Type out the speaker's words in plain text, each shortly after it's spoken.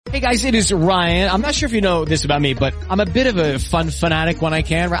Hey guys, it is Ryan. I'm not sure if you know this about me, but I'm a bit of a fun fanatic when I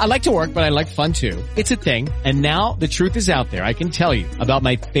can. I like to work, but I like fun too. It's a thing. And now the truth is out there. I can tell you about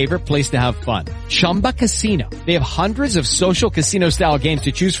my favorite place to have fun. Chumba Casino. They have hundreds of social casino style games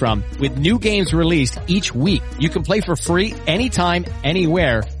to choose from with new games released each week. You can play for free anytime,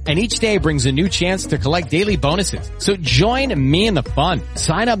 anywhere. And each day brings a new chance to collect daily bonuses. So join me in the fun.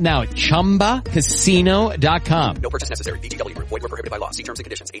 Sign up now at ChumbaCasino.com. No purchase necessary. VGW. Void where prohibited by law. See terms and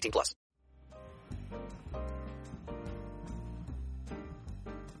conditions. 18 plus.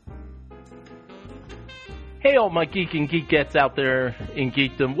 Hey, all my geek and geekettes out there in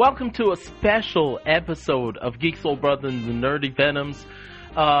geekdom. Welcome to a special episode of Geek Soul Brother and the Nerdy Venoms.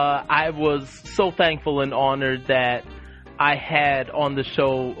 I was so thankful and honored that I had on the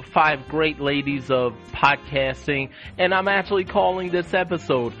show 5 great ladies of podcasting, and I'm actually calling this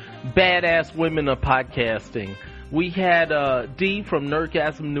episode Badass Women of Podcasting. We had Dee from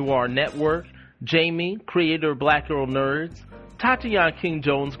Nerdgasm Noir Network, Jamie, creator of Black Girl Nerds, Tatiana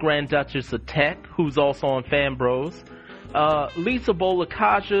King-Jones, Grand Duchess of Tech, who's also on Fan Bros, Lisa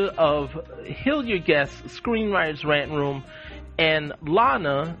Bolakaja of Hilliard Guest Screenwriters Rant Room, and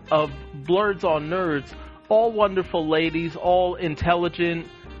Llana of Blurs on Nerds. All wonderful ladies, all intelligent,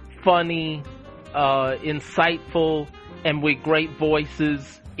 funny, insightful, and with great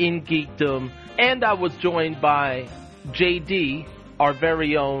voices in geekdom. And I was joined by JD, our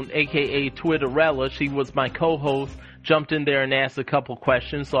very own, aka Twitterella. She was my co-host, jumped in there and asked a couple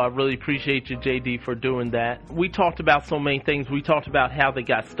questions, so I really appreciate you, JD, for doing that. We talked about so many things. We talked about how they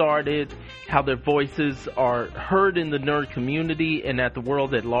got started, how their voices are heard in the nerd community and at the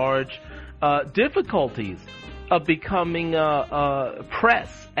world at large. Difficulties of becoming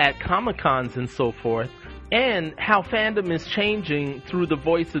press at Comic-Cons and so forth, and how fandom is changing through the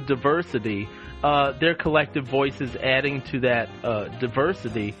voice of diversity, their collective voices adding to that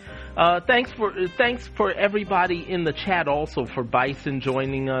diversity. Thanks for everybody in the chat also, for Bison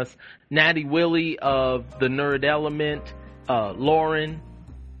joining us, Natty Willie of the Nerd Element, Lauren,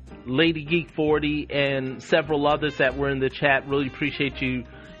 Lady Geek 40, and several others that were in the chat. Really appreciate you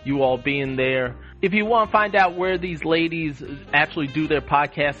all being there. If you want to find out where these ladies actually do their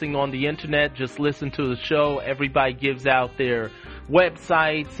podcasting on the internet, just listen to the show. Everybody gives out their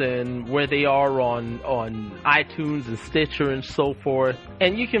websites and where they are on iTunes and Stitcher and so forth.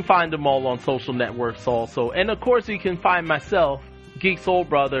 And you can find them all on social networks also. And of course you can find myself, Geek Soul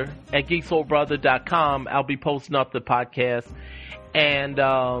Brother, at geeksoulbrother.com. I'll be posting up the podcast. And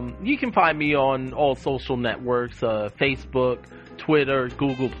you can find me on all social networks, Facebook, Twitter,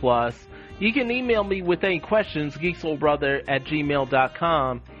 Google+. You can email me with any questions,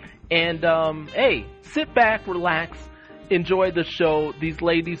 geeksoulbrother@gmail.com. And, hey, sit back, relax, enjoy the show. These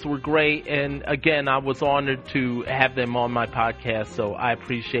ladies were great, and again, I was honored to have them on my podcast, so I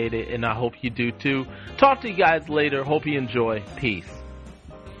appreciate it, and I hope you do too. Talk to you guys later. Hope you enjoy. Peace.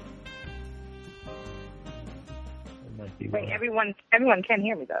 Wait, everyone can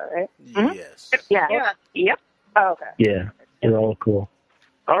hear me though, right? Yes. Yeah. Yep. Oh, okay. Yeah, it's all cool.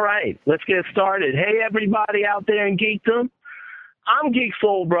 All right, let's get started. Hey, everybody out there in geekdom. I'm Geek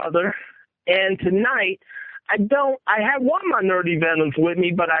Soul Brother, and tonight I have one of my nerdy venoms with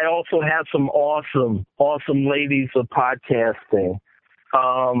me, but I also have some awesome ladies of podcasting.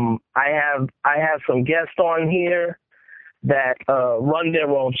 I have some guests on here that run their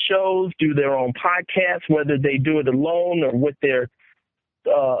own shows, do their own podcasts, whether they do it alone or with their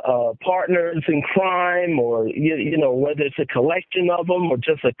partners in crime, or you know, whether it's a collection of them or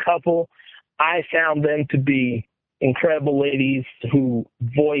just a couple. I found them to be incredible ladies who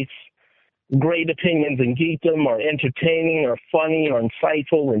voice great opinions in geekdom, are entertaining, or funny, or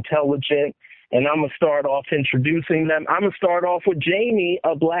insightful, intelligent. And I'm going to start off introducing them. I'm going to start off with Jamie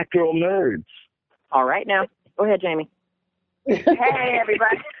of Black Girl Nerds. All right, now. Go ahead, Jamie. Hey,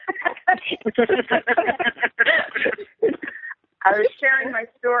 everybody. I was sharing my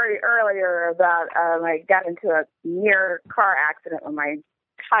story earlier about I got into a near car accident when my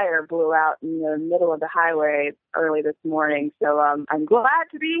tire blew out in the middle of the highway early this morning. So I'm glad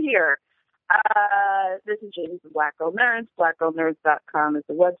to be here. This is Jamie from Black Girl Nerds. BlackGirlNerds.com is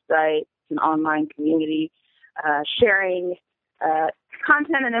the website. It's an online community sharing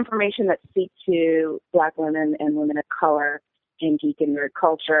content and information that speak to Black women and women of color in geek and nerd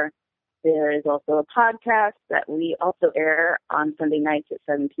culture. There is also a podcast that we also air on Sunday nights at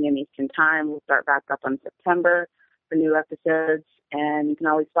 7 p.m. Eastern Time. We'll start back up on September for new episodes. And you can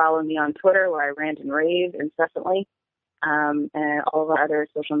always follow me on Twitter, where I rant and rave incessantly, and all of our other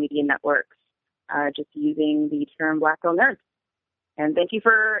social media networks, just using the term Black Girl Nerds. And thank you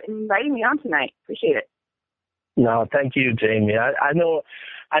for inviting me on tonight. Appreciate it. No, thank you, Jamie. I know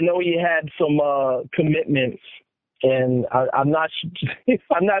you had some commitments, and I'm not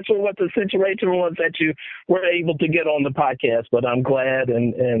sure what the situation was that you were able to get on the podcast, but I'm glad,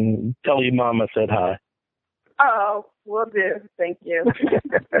 and tell your mama said hi. Oh, will do. Thank you.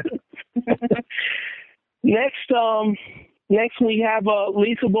 Next we have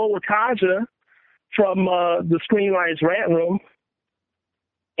Lisa Bolakaja from the Screenwriters Rant Room.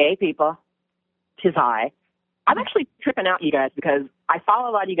 Hey, people. Tis I. I'm actually tripping out, you guys, because I follow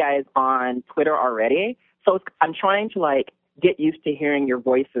a lot of you guys on Twitter already. So I'm trying to, get used to hearing your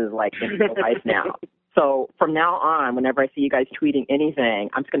voices, in real life now. So from now on, whenever I see you guys tweeting anything,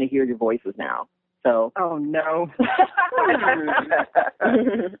 I'm just going to hear your voices now. So. Oh, no.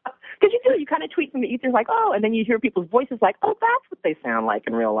 Because you kind of tweet from the ether and then you hear people's voices oh, that's what they sound like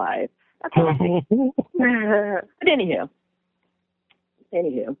in real life. That's what I think. But anywho.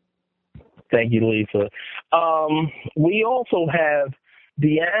 Thank you, Lisa. We also have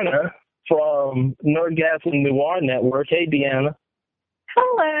DeAnna from Nerdgasm Noir Network. Hey, DeAnna.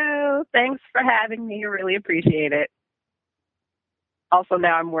 Hello. Thanks for having me. I really appreciate it. Also,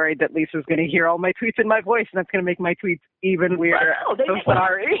 now I'm worried that Lisa's going to hear all my tweets in my voice, and that's going to make my tweets even weirder. Wow, I'm so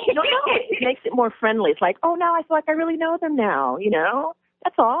sorry. No, it makes it more friendly. It's oh, now I feel like I really know them now,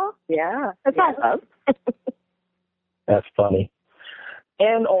 That's all. Yeah. That's all. That's funny.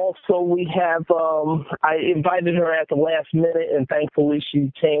 And also we have, I invited her at the last minute, and thankfully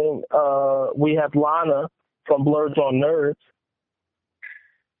she came. We have Llana from Blurs on Nerds.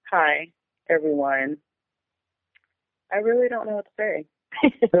 Hi, everyone. I really don't know what to say.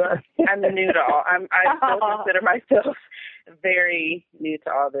 I'm new to all. I still consider myself very new to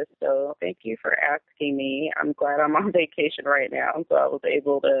all this, so thank you for asking me. I'm glad I'm on vacation right now, so I was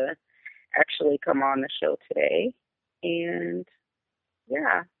able to actually come on the show today. And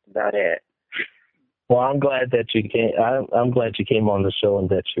yeah, that's about it. Well, I'm glad that you came. I'm glad you came on the show and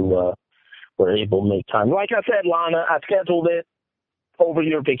that you were able to make time. Like I said, Llana, I scheduled it over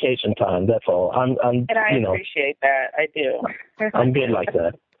your vacation time. That's all. And I appreciate that. I do. I'm good like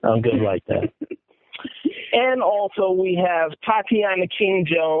that. And also we have Tatiana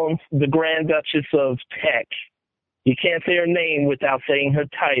King-Jones, the Grand Duchess of Tech. You can't say her name without saying her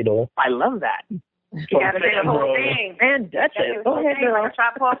title. I love that. You got to say the whole thing. Grand Duchess. Go ahead, girl.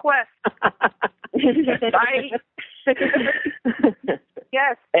 Shop for a quest. Right?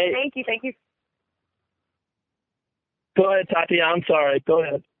 Yes. Hey. Thank you. Go ahead, Tatiana. I'm sorry. Go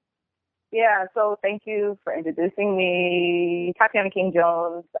ahead. Yeah, so thank you for introducing me. Tatiana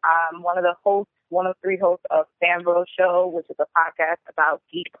King-Jones. I'm one of 3 hosts of Fanbro Show, which is a podcast about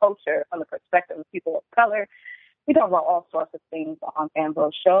geek culture from the perspective of people of color. We talk about all sorts of things on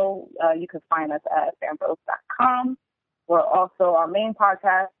Fanbro Show. You can find us at fanbros.com. We're also, our main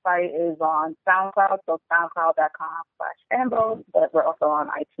podcast site is on SoundCloud, so soundcloud.com/fanbros, but we're also on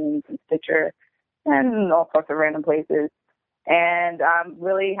iTunes and Stitcher and all sorts of random places. And I'm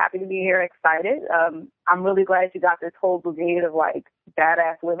really happy to be here, excited. I'm really glad you got this whole brigade of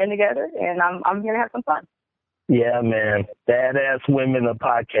badass women together, and I'm here to have some fun. Yeah, man. Badass women of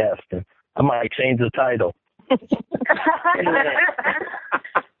podcasting. I might change the title.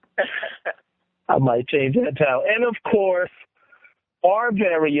 I might change that title. And of course, our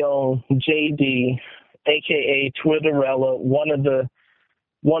very own JD, aka Twitterella,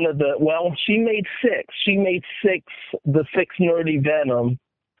 she made 6. She made 6, the 6 Nerdy Venom.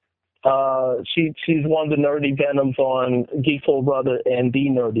 She's one of the Nerdy Venoms on Geek Soul Brother and the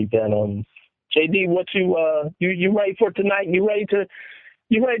Nerdy Venoms. JD, what you ready for tonight? You ready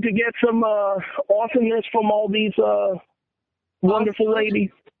to get some awesomeness from all these wonderful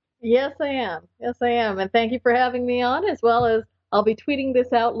ladies? Yes, I am. And thank you for having me on, as well as I'll be tweeting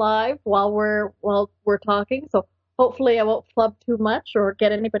this out live while we're talking. So hopefully I won't flub too much or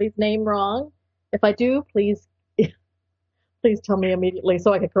get anybody's name wrong. If I do, please tell me immediately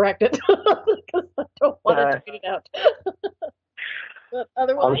so I can correct it, because I don't want to tweet it out. But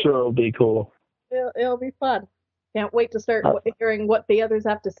otherwise, I'm sure it'll be cool. It'll be fun. Can't wait to start hearing what the others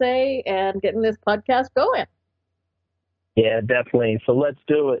have to say and getting this podcast going. Yeah, definitely. So let's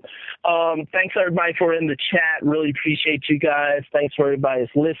do it. Thanks, everybody, for in the chat. Really appreciate you guys. Thanks for everybody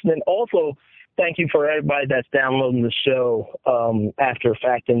that's listening. Also, thank you for everybody that's downloading the show after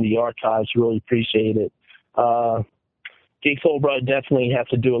fact in the archives. Really appreciate it. Geek Soul Brother definitely has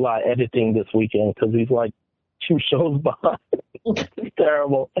to do a lot of editing this weekend because he's 2 shows behind. It's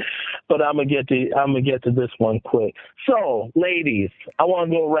terrible. But I'm gonna get to this one quick. So, ladies, I want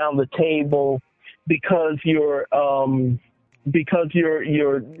to go around the table because you're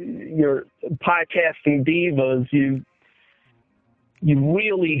podcasting divas.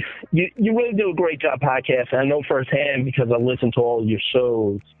 really do a great job podcasting. I know firsthand because I listen to all your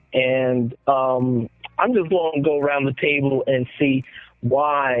shows. And I'm just going to go around the table and see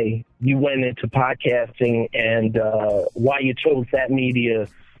why you went into podcasting and why you chose that media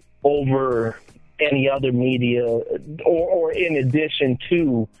over any other media or in addition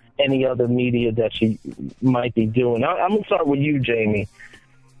to any other media that you might be doing. I'm going to start with you, Jamie.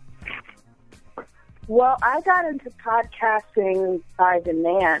 Well, I got into podcasting by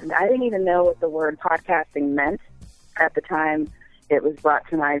demand. I didn't even know what the word podcasting meant at the time it was brought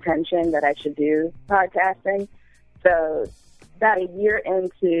to my attention that I should do podcasting. So about a year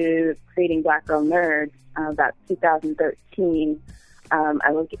into creating Black Girl Nerds, about 2013,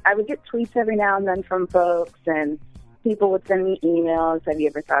 I would get tweets every now and then from folks, and people would send me emails, have you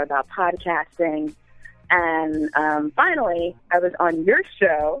ever thought about podcasting? And finally, I was on your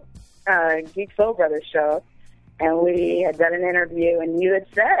show, Geek Soul Brothers show, and we had done an interview, and you had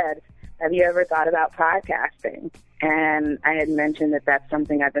said, have you ever thought about podcasting? And I had mentioned that that's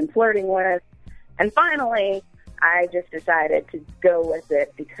something I've been flirting with. And finally, I just decided to go with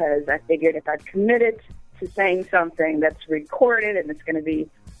it because I figured if I'd committed to saying something that's recorded and it's going to be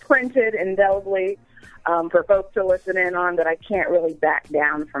printed indelibly for folks to listen in on, that I can't really back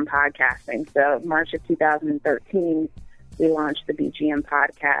down from podcasting. So March of 2013, we launched the BGM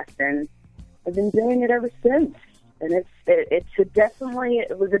podcast, and I've been doing it ever since. And it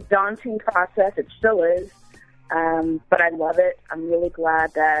was a daunting process. It still is. But I love it. I'm really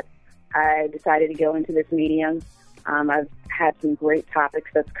glad that I decided to go into this medium. I've had some great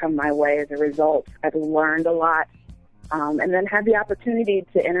topics that's come my way as a result. I've learned a lot, and then had the opportunity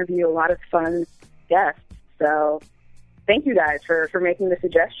to interview a lot of fun guests. So thank you guys for making the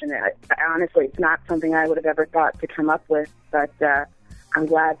suggestion. Honestly, it's not something I would have ever thought to come up with, but I'm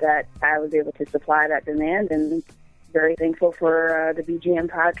glad that I was able to supply that demand, and very thankful for the BGM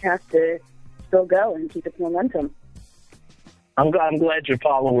podcast to still go and keep its momentum. I'm glad your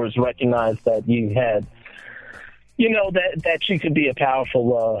followers recognized that you had, that you could be a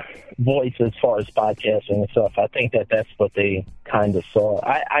powerful voice as far as podcasting and stuff. I think that's what they kind of saw.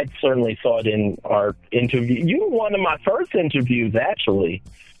 I certainly saw it in our interview. You were one of my first interviews, actually.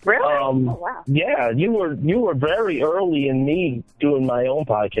 Really? Oh, wow. Yeah, you were very early in me doing my own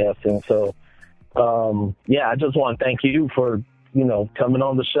podcasting. So, I just want to thank you for, coming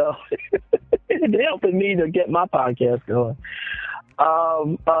on the show and helping me to get my podcast going.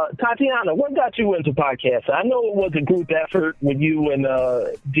 Tatiana, what got you into podcasting? I know it was a group effort with you and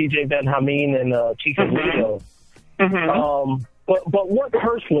DJ Ben Hameen and Chica Leo. Mm-hmm. But what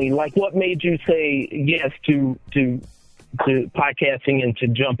personally, what made you say yes to podcasting and to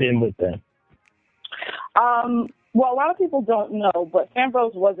jump in with them? Well, a lot of people don't know, but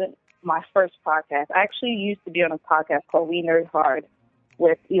Fanbros wasn't my first podcast. I actually used to be on a podcast called We Nerd Hard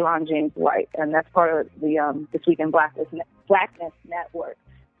with Elon James White, and that's part of the This Week in Blackness Network.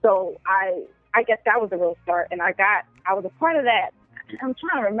 So I guess that was the real start, and I was a part of that. I'm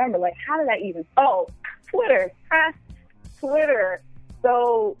trying to remember, how did that even? Oh, Twitter.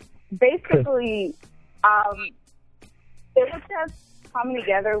 So basically, it was just coming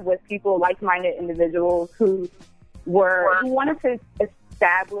together with people, like-minded individuals who wanted to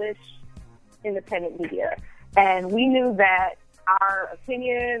establish independent media, and we knew that our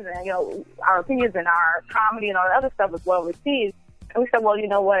opinions and our comedy and all the other stuff was well received. And we said, well, you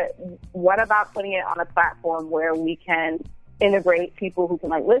know what about putting it on a platform where we can integrate people who can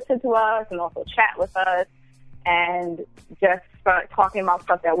listen to us and also chat with us and just start talking about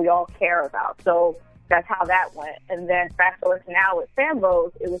stuff that we all care about. So that's how that went. And then fast forward to now with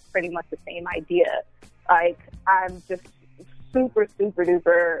Fanbros, it was pretty much the same idea. I'm just super, super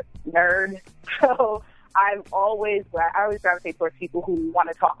duper nerd. So I always gravitate towards people who want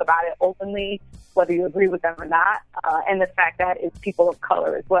to talk about it openly, whether you agree with them or not. And the fact that it's people of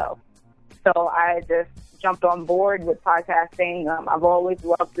color as well. So I just jumped on board with podcasting. I've always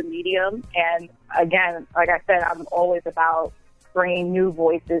loved the medium. And again, like I said, I'm always about bringing new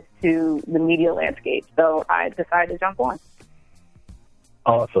voices to the media landscape. So I decided to jump on.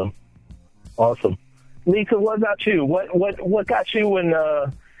 Awesome. Lisa, what about you? What got you and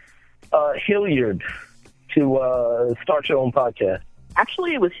Hilliard to start your own podcast?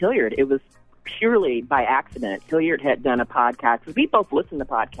 Actually, it was Hilliard. It was purely by accident. Hilliard had done a podcast, because we both listened to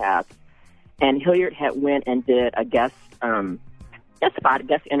podcasts, and Hilliard had went and did a guest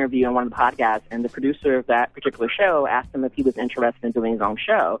interview on one of the podcasts, and the producer of that particular show asked him if he was interested in doing his own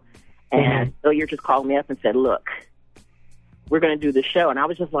show. And Hilliard just called me up and said, look, we're going to do this show. And I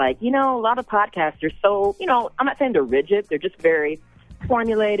was just like, a lot of podcasts are so, I'm not saying they're rigid. They're just very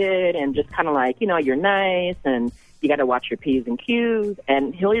formulated and just kind of like, you're nice and you got to watch your P's and Q's.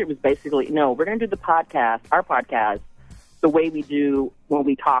 And Hilliard was basically, no, we're going to do our podcast, the way we do when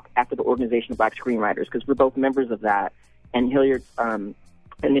we talk after the Organization of Black Screenwriters, because we're both members of that. And Hilliard's an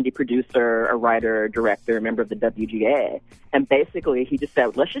indie producer, a writer, director, a member of the WGA. And basically he just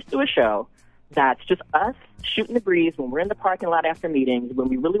said, let's just do a show that's just us shooting the breeze when we're in the parking lot after meetings, when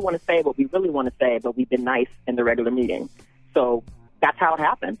we really want to say what we really want to say, but we've been nice in the regular meeting. So that's how it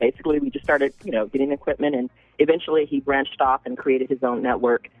happened. Basically, we just started, getting equipment, and eventually he branched off and created his own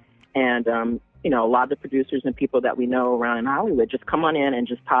network. And, a lot of the producers and people that we know around in Hollywood just come on in and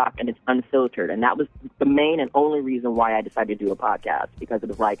just talk, and it's unfiltered. And that was the main and only reason why I decided to do a podcast, because it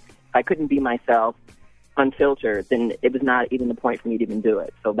was like, if I couldn't be myself unfiltered, then it was not even the point for me to even do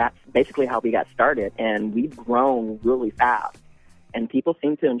it. So that's basically how we got started, and we've grown really fast. And people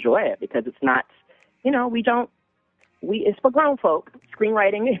seem to enjoy it because it's not, it's for grown folk.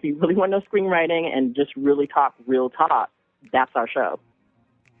 Screenwriting, if you really want to know screenwriting and just really talk real talk, that's our show.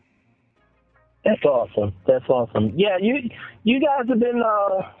 That's awesome. Yeah, you guys have been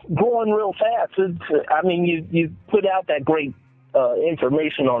growing real fast. You put out that great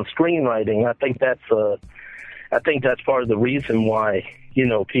information on screenwriting. I think that's part of the reason why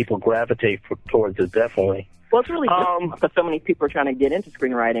people gravitate towards it. Definitely. Well, it's really difficult because so many people are trying to get into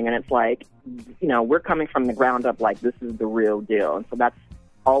screenwriting, and it's like, we're coming from the ground up, like this is the real deal, and so that's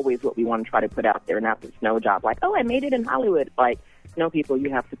always what we want to try to put out there. Not this no job, like, oh, I made it in Hollywood. It's like, no, people, you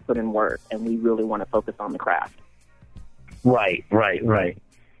have to put in work, and we really want to focus on the craft. Right.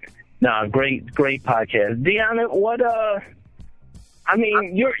 No, great podcast, DeAnna.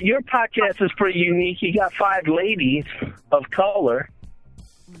 Your podcast is pretty unique. You got 5 ladies of color.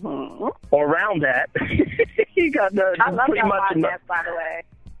 Mm-hmm. Or around that. You got I love pretty that much podcast, by the way.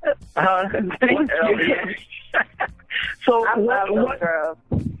 So I love those girls.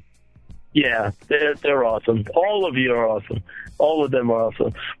 Yeah, they're awesome. All of you are awesome. All of them are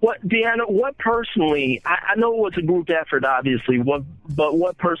awesome. DeAnna, what personally, I know it was a group effort, obviously, but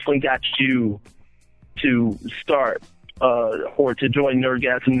what personally got you to start or to join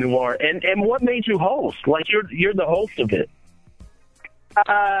Nerdgasm Noir, and what made you host? Like, you're the host of it.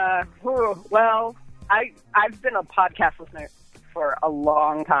 Well, I've been a podcast listener for a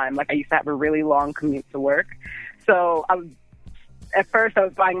long time. Like, I used to have a really long commute to work. So at first I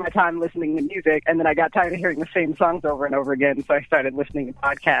was buying my time listening to music, and then I got tired of hearing the same songs over and over again, so I started listening to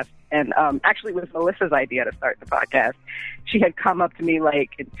podcasts. And actually, it was Melissa's idea to start the podcast. She had come up to me,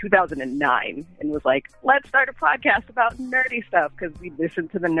 like, in 2009 and was like, let's start a podcast about nerdy stuff, because we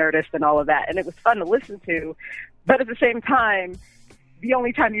listened to The Nerdist and all of that, and it was fun to listen to. But at the same time, the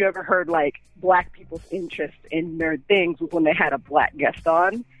only time you ever heard, like, black people's interest in nerd things was when they had a black guest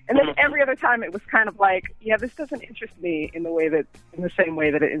on. And then every other time it was kind of like, yeah, this doesn't interest me in the same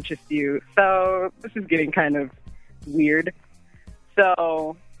way that it interests you. So this is getting kind of weird.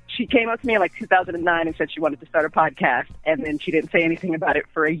 So she came up to me in like 2009 and said she wanted to start a podcast, and then she didn't say anything about it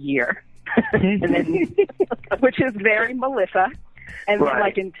for a year. And then, which is very Melissa. And then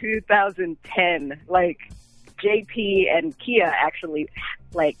like in 2010, like, JP and Kia actually,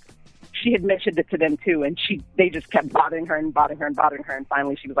 like, she had mentioned it to them too, and they just kept bothering her, and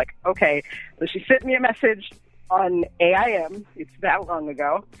finally she was like, okay. So she sent me a message on AIM, it's that long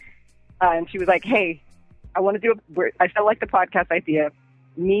ago, and she was like, hey, I still like the podcast idea.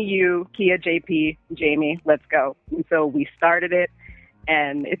 Me, you, Kia, JP, Jamie, let's go. And so we started it,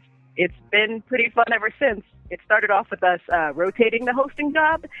 and it's been pretty fun ever since. It started off with us rotating the hosting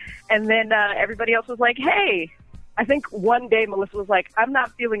job, and then everybody else was like, hey, I think one day Melissa was like, I'm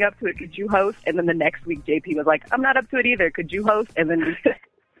not feeling up to it, could you host? And then the next week JP was like, I'm not up to it either, could you host? And then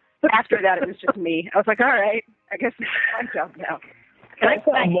after that it was just me. I was like, all right, I guess it's my job now. Can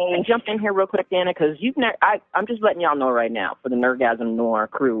I jump in here real quick, Dana? Because I'm just letting y'all know right now, for the Nerdgasm Noir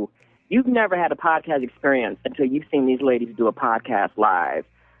crew, you've never had a podcast experience until you've seen these ladies do a podcast live.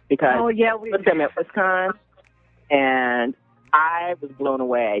 Because we put them at WisCon, and I was blown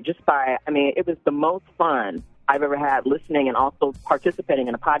away it was the most fun I've ever had listening and also participating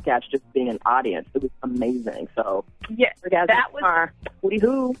in a podcast, just being an audience. It was amazing. So, yeah, that was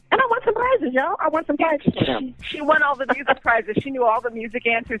hoo. And I won some prizes, y'all. I won some prizes for them. She won all the music prizes. She knew all the music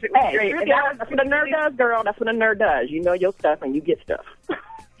answers. It was great. And that's what a nerd does, girl. That's what a nerd does. You know your stuff and you get stuff.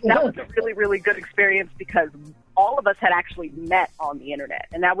 That was a really, really good experience because all of us had actually met on the internet.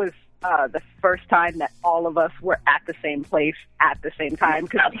 And that was the first time that all of us were at the same place at the same time,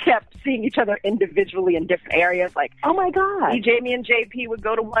 because we kept seeing each other individually in different areas. Like, oh my God, Jamie and JP would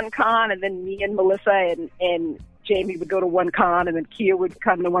go to one con, and then me and Melissa and Jamie would go to one con, and then Kia would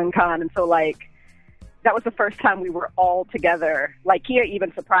come to one con. And so, like, that was the first time we were all together. Like, Kia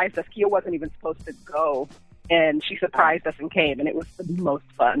even surprised us. Kia wasn't even supposed to go, and she surprised us and came, and it was the most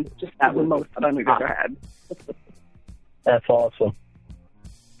fun. Just that was the most fun we've ever had. That's awesome.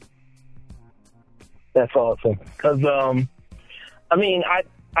 That's awesome. Because, I mean, I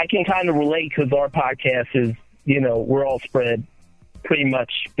can kind of relate because our podcast is, we're all spread pretty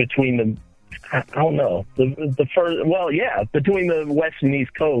much between the, I don't know, the first, well, yeah, between the West and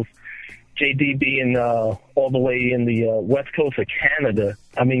East Coast. JD being all the way in the west coast of Canada.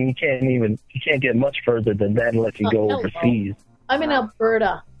 I mean, you can't get much further than that unless you go overseas. I'm in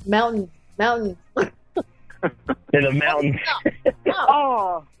Alberta. Mountains. In the mountains.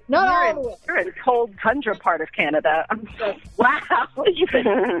 Oh, no, you're in cold tundra part of Canada. I'm so, wow.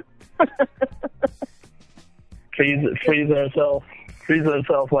 freeze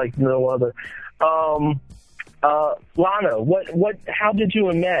herself like no other. Llana, how did you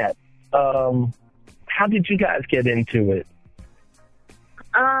and Matt, how did you guys get into it?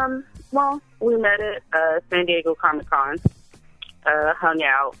 Well, we met at San Diego Comic-Con, hung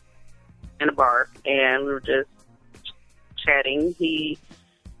out in a bar, and we were just chatting. He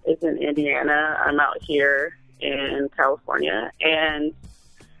is in Indiana. I'm out here in California. And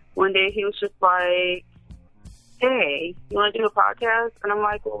one day he was just like, hey, you want to do a podcast? And I'm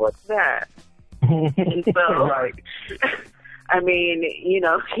like, well, what's that? And so, right. I mean, he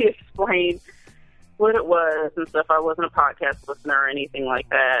explained what it was and stuff. I wasn't a podcast listener or anything like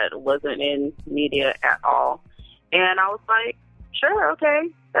that. Wasn't in media at all. And I was like, sure, okay,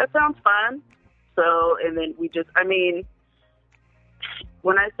 that sounds fun. So, and then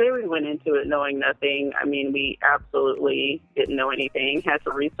when I say we went into it knowing nothing, I mean, we absolutely didn't know anything, had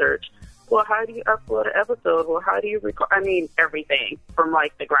to research. Well, how do you upload an episode? Well, how do you record? I mean, everything from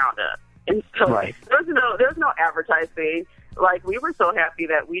like the ground up. And so right. there's no advertising. Like, we were so happy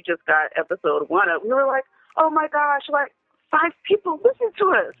that we just got episode 1 up. We were like, oh my gosh, like 5 people listen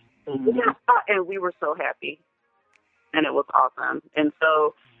to us. Mm-hmm. And we were so happy. And it was awesome. And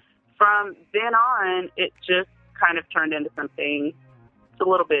so from then on, it just kind of turned into something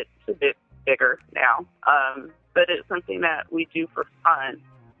a bit bigger now. But it's something that we do for fun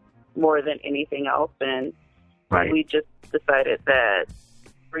more than anything else. And right. we just decided that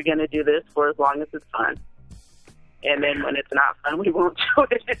we're going to do this for as long as it's fun. And then when it's not fun, we won't do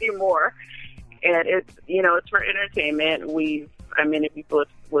it anymore. And it's, it's for entertainment. If people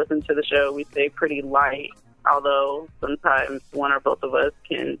listen to the show, we stay pretty light, although sometimes one or both of us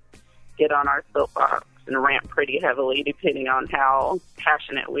can get on our soapbox and rant pretty heavily, depending on how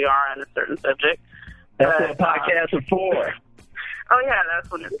passionate we are on a certain subject. That's what podcasts are for. Oh, yeah,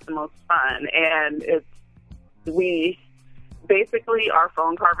 that's when it's the most fun. And we basically our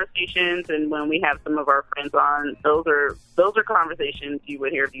phone conversations, and when we have some of our friends on, those are conversations you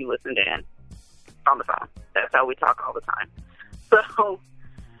would hear if you listened in on the phone. That's how we talk all the time. So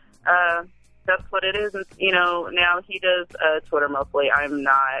that's what it is. And, now he does Twitter mostly. I'm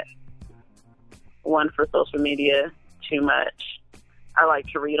not one for social media too much. I like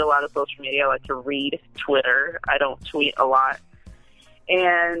to read a lot of social media. I like to read Twitter. I don't tweet a lot.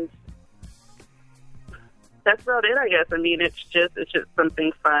 And that's about it, I guess. I mean, it's just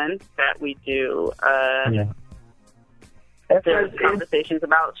something fun that we do. There's conversations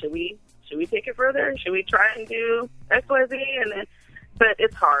about should we take it further? Should we try and do X, Y, Z? But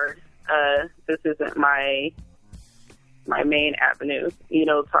it's hard. This isn't my main avenue.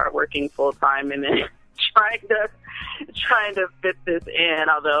 It's hard working full time and then trying to fit this in.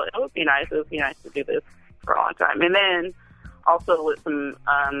 Although it would be nice to do this for a long time. And then also with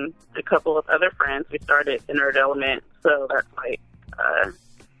a couple of other friends, we started the Nerd Element. So that's like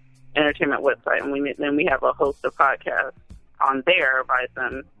entertainment website, and then we have a host of podcasts on there by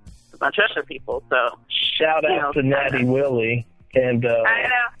a bunch of other people. So shout out to Natty Willie and I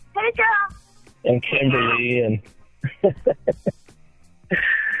know. Hey, girl. And Kimberly and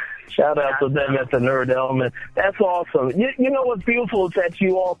shout out to them at the Nerd Element. That's awesome. You know what's beautiful is that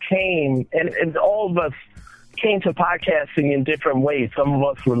you all came, and all of us came to podcasting in different ways. Some of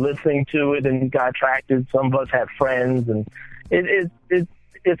us were listening to it and got attracted. Some of us had friends, and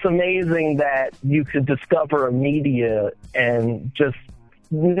it's amazing that you could discover a media and just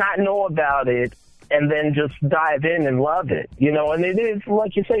not know about it and then just dive in and love it, and it is,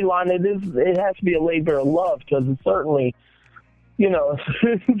 like you say, Llana, it has to be a labor of love, because it's certainly, you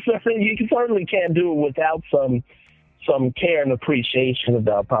certainly can't do it without some care and appreciation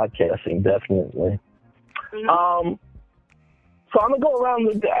about podcasting, definitely. Mm-hmm. So I'm gonna go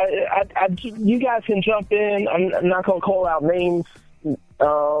around. You guys can jump in. I'm not gonna call out names,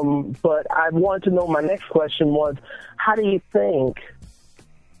 but I wanted to know. My next question was, how do you think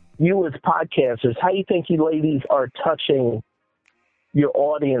you as podcasters, how do you think you ladies are touching your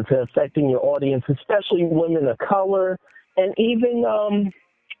audience and affecting your audience, especially women of color, and even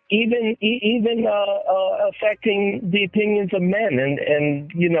affecting the opinions of men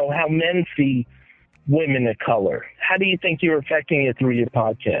and you know, how men see women of color? How do you think you're affecting it through your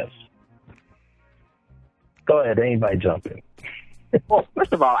podcast? Go ahead, anybody jump in. Well,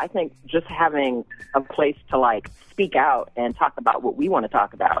 first of all, I think just having a place to, like, speak out and talk about what we want to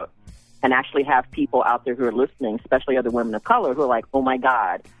talk about and actually have people out there who are listening, especially other women of color, who are like, oh, my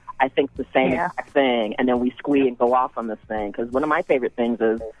God, I think the same exact thing, and then we squee and go off on this thing. Because one of my favorite things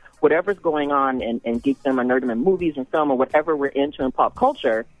is whatever's going on in geekdom or nerddom in movies and film or whatever we're into in pop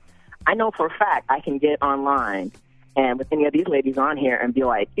culture, I know for a fact I can get online and with any of these ladies on here and be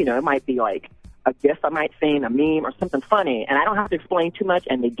like, you know, it might be like a gif I might sing, a meme or something funny, and I don't have to explain too much,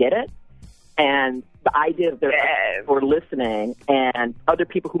 and they get it. And the idea that we're listening and other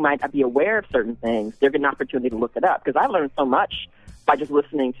people who might not be aware of certain things, they're getting an opportunity to look it up. Because I learned so much by just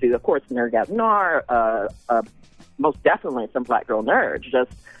listening to, of course, Nerdgasm Noir, most definitely some Black Girl Nerds,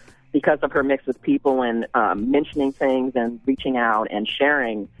 just because of her mix with people and mentioning things and reaching out and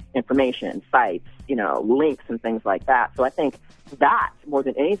sharing information, sites, you know, links and things like that. So I think that, more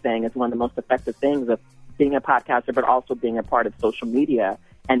than anything, is one of the most effective things of being a podcaster, but also being a part of social media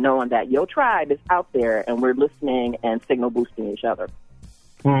and knowing that your tribe is out there and we're listening and signal boosting each other.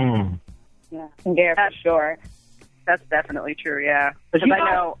 Yeah, for sure. That's definitely true, yeah. Because I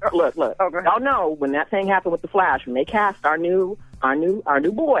know, look. Y'all know when that thing happened with the Flash, when they cast our new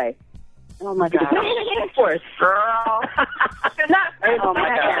boy. Oh my God! Girl. Oh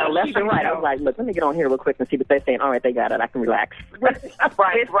my God! Left and right. I was like, look, let me get on here real quick and see what they're saying. All right, they got it. I can relax. Right.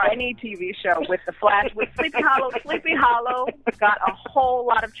 Any TV show with the Flash, with Sleepy Hollow. Sleepy Hollow got a whole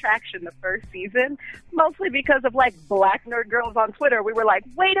lot of traction the first season, mostly because of like Black nerd girls on Twitter. We were like,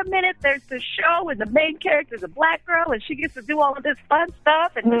 wait a minute, there's this show and the main character's a Black girl and she gets to do all of this fun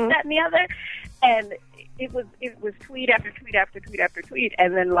stuff and this, that, and the other, and it was tweet after tweet after tweet after tweet,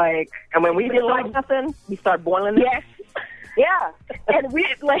 and then like, and when we didn't like something, we start boiling it. Yes. Yeah, and we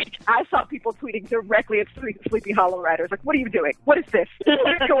I saw people tweeting directly at Sleepy Hollow writers, like, "What are you doing? What is this?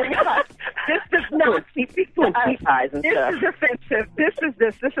 What is going on? This does not see people. This is offensive. This is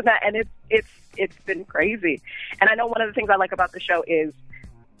this and that." And it's been crazy. And I know one of the things I like about the show is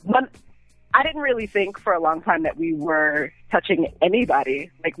I didn't really think for a long time that we were touching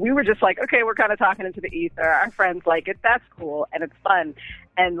anybody. Like, we were just like, okay, we're kind of talking into the ether. Our friends like it. That's cool and it's fun.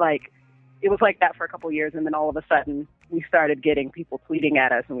 And like, it was like that for a couple of years, and then all of a sudden we started getting people tweeting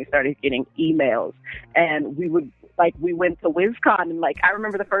at us and we started getting emails, and we went to WizCon, and like, I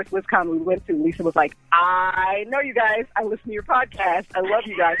remember the first WizCon we went to, Lisa was like, I know you guys, I listen to your podcast, I love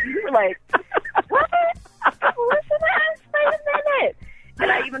you guys. And we were like, what? Listen to us? Wait a minute.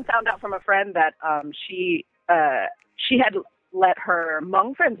 And I even found out from a friend that she had let her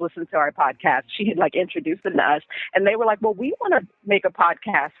Hmong friends listen to our podcast. She had like introduced them to us, and they were like, well, we want to make a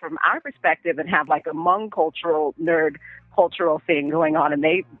podcast from our perspective and have like a Hmong nerd cultural thing going on. And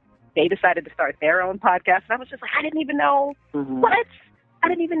they decided to start their own podcast. And I was just like, I didn't even know what? I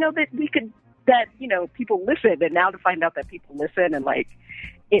didn't even know that you know, people listen. And now to find out that people listen and like,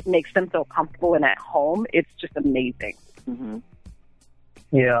 it makes them feel comfortable and at home, it's just amazing.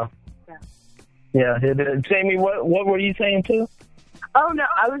 Yeah. Jamie, what were you saying too? Oh, no,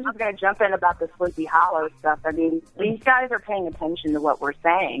 I was just going to jump in about the Sleepy Hollow stuff. I mean, these guys are paying attention to what we're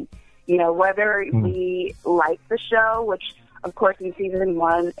saying. You know, whether we like the show, which, of course, in season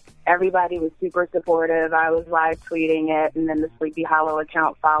 1, everybody was super supportive. I was live tweeting it, and then the Sleepy Hollow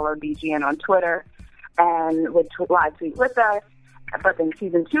account followed BGN on Twitter and would live tweet with us. But then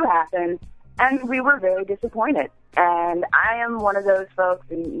season 2 happened, and we were very disappointed. And I am one of those folks,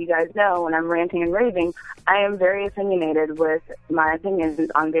 and you guys know when I'm ranting and raving, I am very opinionated with my opinions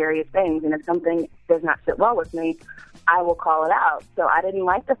on various things. And if something does not sit well with me, I will call it out. So I didn't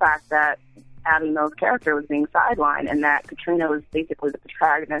like the fact that Abby Mill's character was being sidelined and that Katrina was basically the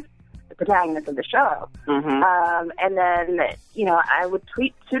protagonist of the show. And then, you know, I would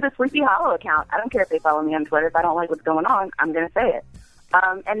tweet to the Sleepy Hollow account. I don't care if they follow me on Twitter. If I don't like what's going on, I'm going to say it.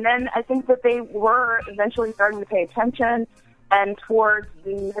 And then I think that they were eventually starting to pay attention, and towards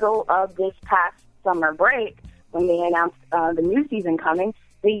the middle of this past summer break, when they announced the new season coming,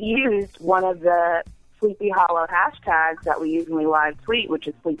 they used one of the Sleepy Hollow hashtags that we use when we live tweet, which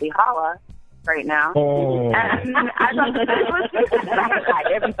is Sleepy Hollow right now. And I thought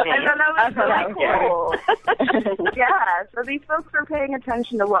that was cool. Yeah, so these folks are paying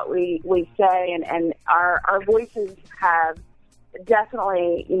attention to what we say, and our voices have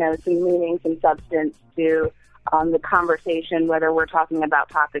definitely, you know, some meaning, some substance to the conversation, whether we're talking about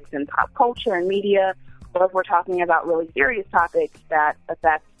topics in pop culture and media, or if we're talking about really serious topics that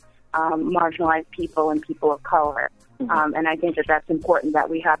affect marginalized people and people of color. And I think that that's important that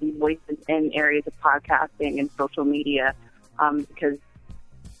we have these voices in areas of podcasting and social media, because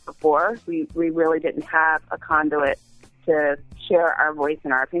before we really didn't have a conduit to share our voice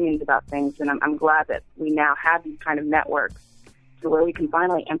and our opinions about things. And I'm glad that we now have these kind of networks to where we can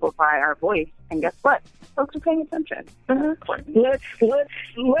finally amplify our voice. And guess what? Folks are paying attention. Let's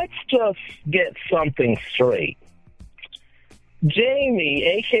just get something straight. Jamie,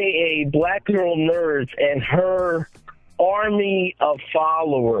 a.k.a. Black Girl Nerds, and her army of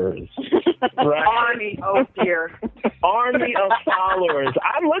followers, right? Army, oh dear. Army of followers.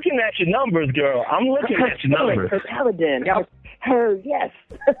 I'm looking at your numbers, girl. I'm looking at your numbers. Her paladin. Yes.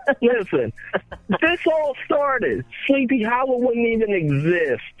 Listen, this all started. Sleepy Hollow wouldn't even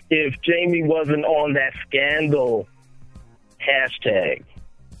exist if Jamie wasn't on that scandal hashtag.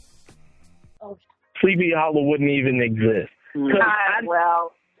 Oh. Sleepy Hollow wouldn't even exist.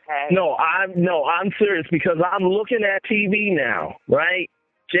 No, I'm serious, because I'm looking at TV now, right?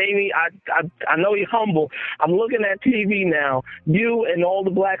 Jamie, I know you're humble. I'm looking at TV now. You and all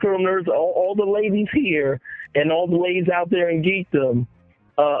the Black Girl Nerds, all the ladies here, and all the ladies out there in geekdom,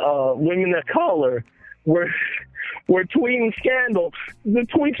 women of color, were tweeting scandal. The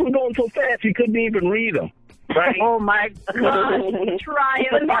tweets were going so fast you couldn't even read them. Right? Oh my God! Trying.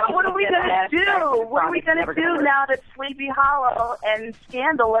 What are we gonna do? What are we gonna do now that Sleepy Hollow and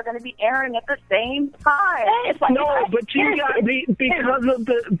Scandal are gonna be airing at the same time? No, but you got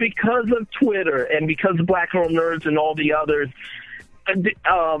because of Twitter and because of Black Girl Nerds and all the others.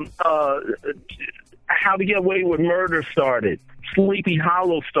 How to Get Away with Murder started. Sleepy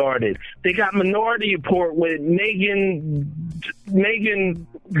Hollow started. They got Minority Report with Megan Good.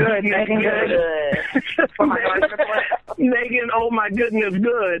 Megan, oh my goodness,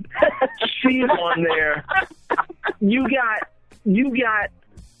 good. She's on there. You got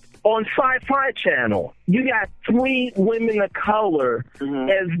on Sci-Fi Channel, you got 3 women of color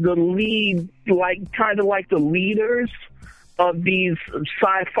as the lead, kind of like the leaders of these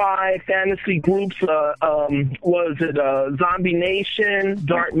sci-fi fantasy groups. Was it Zombie Nation,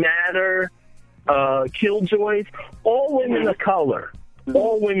 Dark Matter, Killjoys? All women of color.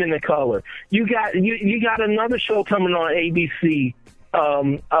 All women of color. You got another show coming on ABC.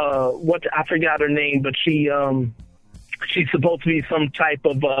 I forgot her name, but she's supposed to be some type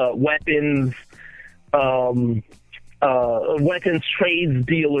of weapons trades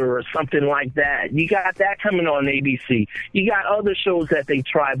dealer or something like that. You got that coming on ABC. You got other shows that they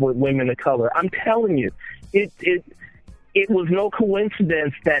tried with women of color. I'm telling you, it was no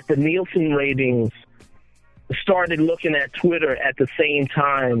coincidence that the Nielsen ratings started looking at Twitter at the same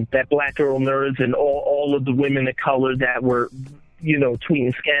time that Black Girl Nerds and all of the women of color that were,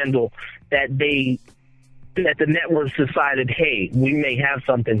 tweeting scandal, that the networks decided, hey, we may have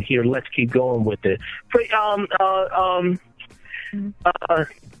something here. Let's keep going with it.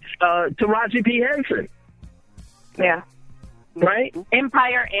 Taraji P. Henson. Yeah. Right?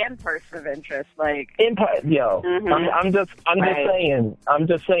 Empire and Person of Interest. Empire, yo. I'm just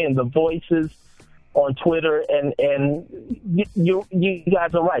saying the voices on Twitter and you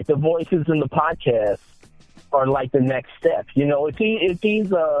guys are right. The voices in the podcast are like the next step. If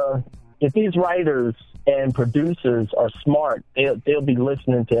these writers and producers are smart, they'll be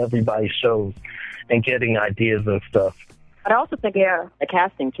listening to everybody's shows and getting ideas of stuff. But I also think a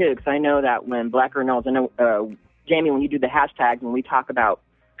casting too, because I know that when Black Girl Nerds, I know Jamie, when you do the hashtags, when we talk about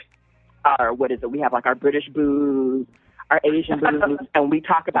we have our British boos, our Asian boos, and we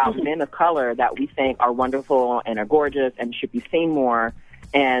talk about men of color that we think are wonderful and are gorgeous and should be seen more,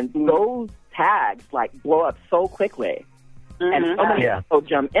 and those tags blow up so quickly. And so many people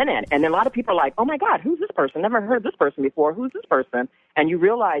jump in it. And then a lot of people are like, oh, my God, who's this person? Never heard of this person before. Who's this person? And you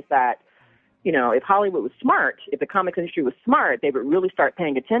realize that, if Hollywood was smart, if the comics industry was smart, they would really start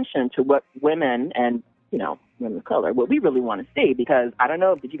paying attention to what women and, women of color, what we really want to see. Because I don't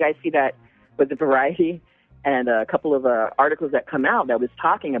know, did you guys see that with the Variety and a couple of articles that come out that was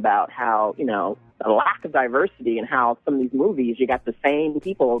talking about how, a lack of diversity and how some of these movies, you got the same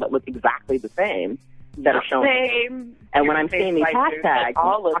people that look exactly the same that are shown. Same. And when I'm seeing these hashtags,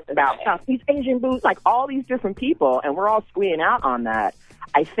 about these Asian boos, all these different people, and we're all squeeing out on that,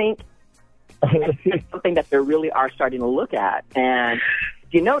 I think it's something that they really are starting to look at. And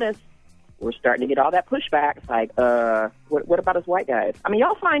if you notice, we're starting to get all that pushback. It's like, what about us white guys? I mean,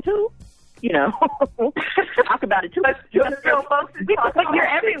 y'all fine too. Talk about it too. But you're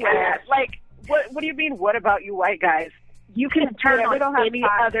everywhere. What do you mean, what about you white guys? You can turn we don't on have any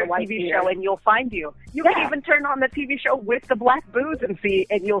time other for white TV beer. show and you'll find you. You can even turn on the TV show with the black booze and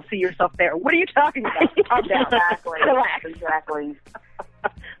you'll see yourself there. What are you talking about? Calm down. Exactly. Relax. Exactly.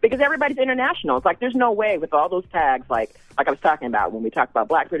 Because everybody's international. It's like there's no way with all those tags, like I was talking about when we talked about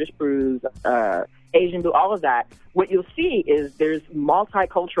Black British Brews, Asian Brew, all of that. What you'll see is there's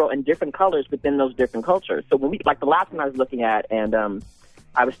multicultural and different colors within those different cultures. So when like the last one I was looking at, and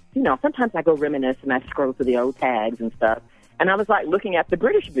I was, sometimes I go reminisce and I scroll through the old tags and stuff, and I was like looking at the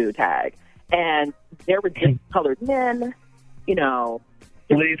British Brew tag, and there were different colored men,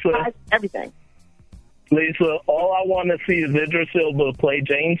 Lisa, everything. Lisa, all I want to see is Idris Elba play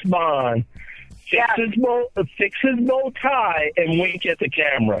James Bond, fix his bow tie, and wink at the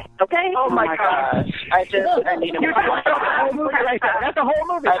camera. Okay? Oh, my gosh. I need a That's a whole movie right there. That's a whole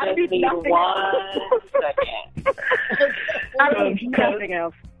movie. I just need nothing 1 second. I need nothing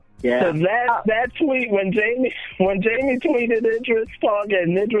else. Yeah. That tweet when Jamie tweeted Idris talking,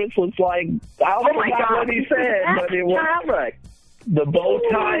 and Idris was like, I don't know what he said, but it was the bow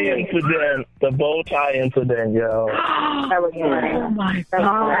tie incident, yo. That was funny. Oh my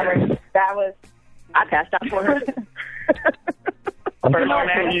God. That was. I passed out for her. First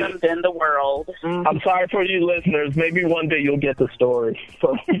accents in the world. I'm sorry for you listeners. Maybe one day you'll get the story.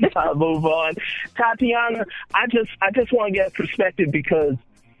 So I'll move on. Tatiana, I just want to get perspective because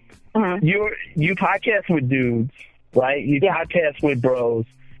you podcast with dudes, right? You podcast with bros,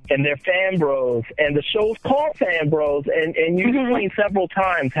 and they're fan bros, and the show's called Fan Bros, and you explained several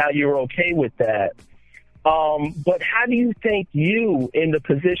times how you're okay with that. But how do you think you, in the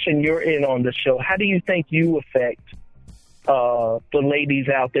position you're in on the show, how do you think you affect the ladies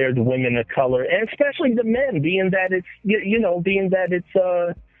out there, the women of color, and especially the men, being that it's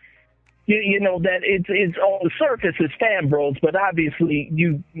on the surface it's Fan Bros, but obviously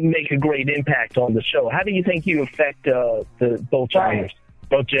you make a great impact on the show. How do you think you affect both genders?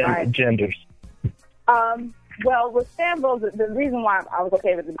 Both genders. Well, with Fan Bros, the reason why I was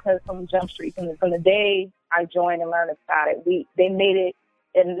okay with it because from Jump Street, from the day I joined and learned about it, they made it,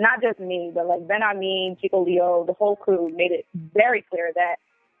 and not just me, but like Ben Amin, Chico Leo, the whole crew made it very clear that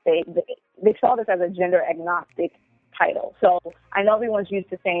they saw this as a gender agnostic title. So I know everyone's used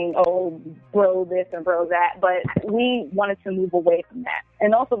to saying, oh, bro this and bro that, but we wanted to move away from that.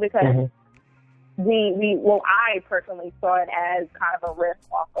 And also because I personally saw it as kind of a riff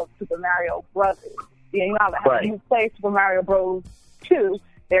off of Super Mario Brothers. You know, when you play Super Mario Bros. 2,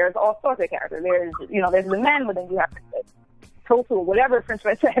 there's all sorts of characters. There's the men, but then you have Tofu, whatever French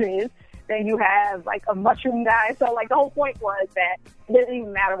that is. Then you have like a mushroom guy. So like the whole point was that it didn't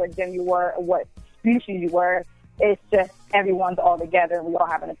even matter what gender you were or what species you were. It's just everyone's all together and we all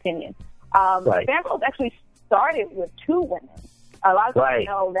have an opinion. Fan Bros actually started with 2 women. A lot of people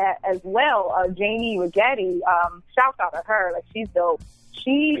know that as well. Jamie Rigetti, shout out to her. Like, she's dope.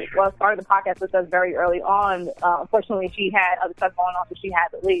 She started the podcast with us very early on. Unfortunately, she had other stuff going on, so she had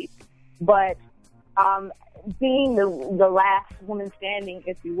to leave. But being the last woman standing,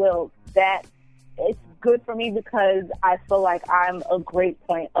 if you will, that it's good for me because I feel like I'm a great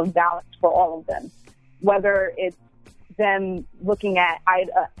point of balance for all of them. Whether it's them looking at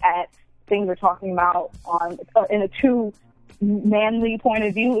things we're talking about in a too manly point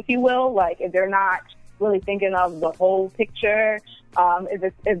of view, if you will, like if they're not really thinking of the whole picture,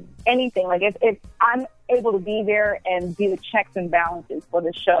 if anything, like if I'm able to be there and be the checks and balances for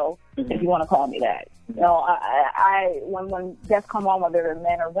the show, if you want to call me that. When guests come on, whether they're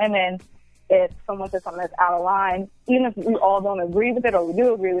men or women, if someone says something that's out of line, even if we all don't agree with it or we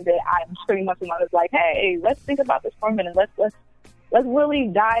do agree with it, I'm pretty much the one that's like, hey, let's think about this for a minute. Let's really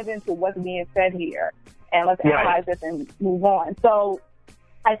dive into what's being said here and let's analyze this and move on. So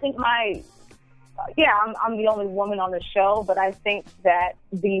I think I'm the only woman on the show, but I think that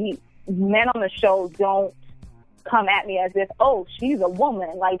the men on the show don't come at me as if, oh, she's a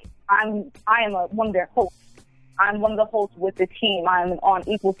woman. Like I am one of their hosts. I'm one of the hosts with the team. I'm on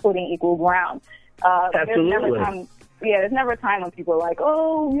equal footing, equal ground. Absolutely. There's never a time when people are like,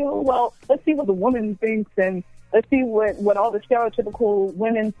 oh, well, let's see what the woman thinks and let's see what all the stereotypical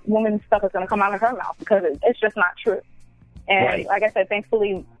women stuff is going to come out of her mouth, because it's just not true. And like I said,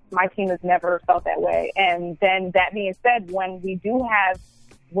 thankfully, my team has never felt that way. And then that being said, when we do have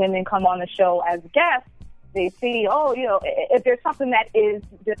women come on the show as guests, they see, if there's something that is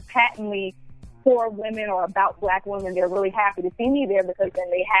just patently for women or about Black women, they're really happy to see me there because then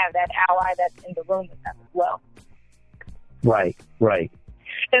they have that ally that's in the room with them as well. Right.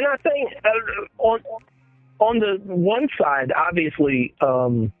 And I think on the one side, obviously,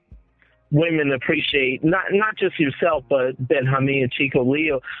 women appreciate not just yourself, but Ben Hamid and Chico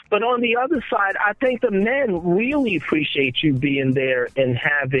Leo. But on the other side, I think the men really appreciate you being there and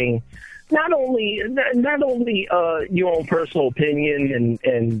having not only your own personal opinion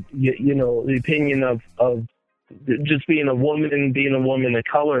and the opinion of just being a woman of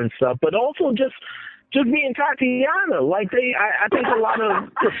color and stuff, but also just being Tatiana. Like I think a lot of,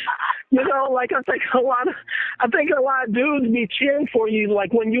 I think a lot of dudes be cheering for you.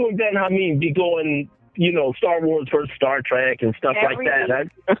 Like when you and Ben Hamid be going, Star Wars versus Star Trek and stuff like that.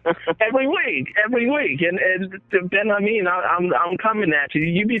 Every week. And Ben Hamid, I'm coming at you.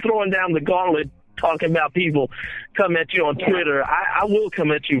 You be throwing down the gauntlet, talking about people come at you on Twitter. I will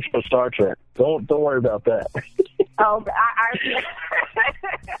come at you for Star Trek. Don't worry about that. Oh,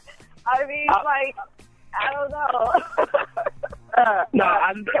 I mean, I don't know.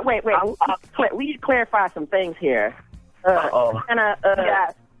 No, wait. We need to clarify some things here.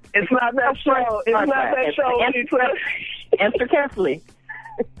 Yes. It's not that show. It's not that show. Answer carefully.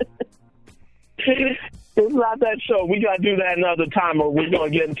 It's not that show. We got to do that another time, or we're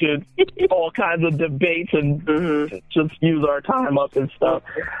going to get into all kinds of debates and just use our time up and stuff.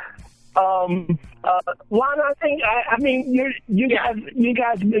 Lana, I mean, you guys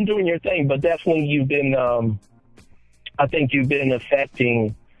have been doing your thing, but definitely you've been, I think you've been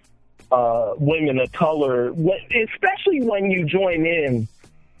affecting women of color, especially when you join in,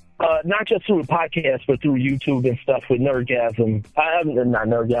 not just through a podcast, but through YouTube and stuff with Nerdgasm. Not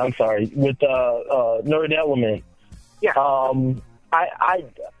Nerdgasm, I'm sorry, with Nerd Element. Yeah. Do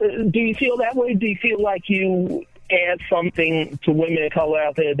you feel that way? Do you feel like you add something to women of color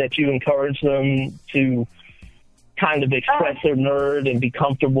out there, that you encourage them to kind of express their nerd and be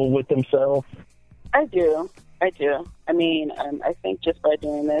comfortable with themselves? I do. I mean, I think just by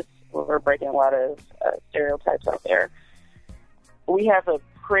doing this, we're breaking a lot of stereotypes out there. We have a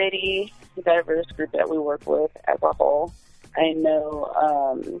pretty diverse group that we work with as a whole. I know,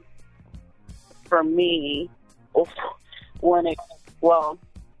 for me,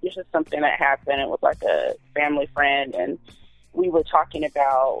 this is something that happened. It was like a family friend, and we were talking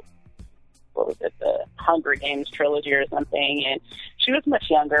about, the Hunger Games trilogy or something, and she was much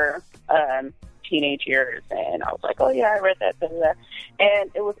younger, teenage years, and I was like, oh yeah, I read that.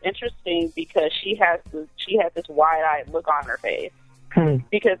 And it was interesting because she had this wide-eyed look on her face,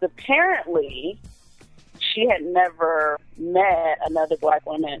 because apparently she had never met another black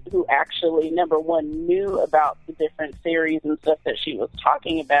woman who actually, number one, knew about the different series and stuff that she was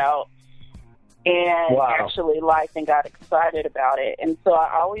talking about, and actually liked and got excited about it. And so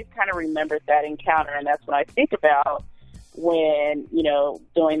I always kind of remembered that encounter, and that's when I think about when,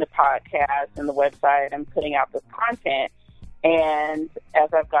 doing the podcast and the website and putting out this content. And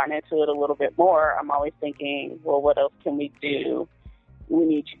as I've gotten into it a little bit more, I'm always thinking, well, what else can we do? We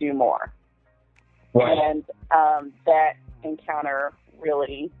need to do more. Right. And that encounter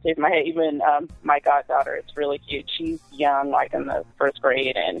really saved my head. Even my goddaughter, it's really cute. She's young, like in the first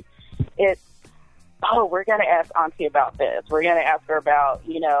grade, and we're going to ask Auntie about this. We're going to ask her about,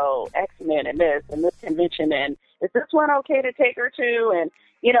 X-Men and this convention, and is this one okay to take her to? And,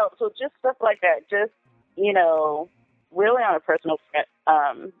 so just stuff like that, just, really on a personal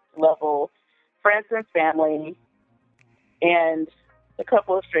level, friends and family, and a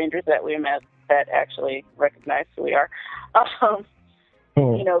couple of strangers that we met that actually recognize who we are.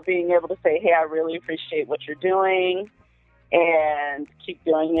 Being able to say, hey, I really appreciate what you're doing and keep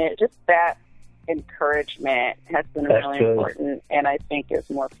doing it. Just that encouragement has been really important. And I think as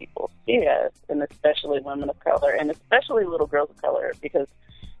more people see us, and especially women of color, and especially little girls of color, because,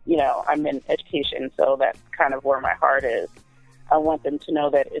 I'm in education, so that's kind of where my heart is. I want them to know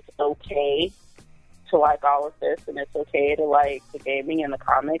that it's okay to like all of this, and it's okay to like the gaming and the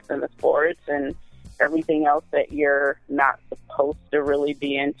comics and the sports and everything else that you're not supposed to really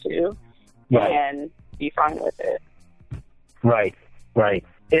be into, and be fine with it. Right.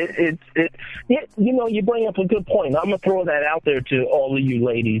 You bring up a good point. I'm gonna throw that out there to all of you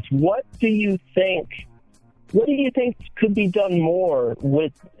ladies. What do you think could be done more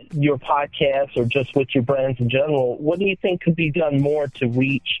with your podcast, or just with your brands in general? What do you think could be done more to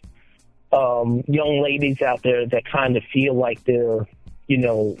reach young ladies out there that kind of feel like they're,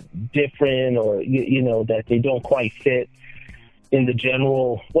 different, or, that they don't quite fit in the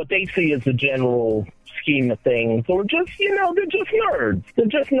general, what they see as the general scheme of things, or just, they're just nerds. They're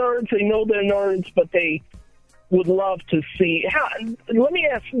just nerds. They know they're nerds, but they would love to see. Let me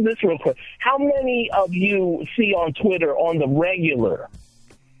ask this real quick. How many of you see on Twitter on the regular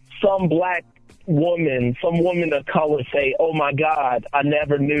some black woman, some woman of color say, oh my God, I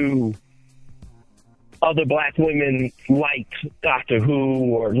never knew other black women liked Doctor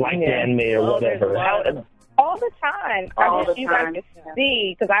Who or liked anime or whatever. All the time. All the you time. guys can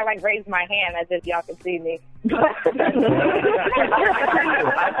see, because I raised my hand as if y'all can see me.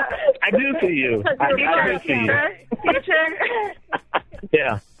 I do see you. I do see you.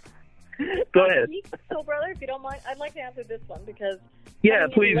 Yeah. Go ahead. So, brother, if you don't mind, I'd like to answer this one because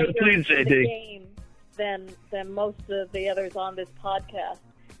please, later please, in JD. the game than most of the others on this podcast.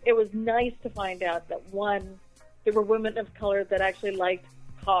 It was nice to find out that there were women of color that actually liked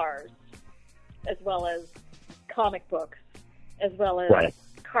cars, as well as comic books, as well as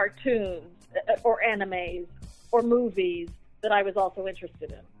cartoons or animes or movies that I was also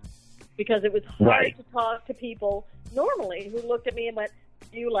interested in. Because it was hard to talk to people normally who looked at me and went,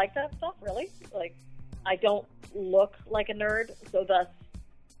 "Do you like that stuff, really?" Like, I don't look like a nerd, so thus,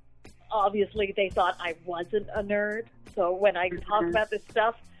 obviously, they thought I wasn't a nerd. So when I talk about this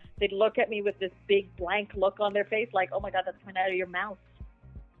stuff, they'd look at me with this big blank look on their face, like, "Oh my God, that's coming out of your mouth."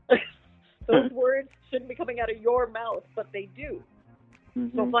 Those words shouldn't be coming out of your mouth, but they do.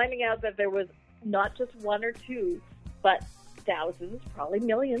 So finding out that there was not just one or two, but thousands, probably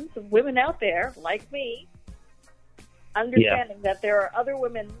millions of women out there, like me, understanding that there are other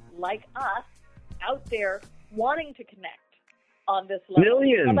women like us out there wanting to connect on this level.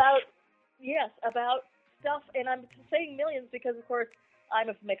 Millions. About stuff. And I'm saying millions because, of course, I'm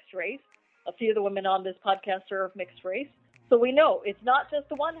of mixed race. A few of the women on this podcast are of mixed race. So we know it's not just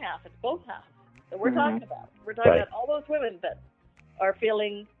the one half, it's both halves that we're talking about. We're talking about all those women that are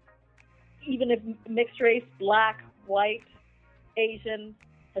feeling, even if mixed race, black, white, Asian,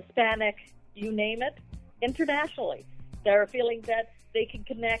 Hispanic, you name it, internationally, they're feeling that they can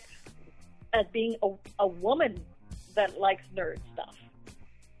connect as being a woman that likes nerd stuff,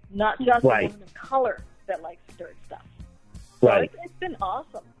 not just a woman of color that likes nerd stuff. So it's been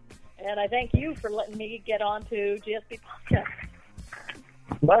awesome. And I thank you for letting me get on to GSP Podcast.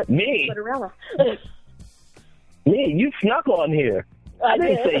 But me? Me, you snuck on here. I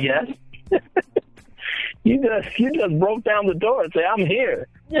didn't say yes. You just broke down the door and said, "I'm here,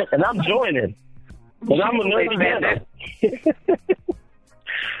 and I'm joining, and I'm a nerdy man."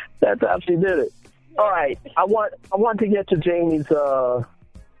 That's how she did it. All right, I want to get to Jamie's.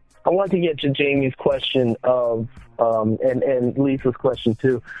 I want to get to Jamie's question of and Lisa's question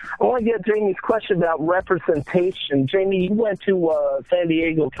too. I want to get Jamie's question about representation. Jamie, you went to San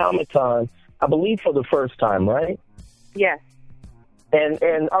Diego Comic-Con, I believe, for the first time, right? Yes.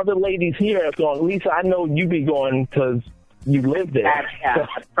 And other ladies here have gone. Lisa, I know you be going because you live there. I'm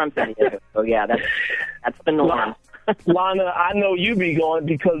from San Diego, so yeah, that's the norm. Llana, I know you be going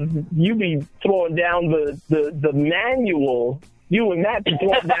because you be throwing down the manual. You and Matt be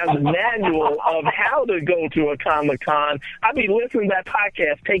throwing down the manual of how to go to a Comic-Con. I be listening to that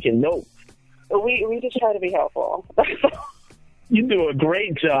podcast, taking notes. We just try to be helpful. You do a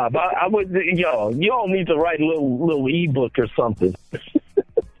great job. I would, y'all need to write a little ebook or something.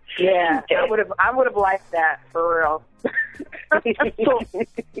 Yeah, I would have liked that for real.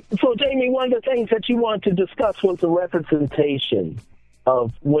 So Jamie, one of the things that you wanted to discuss was the representation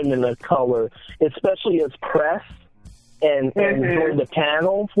of women of color, especially as press and during the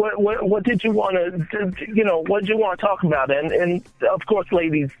panels. What did you want to, what did you want to talk about? And of course,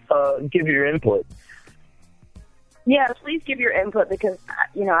 ladies, give your input. Yeah, please give your input because,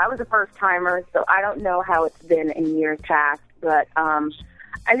 I was a first-timer, so I don't know how it's been in years past, but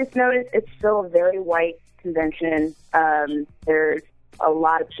I just noticed it's still a very white convention. There's a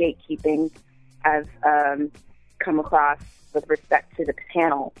lot of gatekeeping I've come across with respect to the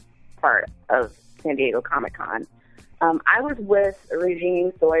panel part of San Diego Comic-Con. I was with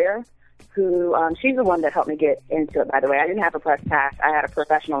Regine Sawyer, who, she's the one that helped me get into it, by the way. I didn't have a press pass. I had a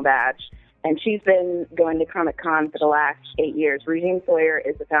professional badge. And she's been going to Comic-Con for the last 8 years. Regine Sawyer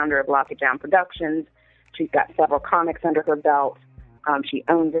is the founder of Lock It Down Productions. She's got several comics under her belt. She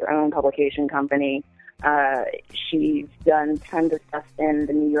owns her own publication company. She's done tons of stuff in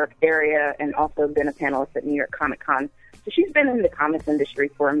the New York area and also been a panelist at New York Comic-Con. So she's been in the comics industry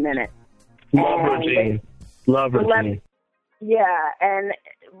for a minute. Love Regine. Love Regine. Yeah, and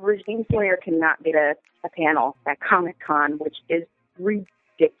Regine Sawyer cannot get a panel at Comic-Con, which is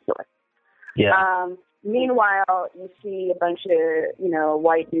ridiculous. Yeah. Meanwhile, you see a bunch of,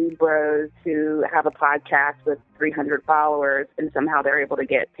 white dude bros who have a podcast with 300 followers, and somehow they're able to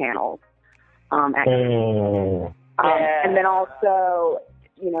get panels. And then also,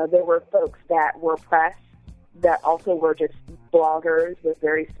 there were folks that were press that also were just bloggers with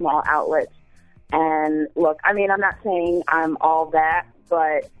very small outlets. And look, I'm not saying I'm all that,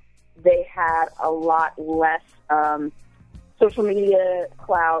 but they had a lot less social media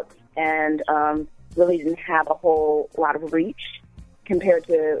clout and really didn't have a whole lot of reach compared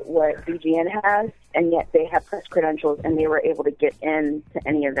to what VGN has, and yet they have press credentials and they were able to get into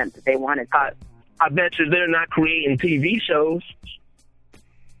any event that they wanted. I bet you they're not creating TV shows.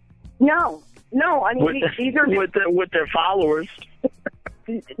 No. I mean, these are with their followers.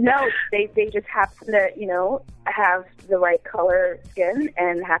 No, they just happen to, have the right color skin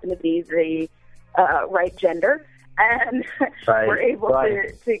and happen to be the right gender, and we're able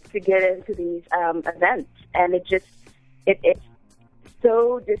to get into these events. And it's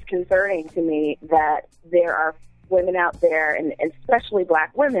so disconcerting to me that there are women out there, and especially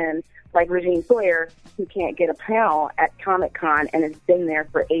black women like Regine Sawyer, who can't get a panel at Comic-Con and has been there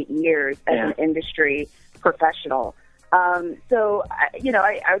for 8 years as an industry professional. So,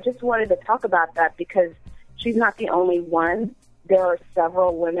 I just wanted to talk about that because she's not the only one. There are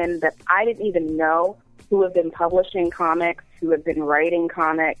several women that I didn't even know who have been publishing comics, who have been writing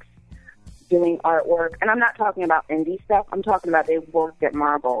comics, doing artwork. And I'm not talking about indie stuff. I'm talking about they've worked at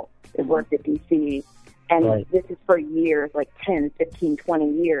Marvel, they've worked at DC. And this is for years, like 10, 15,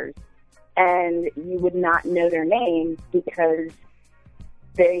 20 years. And you would not know their name because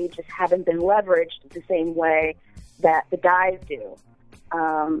they just haven't been leveraged the same way that the guys do.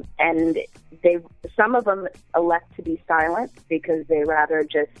 And some of them elect to be silent because they rather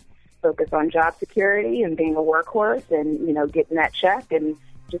just focus on job security and being a workhorse and, getting that check and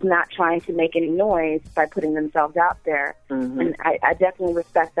just not trying to make any noise by putting themselves out there. Mm-hmm. And I definitely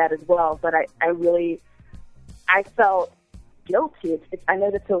respect that as well. But I felt guilty. I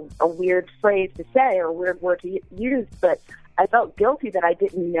know that's a weird phrase to say or a weird word to use, but I felt guilty that I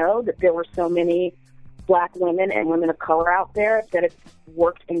didn't know that there were so many black women and women of color out there that have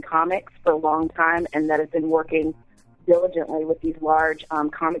worked in comics for a long time and that have been working diligently with these large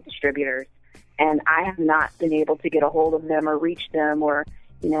comic distributors. And I have not been able to get a hold of them or reach them or,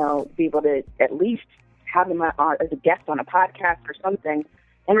 be able to at least have them as a guest on a podcast or something.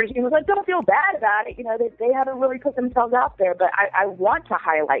 And Regine was like, don't feel bad about it. They haven't really put themselves out there, but I want to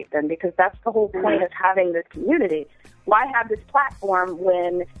highlight them because that's the whole point of having this community. Why have this platform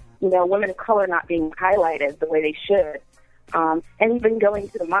when, women of color not being highlighted the way they should? And even going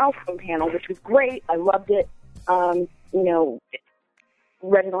to the milestone panel, which was great. I loved it. Reginald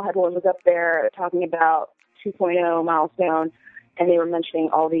Hedlund was up there talking about 2.0 milestone, and they were mentioning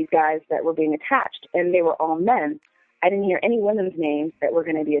all these guys that were being attached, and they were all men. I didn't hear any women's names that were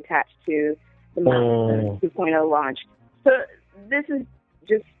going to be attached to the milestone 2.0 launch. So this is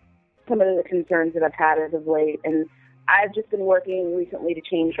just some of the concerns that I've had as of late, and I've just been working recently to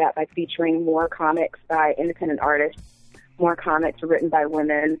change that by featuring more comics by independent artists, more comics written by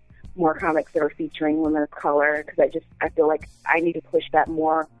women, more comics that are featuring women of color, because I feel like I need to push that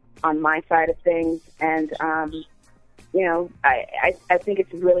more on my side of things. And, I think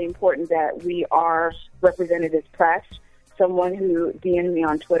it's really important that we are represented as press. Someone who DM'd me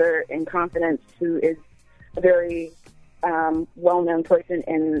on Twitter in confidence, who is a very well-known person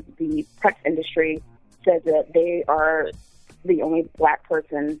in the press industry, says that they are the only black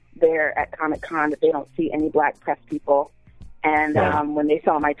person there at Comic-Con, that they don't see any black press people. And when they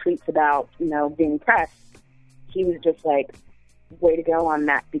saw my tweets about, being pressed, he was just like, way to go on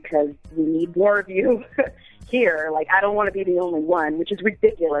that, because we need more of you here. Like, I don't want to be the only one, which is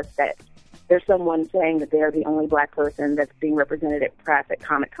ridiculous that there's someone saying that they're the only black person that's being represented at press at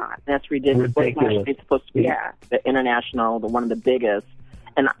Comic-Con. That's ridiculous. It's supposed to be the international, one of the biggest.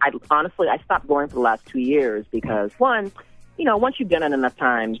 And I stopped going for the last 2 years because, one, once you've done it enough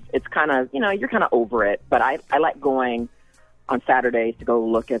times, it's kind of, you're kind of over it. But I like going on Saturdays to go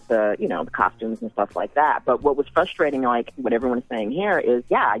look at the costumes and stuff like that. But what was frustrating, like what everyone is saying here, is,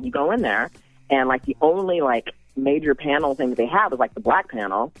 you go in there and like the only like major panel thing that they have is like the black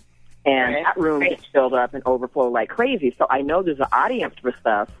panel. And that room gets filled up and overflow like crazy. So I know there's an audience for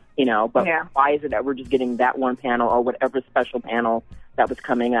stuff, but why is it that we're just getting that one panel or whatever special panel that was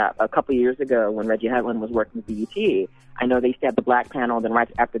coming up? A couple of years ago when Reggie Hedlund was working with BET, I know they used to have the black panel, and then right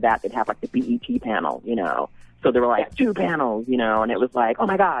after that they'd have like the BET panel, So there were like two panels, and it was like, oh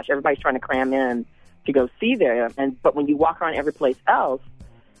my gosh, everybody's trying to cram in to go see there. But when you walk around every place else,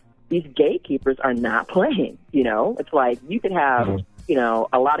 these gatekeepers are not playing, It's like you could have,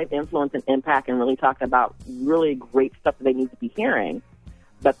 a lot of influence and impact and really talk about really great stuff that they need to be hearing,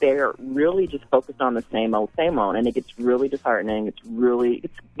 but they're really just focused on the same old, and it gets really disheartening.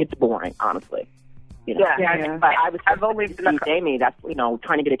 It's boring, honestly. But I've only been Jamie. That's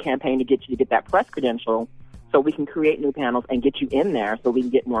trying to get a campaign to get you to get that press credential, so we can create new panels and get you in there, so we can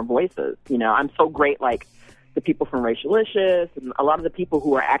get more voices. I'm so great, like the people from Racialicious and a lot of the people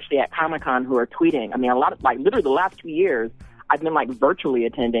who are actually at Comic-Con who are tweeting. I mean, a lot of literally the last 2 years, I've been like virtually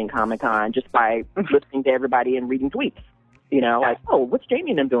attending Comic-Con just by listening to everybody and reading tweets. You know, like, oh, what's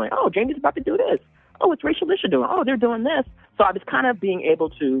Jamie and them doing? Oh, Jamie's about to do this. Oh, what's Rachel Lisha doing? Oh, they're doing this. So I was kind of being able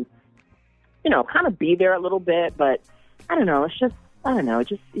to, you know, kind of be there a little bit, but I don't know. It's just, I don't know. It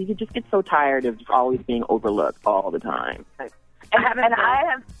just, you just get so tired of just always being overlooked all the time. I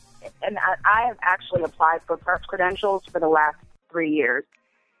have actually applied for press credentials for the last 3 years.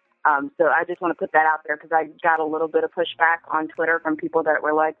 So I just want to put that out there because I got a little bit of pushback on Twitter from people that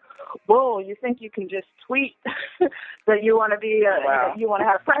were like, "Whoa, you think you can just tweet that you want to be, you want to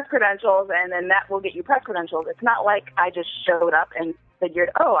have press credentials, and then that will get you press credentials?" It's not like I just showed up and figured,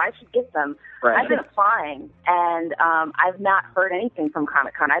 "Oh, I should get them." Right. I've been applying, and I've not heard anything from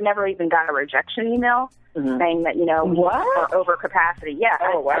Comic-Con. I never even got a rejection email saying that, you know, what? Over capacity. Yeah,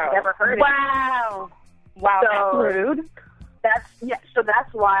 I've never heard it. Wow, so, that's rude. So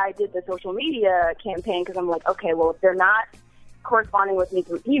that's why I did the social media campaign, because I'm like, okay, well, if they're not corresponding with me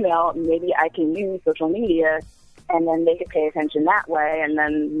through email, maybe I can use social media, and then they could pay attention that way, and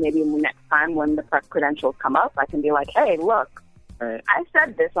then maybe next time when the press credentials come up, I can be like, hey, look, I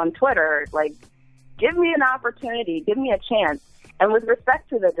said this on Twitter, like, give me an opportunity, give me a chance. And with respect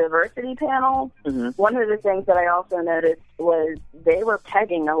to the diversity panel, one of the things that I also noticed was they were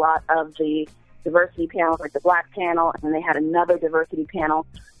pegging a lot of the diversity panels, like the Black panel, and they had another diversity panel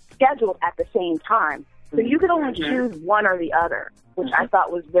scheduled at the same time. So you could only choose one or the other, which I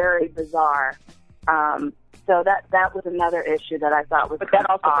thought was very bizarre. So that was another issue that I thought was But that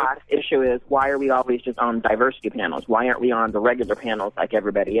also odd. the issue is, why are we always just on diversity panels? Why aren't we on the regular panels like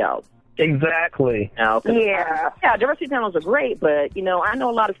everybody else? Exactly. You know, Yeah, diversity panels are great, but, you know, I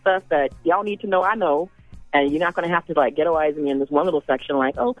know a lot of stuff that y'all need to know I know. And you're not going to have to, like, ghettoize me in this one little section,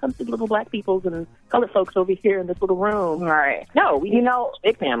 like, oh, come see the little black peoples and colored folks over here in this little room. right. No, we need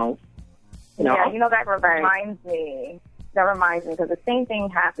big panels. You know? Yeah, That reminds me, because the same thing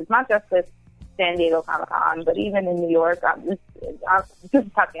happens, not just with San Diego Comic-Con, but even in New York. This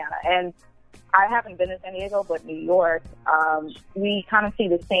is Tatiana, and I haven't been to San Diego, but New York, we kind of see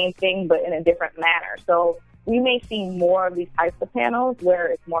the same thing, but in a different manner. So we may see more of these types of panels where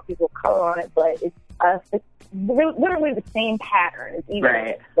it's more people of color on it, but it's literally the same pattern. It's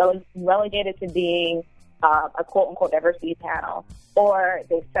either relegated to being a quote-unquote diversity panel, or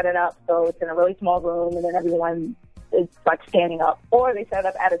they set it up so it's in a really small room and then everyone is like standing up, or they set it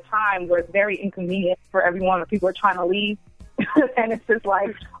up at a time where it's very inconvenient for everyone, or people are trying to leave. And it's just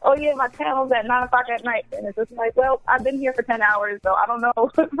like, oh yeah, my panel's at 9 o'clock at night, and it's just like, well, I've been here for 10 hours, so I don't know. I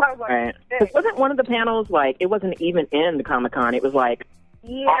was like, right. Wasn't one of the panels like, it wasn't even in the Comic-Con, it was like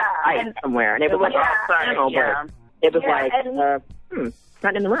outside somewhere, and it was like a panel, but it was like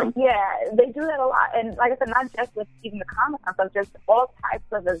not in the room. Yeah, they do that a lot, and like I said, not just with even the Comic-Con, but just all types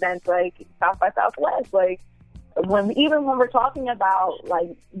of events like South by Southwest, like when we're talking about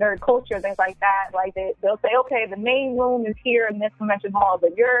like their culture, things like that, like they'll say, okay, the main room is here in this convention hall,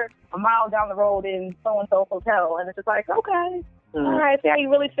 but you're a mile down the road in so and so hotel, and it's just like, okay, all right, see how you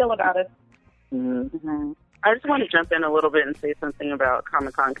really feel about it. I just want to jump in a little bit and say something about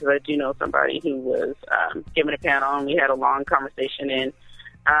Comic-Con, because I do know somebody who was given a panel, and we had a long conversation, and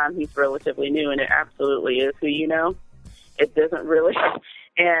he's relatively new, and it absolutely is who you know. It doesn't really.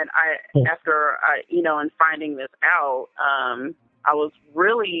 And after finding this out, I was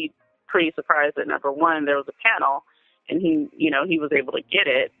really pretty surprised that, number one, there was a panel, and he was able to get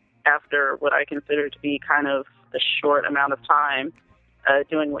it after what I consider to be kind of a short amount of time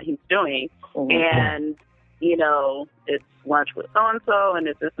doing what he's doing. And, it's lunch with so-and-so, and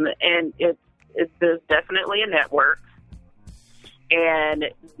it's this and there's definitely a network. And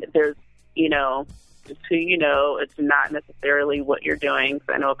there's, it's who you know. It's not necessarily what you're doing.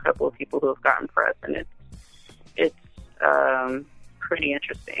 So I know a couple of people who have gotten press, and it's pretty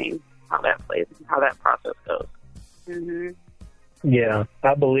interesting how that process goes. Yeah,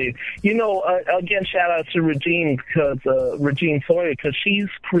 I believe. Again, shout out to Regine Sawyer, because she's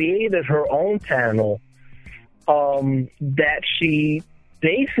created her own panel that she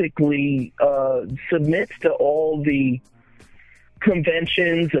basically submits to all the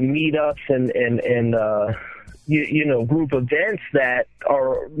conventions and meetups and group events that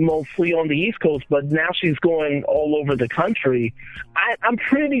are mostly on the East Coast, but now she's going all over the country. I'm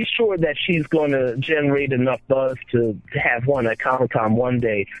pretty sure that she's going to generate enough buzz to have one at Comic-Con one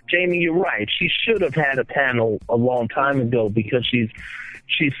day. Jamie, you're right. She should have had a panel a long time ago, because she's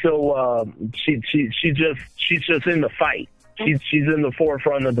so she's just in the fight. She's in the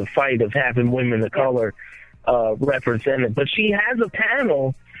forefront of the fight of having women of color represented. But she has a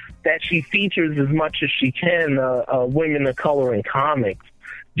panel that she features as much as she can, women of color in comics.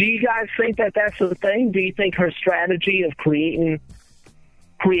 Do you guys think that that's the thing? Do you think her strategy of creating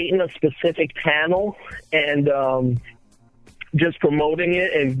a specific panel and just promoting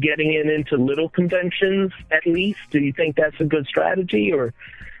it and getting it into little conventions at least, do you think that's a good strategy, or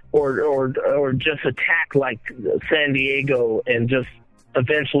just attack like San Diego and just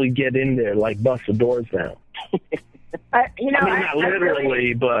eventually get in there, like bust the doors down? Not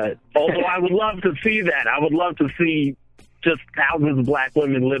literally, but although I would love to see that. I would love to see just thousands of black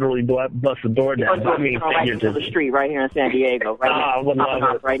women literally bust the door down. Right into the street right here in San Diego. Right now. I would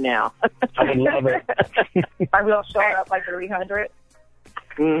love it. Right now. I would love it. I will show up like 300.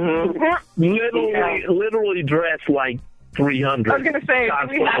 Mm-hmm. Literally dressed like 300. I was going to say, do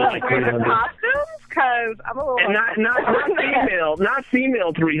we have to wear the costumes? Because I'm a little... And not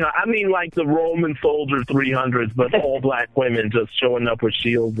female 300. I mean like the Roman soldier 300s, but all black women just showing up with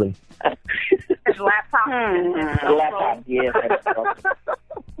shields and... laptops. Laptops, yeah.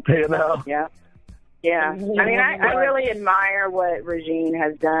 You know? Yeah. Yeah. I mean, I really admire what Regine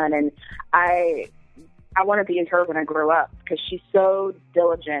has done, and I want to be her when I grow up, because she's so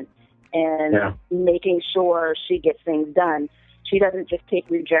diligent in making sure she gets things done. She doesn't just take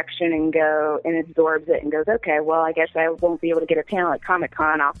rejection and go and absorbs it and goes, okay, well, I guess I won't be able to get a panel at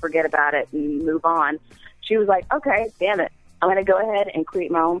Comic-Con. I'll forget about it and move on. She was like, okay, damn it. I'm going to go ahead and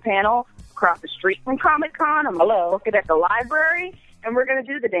create my own panel across the street from Comic-Con. I'm going to book it at the library, and we're going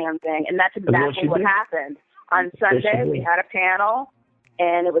to do the damn thing. And that's exactly what happened. On Sunday, we had a panel,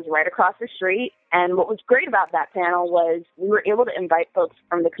 and it was right across the street. And what was great about that panel was we were able to invite folks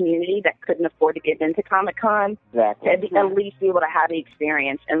from the community that couldn't afford to get into Comic-Con to at least be able to have the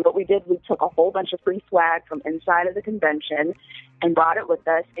experience. And what we did, we took a whole bunch of free swag from inside of the convention and brought it with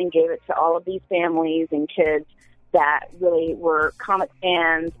us and gave it to all of these families and kids that really were comic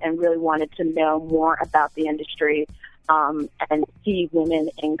fans and really wanted to know more about the industry and see women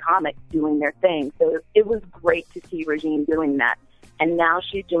in comics doing their thing. So it was great to see Regine doing that. And now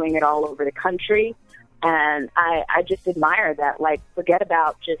she's doing it all over the country. And I just admire that. Like, forget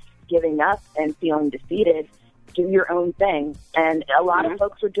about just giving up and feeling defeated. Do your own thing. And a lot of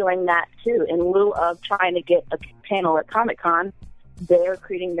folks are doing that, too. In lieu of trying to get a panel at Comic-Con, they're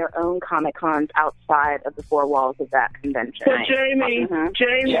creating their own Comic-Cons outside of the four walls of that convention. But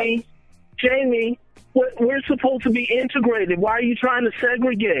Jamie, we're supposed to be integrated. Why are you trying to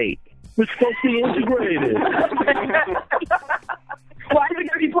segregate? We're supposed to be integrated. Why is it going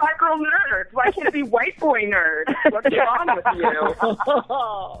to be black girl nerds? Why can't it be white boy nerds? What's wrong with you?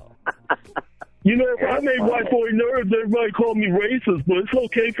 You know, if I made white boy nerds, everybody called me racist, but it's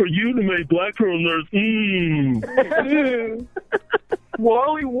okay for you to make black girl nerds.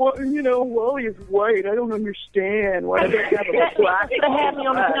 Wally is white. I don't understand. Why do they have a black? They had me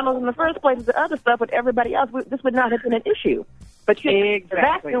on the panels in the first place. The other stuff with everybody else, this would not have been an issue. But you're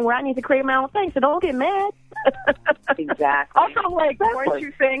exactly where I need to create my own thing, so don't get mad. Exactly. Also, like, weren't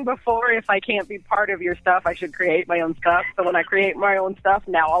you saying before, if I can't be part of your stuff, I should create my own stuff? So when I create my own stuff,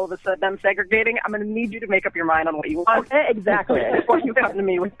 now all of a sudden I'm segregating. I'm going to need you to make up your mind on what you want. Exactly. Before you come to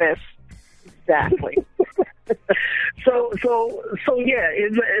me with this. Exactly. So yeah,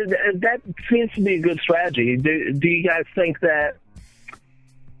 that seems to be a good strategy. Do you guys think that?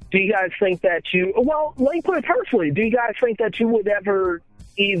 You? Well, let me put it personally. Do you guys think that you would ever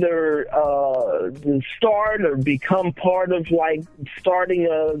either start or become part of like starting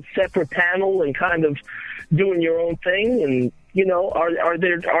a separate panel and kind of doing your own thing? And you know, are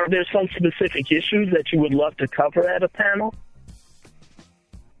there some specific issues that you would love to cover at a panel?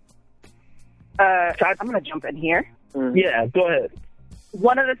 I'm going to jump in here. Yeah, go ahead.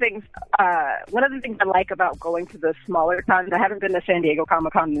 One of the things I like about going to the smaller cons, I haven't been to San Diego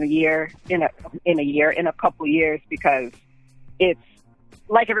Comic-Con in a couple years, because it's,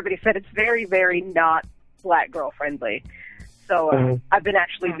 like everybody said, it's very, very not black girl friendly. So I've been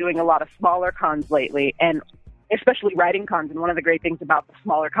actually doing a lot of smaller cons lately, and especially writing cons. And one of the great things about the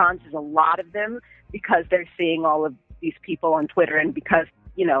smaller cons is a lot of them, because they're seeing all of these people on Twitter, and because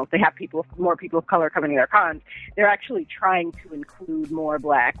you know, they have more people of color coming to their cons, they're actually trying to include more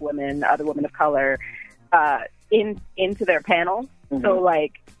black women, other women of color, into their panels. So,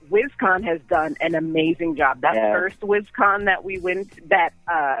 like, WizCon has done an amazing job. That first WizCon that we went,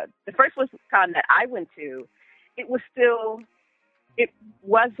 the first WizCon that I went to, it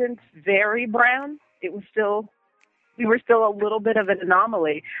wasn't very brown. We were still a little bit of an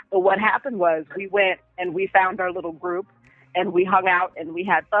anomaly. But what happened was we went and we found our little group, and we hung out and we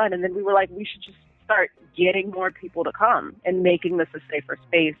had fun. And then we were like, we should just start getting more people to come and making this a safer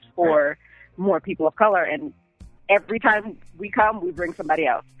space for more people of color. And every time we come, we bring somebody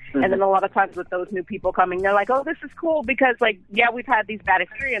else. Mm-hmm. And then a lot of times with those new people coming, they're like, oh, this is cool because, like, yeah, we've had these bad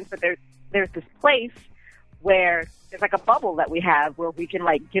experiences, but there's this place where there's like a bubble that we have where we can,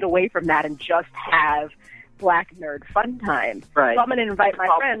 like, get away from that and just have Black nerd fun time. Right. So I'm going to invite my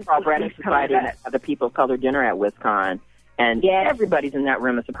friends to Branding Society and have the People of Color dinner at WisCon. And everybody's in that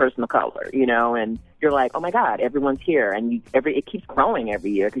room as a person of color, you know, and you're like, oh my God, everyone's here, and it keeps growing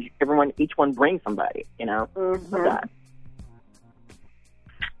every year because each one brings somebody, you know. Mm-hmm.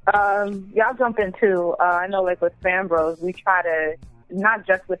 Yeah, I'll jump in too. I know, like with Fan Bros, we try to not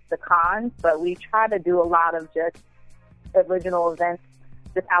just with the cons, but we try to do a lot of just original events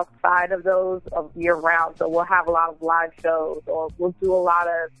just outside of those of year round. So we'll have a lot of live shows, or we'll do a lot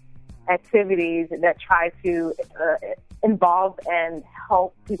of activities that try to involve and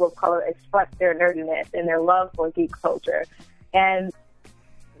help people of color express their nerdiness and their love for geek culture. And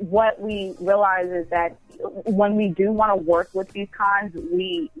what we realize is that when we do want to work with these cons,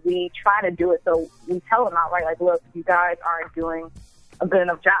 we try to do it. So we tell them outright, like, look, you guys aren't doing a good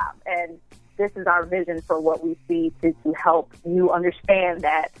enough job. And this is our vision for what we see to help you understand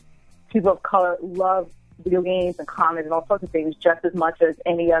that people of color love video games and comics and all sorts of things just as much as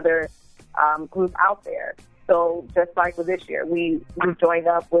any other group out there. So just like with this year, we joined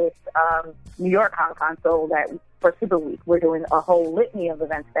up with New York Comic Con, so that for Super Week, we're doing a whole litany of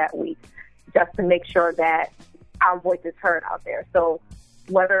events that week just to make sure that our voice is heard out there. So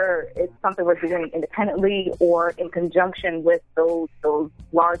whether it's something we're doing independently or in conjunction with those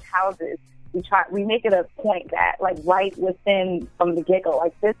large houses, we make it a point that, like, right within from the get-go,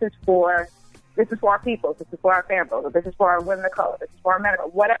 like, this is for our people, this is for our fan bros, this is for our women of color, this is for our men,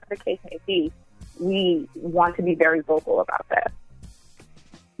 whatever the case may be. We want to be very vocal about that.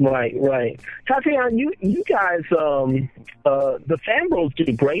 Right. Tatiana, you guys, the Fan Bros do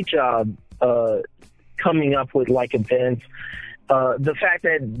a great job coming up with, like, events. The fact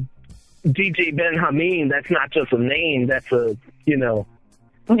that DJ Ben Hameen, that's not just a name, that's a, you know,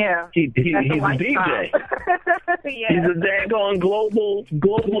 yeah, he's a DJ. Yeah. He's a daggone global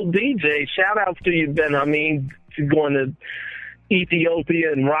DJ. Shout outs to you, Ben Hameen. He's going to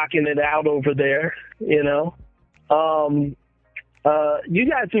Ethiopia and rocking it out over there, you know. You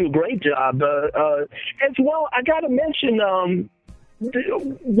guys do a great job. As well, I got to mention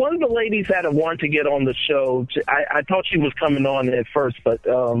one of the ladies that I want to get on the show. I thought she was coming on at first, but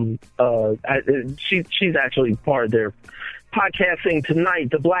she's actually part of their podcasting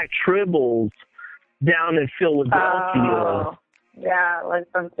tonight. The Black Tribbles down in Philadelphia. Oh, yeah, I like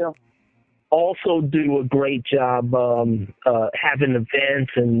them too. Also do a great job having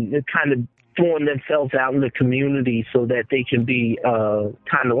events and kind of throwing themselves out in the community so that they can be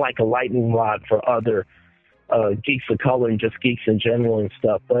kind of like a lightning rod for other geeks of color and just geeks in general and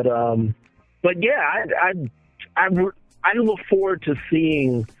stuff. But yeah, I look forward to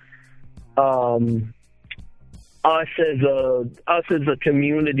seeing us as a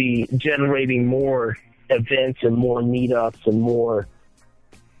community generating more events and more meetups and more,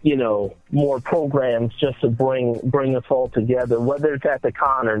 you know, more programs just to bring us all together, whether it's at the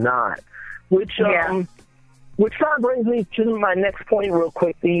con or not. Which kind of brings me to my next point real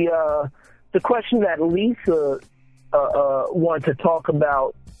quick. The question that Lisa wanted to talk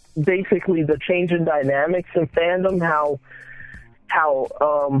about, basically the change in dynamics in fandom,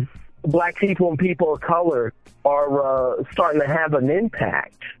 how Black people and people of color are starting to have an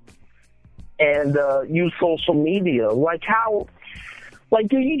impact and use social media. Like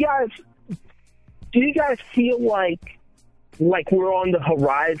do you guys feel like we're on the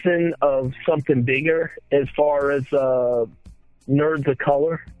horizon of something bigger as far as nerds of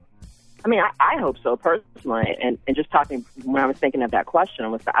color? I mean, I hope so, personally. And just talking, when I was thinking of that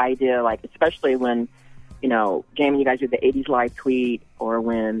question, was the idea, like, especially when, you know, Jamie, you guys do the 80s live tweet, or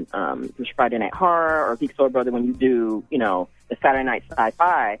when there's Friday Night Horror, or Geek Soul Brother, when you do, you know, the Saturday Night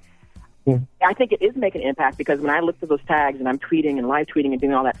Sci-Fi. Mm-hmm. I think it is making an impact, because when I look through those tags and I'm tweeting and live tweeting and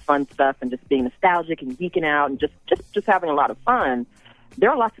doing all that fun stuff and just being nostalgic and geeking out and just having a lot of fun, there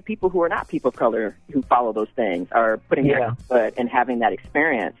are lots of people who are not people of color who follow those things, are putting their input and having that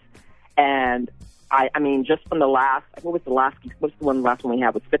experience. And I mean, just from the last, what's the last one we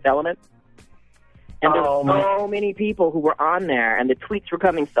had was Fifth Element? And there were so many people who were on there, and the tweets were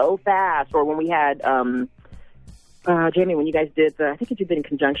coming so fast. Or when we had, Jamie, when you guys did, I think you did it in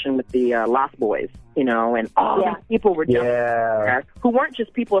conjunction with the Lost Boys, you know, and all these people were jumping there who weren't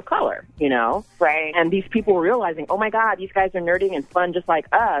just people of color, you know. Right. And these people were realizing, oh my God, these guys are nerdy and fun just like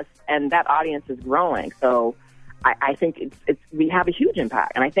us, and that audience is growing. So I think we have a huge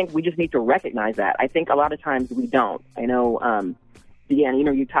impact, and I think we just need to recognize that. I think a lot of times we don't. I know DeAnna, you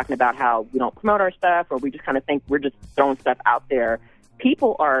know, you're talking about how we don't promote our stuff or we just kind of think we're just throwing stuff out there.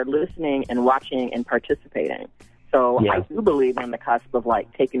 People are listening and watching and participating. So I do believe we're on the cusp of,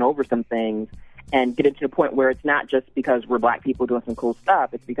 like, taking over some things and getting to the point where it's not just because we're black people doing some cool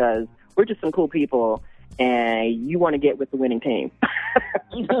stuff. It's because we're just some cool people and you want to get with the winning team.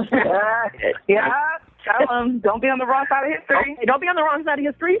 Tell them, don't be on the wrong side of history. Okay, don't be on the wrong side of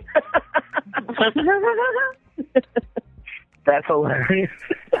history. That's hilarious.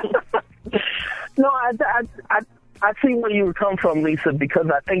 No, I see where you come from, Lisa, because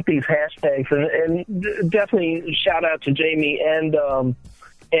I think these hashtags, and definitely shout out to Jamie and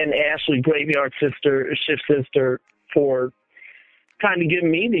Ashley, Graveyard Shift Sister, for kind of giving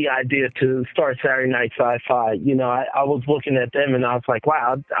me the idea to start Saturday Night Sci-Fi. You know, I was looking at them and I was like,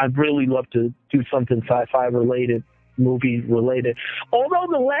 wow, I'd really love to do something sci-fi related, movie related. Although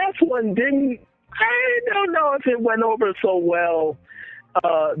the last one didn't, I don't know if it went over so well.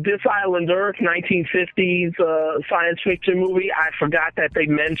 This Island Earth, 1950s science fiction movie. I forgot that they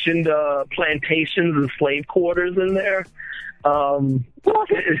mentioned plantations and slave quarters in there. Well,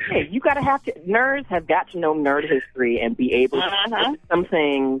 hey, you gotta nerds have got to know nerd history and be able to do some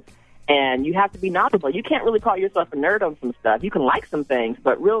things, and you have to be knowledgeable. You can't really call yourself a nerd on some stuff. You can like some things,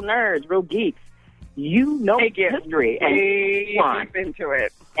 but real nerds, real geeks, you know history and deep into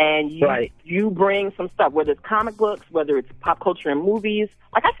it. And you bring some stuff, whether it's comic books, whether it's pop culture and movies.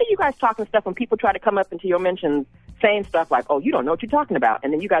 Like, I see you guys talking stuff when people try to come up into your mentions saying stuff like, oh, you don't know what you're talking about.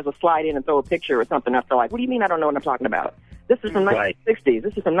 And then you guys will slide in and throw a picture or something else. They're like, what do you mean I don't know what I'm talking about? This is from 1960s.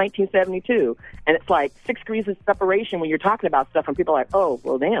 This is from 1972. And it's like 6 degrees of separation when you're talking about stuff and people are like, oh,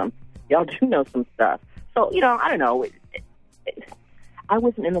 well, damn, y'all do know some stuff. So, you know, I don't know. I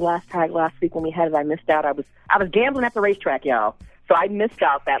wasn't in the last tag last week when we had it. I missed out. I was gambling at the racetrack, y'all. So I missed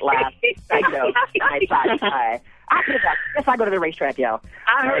out that last I guess I go to the racetrack, y'all.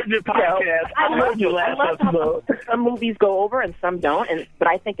 I heard your podcast. I heard your last episode. Some movies go over and some don't, but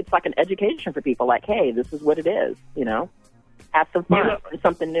I think it's like an education for people. Like, hey, this is what it is, you know? Have some fun, learn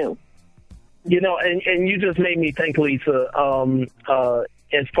something new. You know, and you just made me think, Lisa,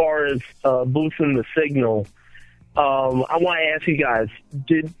 as far as boosting the signal, I want to ask you guys,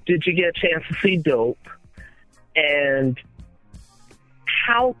 did you get a chance to see Dope? And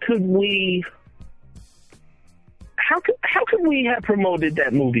how could we have promoted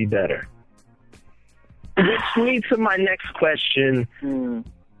that movie better? Which leads to my next question.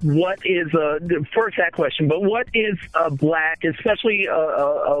 What is first that question, but what is a black, especially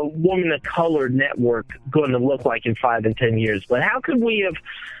a woman of color network, going to look like in 5 and 10 years? But how could we have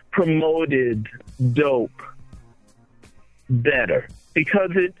promoted Dope better?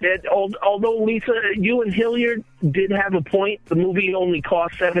 Because although Lisa, you and Hilliard did have a point, the movie only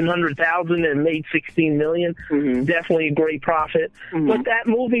cost $700,000 and made $16 million. Definitely a great profit. But that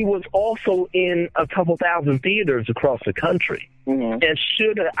movie was also in a couple thousand theaters across the country, and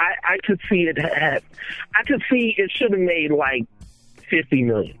I could see it should have made like $50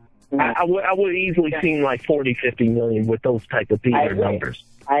 million. I would have easily seen like 40, 50 million with those type of theater numbers.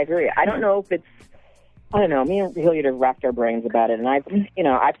 I agree. I don't know if it's. I don't know. Me and Hilliard have racked our brains about it, and I've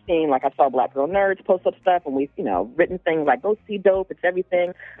seen, like, I saw Black Girl Nerds post up stuff, and we've, written things like, go see Dope, it's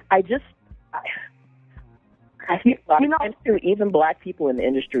everything. I think a lot of times, too, even black people in the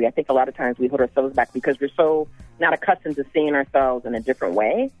industry, I think a lot of times we hold ourselves back because we're so not accustomed to seeing ourselves in a different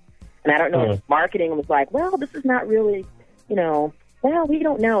way. And I don't know if marketing was like, well, this is not really, well, we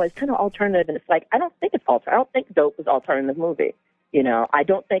don't know. It's kind of alternative, and it's like, I don't think it's alternative. I don't think Dope is an alternative movie. I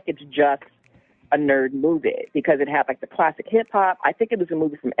don't think it's just a nerd movie because it had like the classic hip hop. I think it was a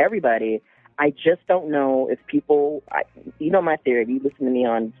movie from everybody. I just don't know if people, my theory, if you listen to me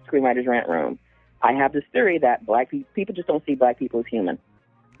on Screenwriters Rant Room, I have this theory that black people just don't see black people as human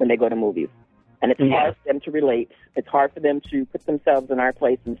when they go to movies. And it's hard for them to relate. It's hard for them to put themselves in our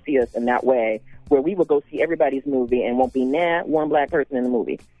place and see us in that way where we will go see everybody's movie and won't be one black person in the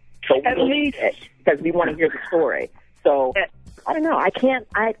movie. So at least because we want to hear the story. So I don't know. I can't.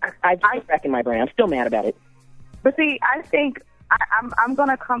 I back in my brain. I'm still mad about it. But see, I think I'm going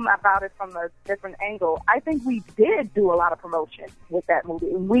to come about it from a different angle. I think we did do a lot of promotion with that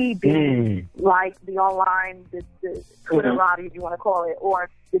movie. We did, like the online, the Twitter lobby, if you want to call it, or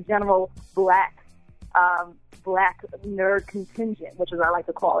the general black nerd contingent, which is what I like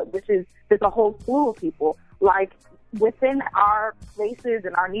to call it, which is there's a whole slew of people like within our places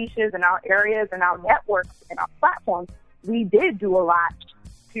and our niches and our areas and our networks and our platforms. We did do a lot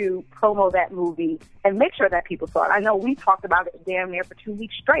to promo that movie and make sure that people saw it. I know we talked about it damn near for 2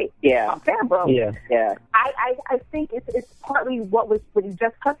 weeks straight. On Fanbro. Yeah. I think it's partly what you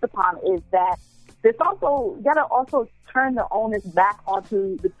just touched upon is that this also, you gotta also turn the onus back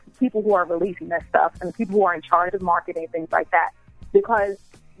onto the people who are releasing this stuff and the people who are in charge of marketing, things like that. Because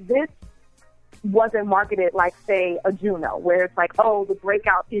this wasn't marketed like, say, a Juno, where it's like, oh, the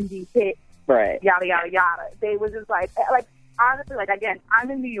breakout indie hit, right, yada, yada, yada. They were just like, honestly, like, again, I'm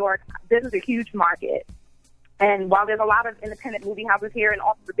in New York. This is a huge market. And while there's a lot of independent movie houses here and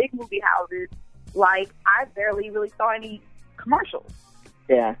also the big movie houses, like, I barely really saw any commercials.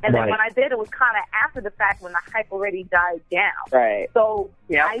 Yeah. And then when I did, it was kind of after the fact when the hype already died down. Right. So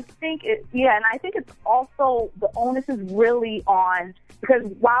I think and I think it's also, the onus is really on, because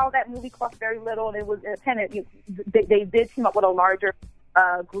while that movie cost very little and it was independent, they did team up with a larger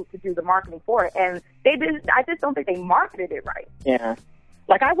group to do the marketing for it. And they did, I just don't think they marketed it right. Yeah.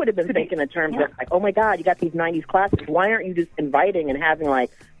 Like, I would have been thinking in terms of, like, oh, my God, you got these 90s classics. Why aren't you just inviting and having, like,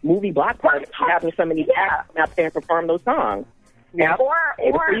 movie block parties and having some of these acts come out there and perform those songs? Yeah. Or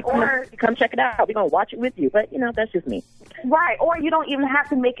come check it out. We're going to watch it with you. But, you know, that's just me. Right. Or you don't even have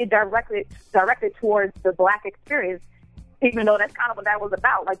to make it directed towards the Black experience, even though that's kind of what that was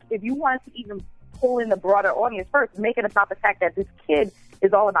about. Like, if you wanted to even pull in the broader audience first, make it about the fact that this kid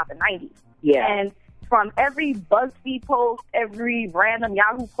is all about the 90s. Yeah. And from every BuzzFeed post, every random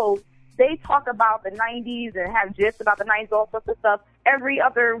Yahoo post, they talk about the 90s and have gifs about the 90s, all sorts of stuff, every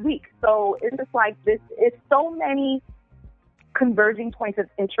other week. So it's just like this. It's so many converging points of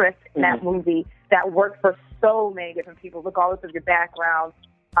interest in that movie that work for so many different people, regardless of your background,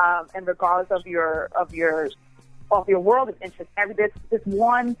 and regardless of your world of interest. There's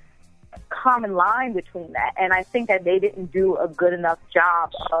one common line between that, and I think that they didn't do a good enough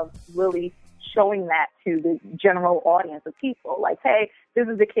job of really showing that to the general audience of people. Like, hey, this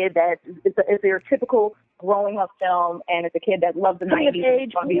is a kid that it's your typical growing up film, and it's a kid that loves the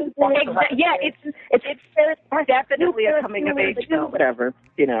 90s. Yeah, it's definitely a coming of age film. Whatever,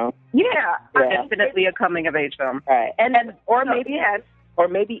 you know. Yeah, definitely a coming of age film. Right. And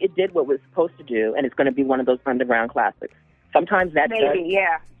maybe it did what it was supposed to do, and it's going to be one of those underground classics. Sometimes that does.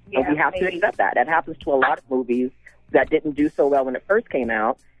 And we have to accept that. That happens to a lot of movies that didn't do so well when it first came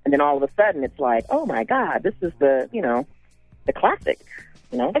out, and then all of a sudden it's like, oh my God, this is the classic.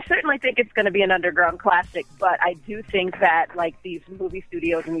 You know? I certainly think it's going to be an underground classic, but I do think that, like, these movie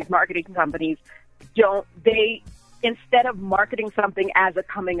studios and these marketing companies instead of marketing something as a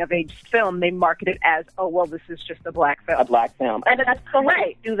coming-of-age film, they market it as, oh, well, this is just a Black film. A Black film. And that's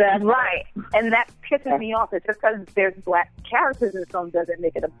correct. Do that. Right. And that pisses me off. It's just because there's Black characters in the film doesn't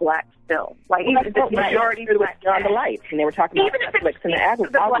make it a Black film. Like, even if it's majority Black. On the lights, and they were talking about Netflix and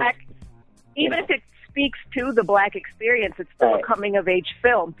the even if it speaks to the Black experience, it's still a coming-of-age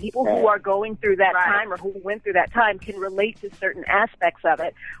film. People who are going through that time or who went through that time can relate to certain aspects of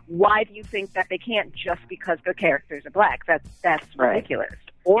it. Why do you think that they can't just because their characters are Black? That's ridiculous.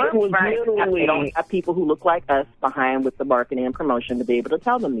 Or they don't have people who look like us behind with the marketing and promotion to be able to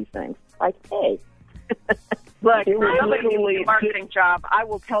tell them these things. Like, hey. Look, if somebody gives me a marketing job, I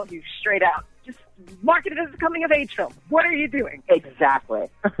will tell you straight out, just market it as a coming-of-age film. What are you doing? Exactly.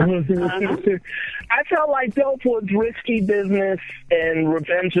 I felt like Dope was risky business and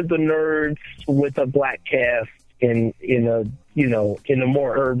Revenge of the Nerds with a Black cast in a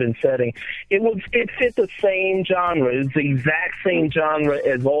more urban setting. It fit the same genre. It's the exact same genre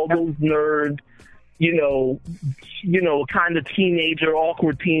as all those nerd, kind of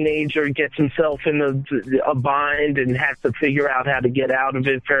awkward teenager gets himself in a bind and has to figure out how to get out of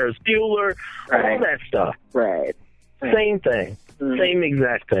it. Ferris Bueller, all that stuff. Right. Same thing. Same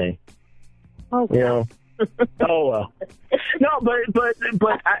exact thing. Oh, oh well. No, but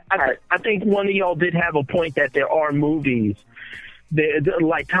I think one of y'all did have a point that there are movies,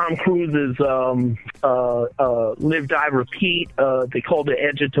 like Tom Cruise's Live, Die, Repeat. They called it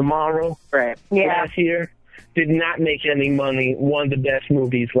Edge of Tomorrow. Right. Last year. Did not make any money. One of the best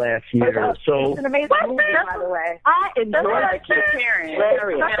movies last year. So it's an amazing movie, by the way. I enjoyed it.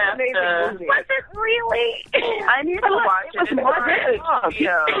 Was it really? I need to watch it.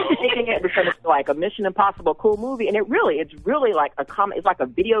 Thinking it was like a Mission Impossible cool movie, and it's really like it's like a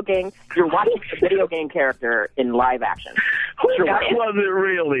video game. You're watching a video game character in live action. Was it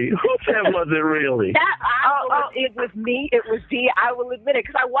really? Who said was it really? It was me. It was Dee. I will admit it,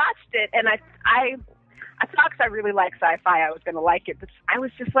 because I watched it, and I thought, because I really like sci-fi, I was going to like it, but I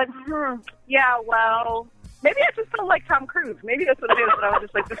was just like, yeah, well, maybe I just don't like Tom Cruise. Maybe that's what it is, but I was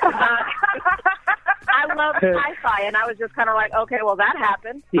just like, this is not. I love sci-fi, and I was just kind of like, okay, well, that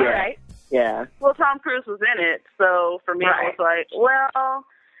happened. Yeah. All right. Yeah. Well, Tom Cruise was in it, so for me, I was like, well,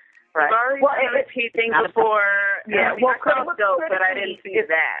 I've already seen things before. Yeah, well, I saw Dope, but I didn't see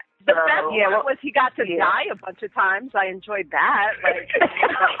that. The best part was he got to die a bunch of times. I enjoyed that. Like,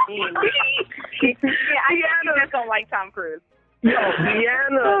 I just don't like Tom Cruise. Yo,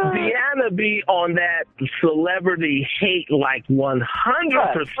 DeAnna be on that celebrity hate like 100%.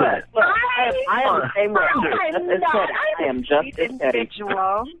 I am the same way. I am just as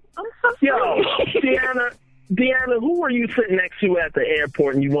individual. Yo, DeAnna, who were you sitting next to at the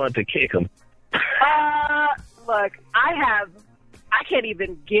airport and you wanted to kick him? Look, I can't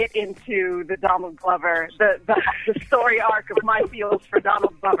even get into the Donald Glover, the story arc of my feels for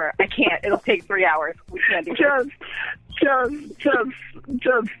Donald Glover. I can't. It'll take 3 hours. We can't do it.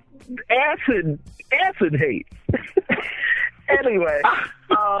 Just acid hate. Anyway,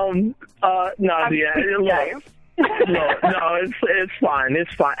 it's fine.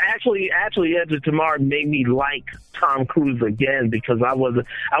 It's fine. Actually, Edge of Tomorrow made me like Tom Cruise again because I was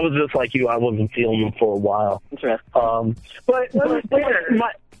just like you. I wasn't feeling him for a while. Interesting. But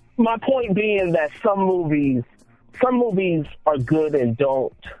my point being that some movies are good and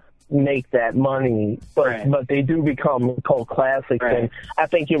don't make that money, but they do become cult classics. Right. And I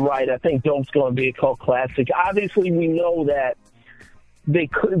think you're right. I think Dope's going to be a cult classic. Obviously, we know that they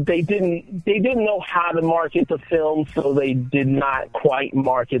didn't know how to market the film, so they did not quite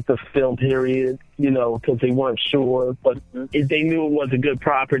market the film, period, because they weren't sure, but they knew it was a good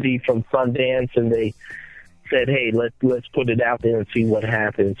property from Sundance, and they said, hey, let's put it out there and see what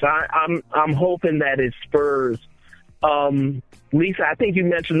happens. So I'm hoping that it spurs. Lisa, I think you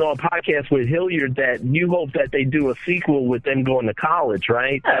mentioned on a podcast with Hilliard that you hope that they do a sequel with them going to college,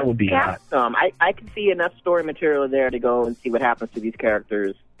 right? That would be hot. I can see enough story material there to go and see what happens to these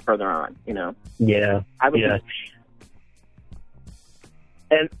characters further on, Yeah. I would.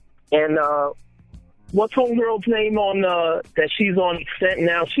 And what's homegirl's name on that she's on Extent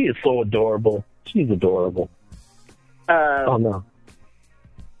now? She is so adorable. She's adorable. Oh no.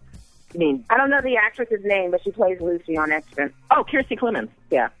 I don't know the actress's name, but she plays Lucy on Extant. Oh, Kirstie Clemens.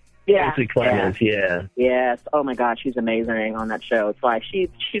 Yeah. Kirstie Clemens, yeah. Yes. Oh my God, she's amazing on that show. It's like she's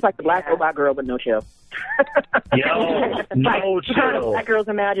like the black robot girl, but no chill. Yo, no chill. Black girls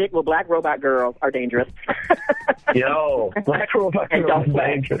are magic. Well, black robot girls are dangerous. Yo, black robot girls are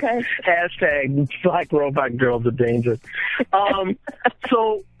dangerous. Okay. Hashtag black robot girls are dangerous.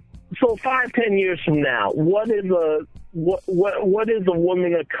 So 5-10 years from now, what is a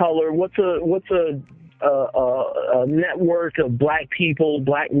woman of color? What's a network of black people,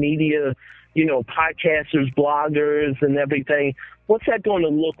 black media, podcasters, bloggers, and everything? What's that going to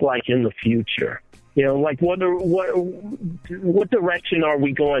look like in the future? Like what direction are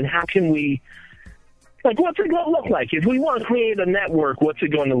we going? How can we? Like, what's it going to look like? If we want to create a network, what's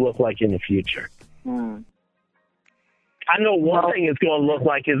it going to look like in the future? I know one thing it's going to look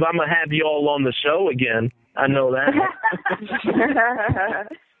like is I'm going to have you all on the show again. I know that.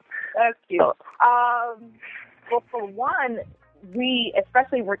 That's cute. Well, for one,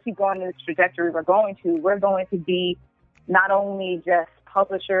 especially if we keep going in this trajectory we're going to be not only just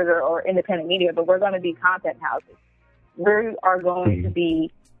publishers or independent media, but we're going to be content houses. We are going to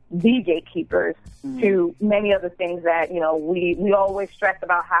be the gatekeepers to many of the things that, we always stress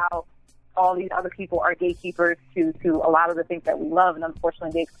about how all these other people are gatekeepers to a lot of the things that we love, and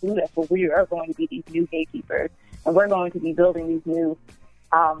unfortunately they exclude us. But we are going to be these new gatekeepers, and we're going to be building these new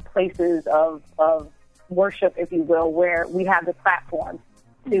places of worship, if you will, where we have the platform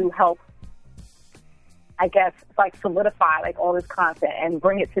to help, I guess, like solidify like all this content and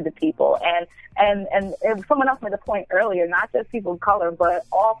bring it to the people. And someone else made a point earlier, not just people of color, but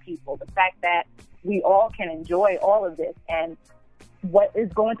all people. The fact that we all can enjoy all of this, and what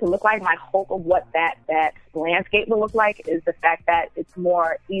is going to look like, my hope of what that landscape will look like is the fact that it's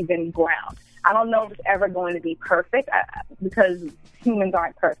more even ground. I don't know if it's ever going to be perfect because humans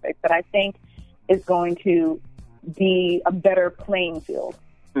aren't perfect, but I think it's going to be a better playing field.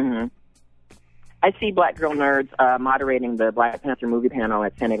 Mm-hmm. I see Black Girl Nerds moderating the Black Panther movie panel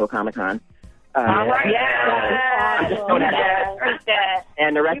at San Diego Comic-Con. And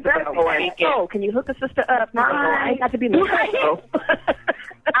the rest of them are going, oh, can you hook a sister up? No, I ain't got to be in the show.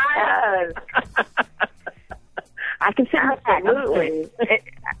 I can see absolutely.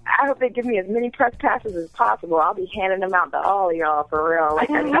 I hope they give me as many press passes as possible. I'll be handing them out to all of y'all for real. Like,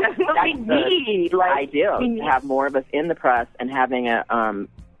 that's what we need. Ideal to have more of us in the press and having a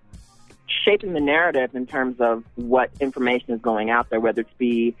shaping the narrative in terms of what information is going out there, whether it's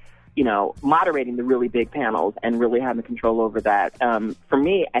be moderating the really big panels and really having control over that. For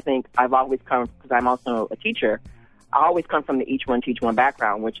me, I think I've always come, because I'm also a teacher, I always come from the each one teach one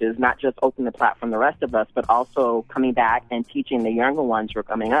background, which is not just open the platform the rest of us, but also coming back and teaching the younger ones who are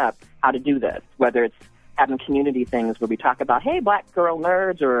coming up how to do this, whether it's having community things where we talk about, hey, black girl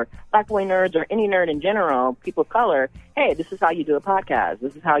nerds or black boy nerds or any nerd in general, people of color, hey, this is how you do a podcast.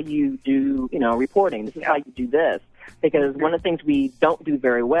 This is how you do, reporting. This is how you do this. Because one of the things we don't do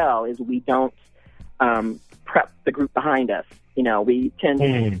very well is we don't prep the group behind us. We tend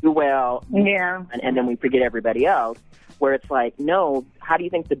to do well, and then we forget everybody else. Where it's like, no, how do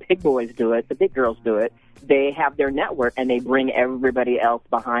you think the big boys do it? The big girls do it. They have their network, and they bring everybody else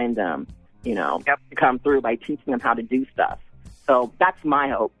behind them, to come through by teaching them how to do stuff. So that's my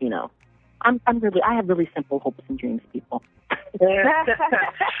hope, I have really simple hopes and dreams, people.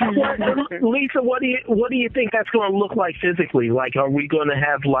 Lisa, what do you think that's going to look like physically? Like, are we going to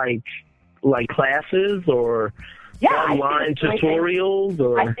have like classes or online tutorials?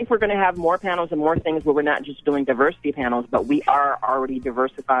 I think we're going to have more panels and more things where we're not just doing diversity panels, but we are already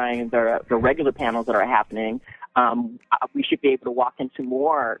diversifying the regular panels that are happening. We should be able to walk into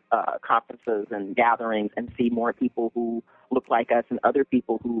more conferences and gatherings and see more people who look like us and other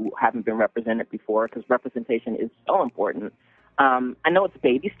people who haven't been represented before, because representation is so important. I know it's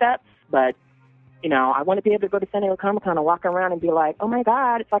baby steps, but I want to be able to go to San Diego Comic-Con and walk around and be like, oh, my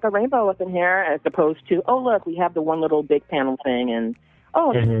God, it's like a rainbow up in here, as opposed to, oh, look, we have the one little big panel thing, and,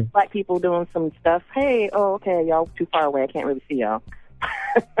 there's black people doing some stuff. Hey, okay, y'all too far away. I can't really see y'all.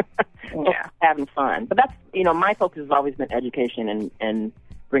 Having fun. But that's, my focus has always been education and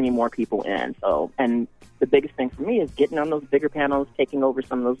bringing more people in. So, and the biggest thing for me is getting on those bigger panels, taking over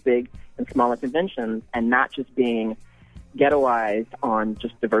some of those big and smaller conventions, and not just being ghettoized on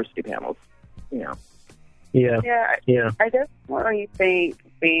just diversity panels. I definitely think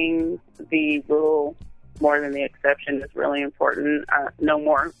being the rule more than the exception is really important. No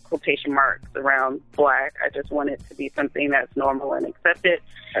more quotation marks around black. I just want it to be something that's normal and accepted.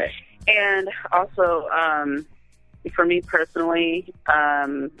 Right. And also, for me personally,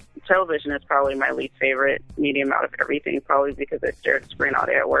 television is probably my least favorite medium out of everything, probably because I stare at the screen all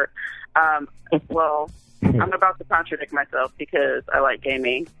day at work. I'm about to contradict myself because I like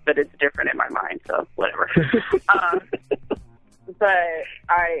gaming, but it's different in my mind, so whatever. But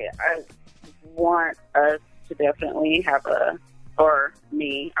I want us to definitely have I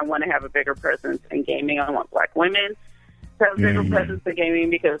want to have a bigger presence in gaming. I want black women to have a bigger presence in gaming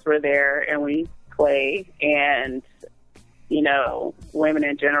because we're there and we play, and, women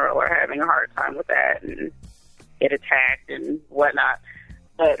in general are having a hard time with that and get attacked and whatnot.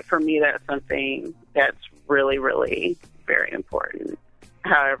 But for me, that's something that's really, really very important,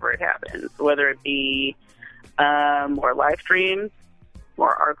 however it happens, whether it be more live streams,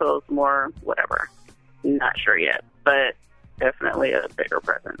 more articles, more whatever. Not sure yet, but definitely a bigger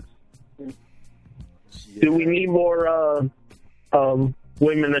presence. Do we need more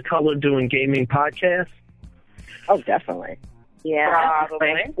women of color doing gaming podcasts? Oh, definitely. Yeah,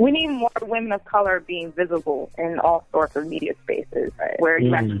 probably. We need more women of color being visible in all sorts of media spaces where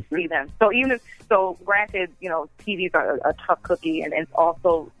you actually see them. So granted, TVs are a tough cookie, and it's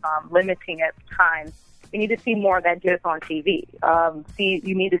also limiting at times. We need to see more of that just on TV.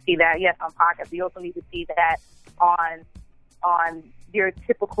 You need to see that, yes, on podcasts. You also need to see that on your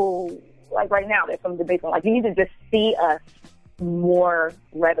typical, like right now, there's some debates on, you need to just see us more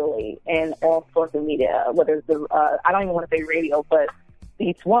readily in all sorts of media, whether it's I don't even want to say radio, but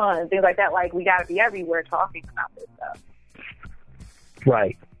each one, things like that. Like, we got to be everywhere talking about this stuff.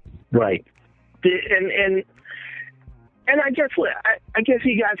 Right. And I guess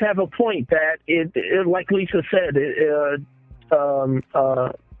you guys have a point that it like Lisa said,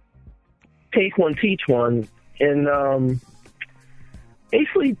 take one, teach one, and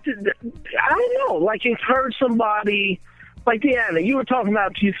basically, I don't know, encourage somebody. Like DeAnna, you were talking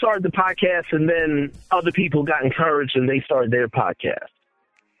about you started the podcast and then other people got encouraged and they started their podcast.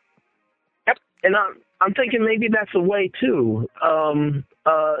 Yep. And I'm thinking maybe that's a way too,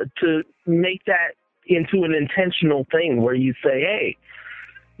 to make that into an intentional thing where you say, hey,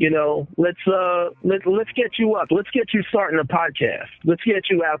 let's get you up. Let's get you starting a podcast. Let's get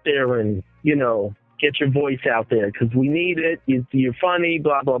you out there and, get your voice out there because we need it. You're funny,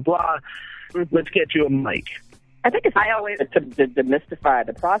 blah, blah, blah. Let's get you a mic. I think it's to demystify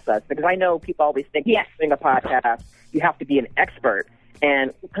the process, because I know people always think doing a podcast, you have to be an expert.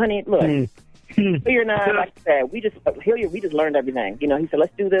 And honey, look, you're not. Like I said, we just learned everything. He said,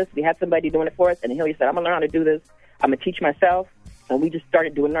 let's do this. We had somebody doing it for us, and Hilliard said, I'm gonna learn how to do this. I'm gonna teach myself, and we just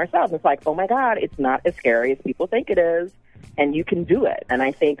started doing it ourselves. And it's like, oh my God, it's not as scary as people think it is, and you can do it. And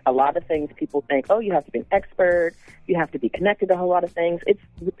I think a lot of things people think, oh, you have to be an expert, you have to be connected to a whole lot of things. It's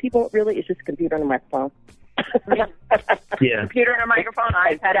just a computer and a microphone. Computer and a microphone,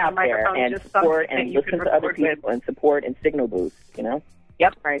 iPad out there, and support and listen to other people and support and signal boost,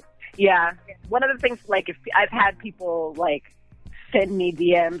 Yep, right. Yeah. One of the things, like, if I've had people, like, send me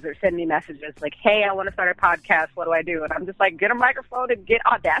DMs or send me messages like, hey, I want to start a podcast. What do I do? And I'm just like, get a microphone and get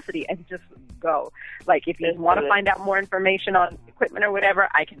Audacity and just go. Like, if you want to find out more information on equipment or whatever,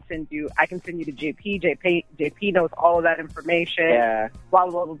 I can send you to JP. JP knows all of that information. Yeah. Blah,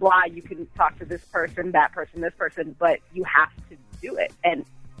 blah, blah, blah. You can talk to this person, that person, this person, but you have to do it. And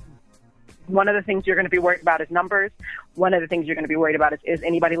one of the things you're going to be worried about is numbers. One of the things you're going to be worried about is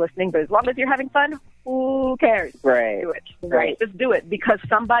anybody listening. But as long as you're having fun, who cares? Right. Do it. Right. Just do it, because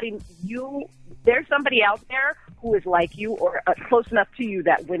there's somebody out there who is like you or close enough to you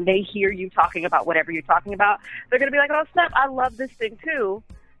that when they hear you talking about whatever you're talking about, they're going to be like, oh, snap, I love this thing too.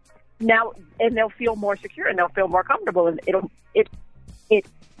 Now, and they'll feel more secure and they'll feel more comfortable, and it'll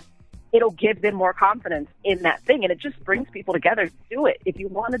give them more confidence in that thing, and it just brings people together. Do it. If you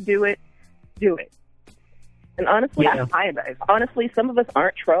want to do it, do it. And honestly, yeah. Honestly, some of us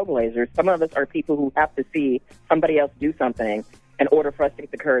aren't trailblazers. Some of us are people who have to see somebody else do something in order for us to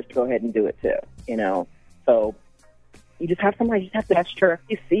get the courage to go ahead and do it too. You know, so you just have somebody. You just have to. That's true.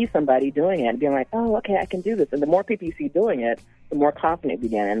 You see somebody doing it and being like, "Oh, okay, I can do this." And the more people you see doing it, the more confident you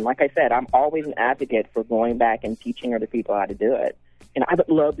get. And like I said, I'm always an advocate for going back and teaching other people how to do it. And I would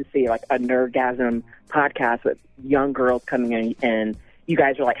love to see like a Nerdgasm podcast with young girls coming in, and you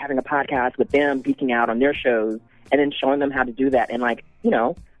guys are like having a podcast with them geeking out on their shows and then showing them how to do that and, like, you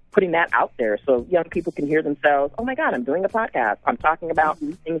know, putting that out there so young people can hear themselves, oh my God, I'm doing a podcast. I'm talking about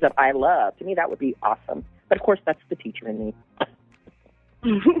things that I love. To me, that would be awesome. But of course, that's the teacher in me.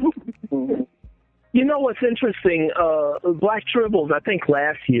 You know what's interesting? Black Tribbles, I think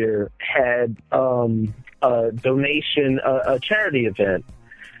last year had a donation, a charity event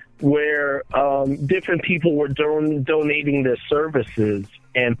where different people were donating their services,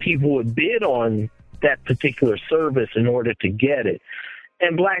 and people would bid on that particular service in order to get it.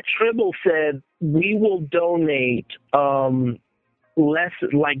 And Black Tribble said, we will donate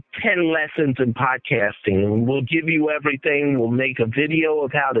like 10 lessons in podcasting, and we'll give you everything. We'll make a video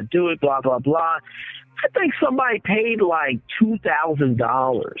of how to do it, blah, blah, blah. I think somebody paid like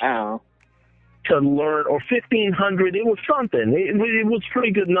 $2,000 to learn, or $1,500. It was something. It was a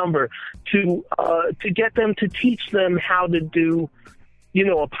pretty good number to get them, to teach them how to do, you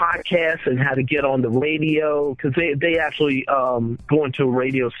know, a podcast and how to get on the radio, because they actually go into a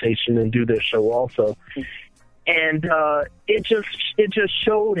radio station and do their show also. And it just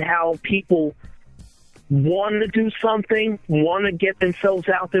showed how people want to do something, want to get themselves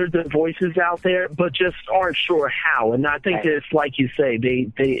out there, their voices out there, but just aren't sure how. And I think it's like you say,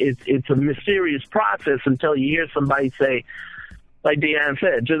 it's a mysterious process until you hear somebody say, like DeAnna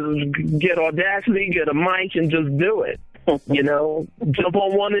said, just get Audacity, get a mic, and just do it. You know, jump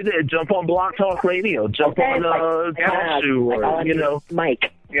on one of it, jump on Block Talk Radio, jump on Talk Show, or, you know,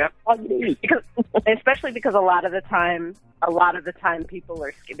 Mike. Yep. Especially because a lot of the time people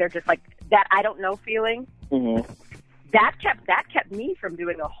they're just like that I don't know feeling. Mm-hmm. That kept me from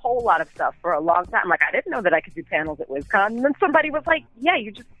doing a whole lot of stuff for a long time. Like, I didn't know that I could do panels at WizCon. And then somebody was like, yeah,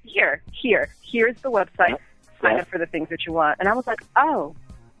 you just here's the website, sign up for the things that you want. And I was like, oh,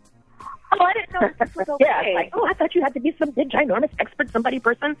 I didn't know this was okay. Yeah, it's like, oh, I thought you had to be some big, ginormous expert, somebody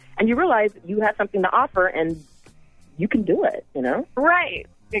person, and you realize you have something to offer, and you can do it, you know? Right,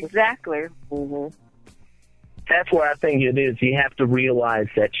 exactly. Mm-hmm. That's where I think it is. You have to realize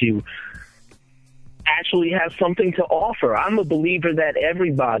that you actually have something to offer. I'm a believer that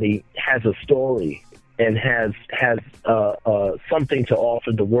everybody has a story and has something to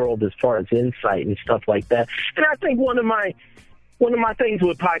offer the world as far as insight and stuff like that. And I think one of my things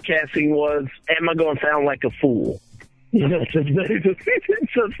with podcasting was, am I going to sound like a fool? You know, it's just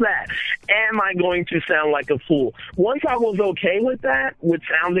that. Am I going to sound like a fool? Once I was okay with that, with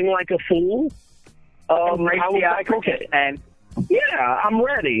sounding like a fool, I was like, okay, yeah, I'm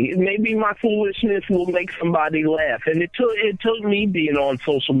ready. Maybe my foolishness will make somebody laugh. And it took me being on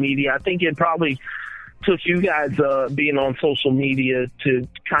social media. I think it probably took you guys being on social media to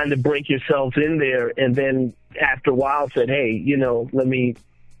kind of break yourselves in there, and then after a while said, hey, you know, let me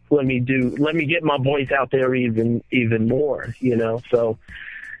get my voice out there even more, you know. So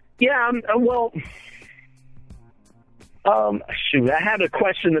yeah, I had a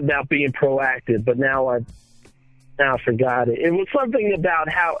question about being proactive, but now I forgot it. It was something about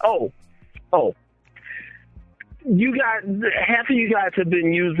how you guys, half of you guys have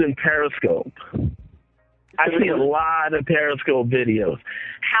been using Periscope. I see a lot of Periscope videos.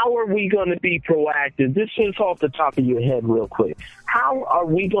 How are we going to be proactive? This is off the top of your head real quick. How are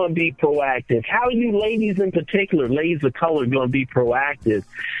we going to be proactive? How are you ladies in particular, ladies of color, going to be proactive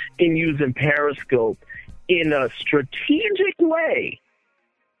in using Periscope in a strategic way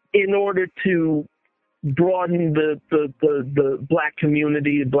in order to broaden the black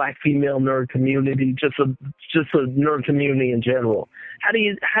community, black female nerd community, just a nerd community in general? How do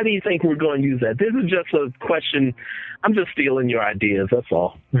you think we're going to use that? This is just a question. I'm just stealing your ideas. That's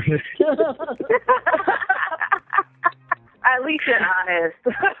all. At least you're honest.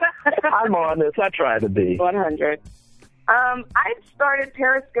 I'm honest. I try to be. 100. I started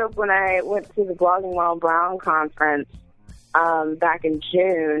Periscope when I went to the Blogging While Brown conference back in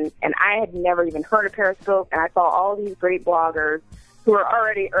June, and I had never even heard of Periscope, and I saw all these great bloggers who are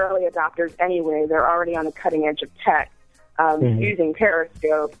already early adopters anyway. They're already on the cutting edge of tech using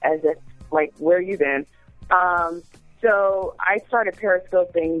Periscope as if, like, where you been? So I started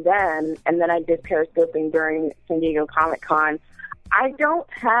Periscoping then, and then I did Periscoping during San Diego Comic-Con. I don't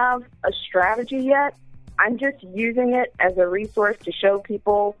have a strategy yet. I'm just using it as a resource to show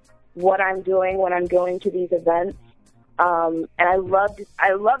people what I'm doing when I'm going to these events. And I love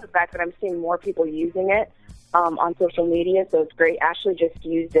the fact that I'm seeing more people using it on social media, so it's great. Ashley just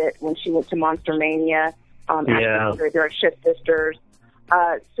used it when she went to Monster Mania. They're Shift Sisters.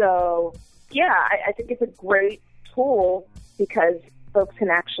 So, yeah, I think it's a great tool because folks can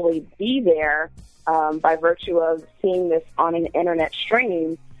actually be there by virtue of seeing this on an internet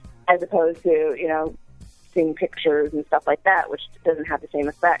stream as opposed to, seeing pictures and stuff like that, which doesn't have the same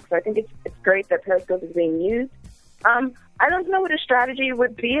effect. So I think it's great that Periscope is being used. I don't know what a strategy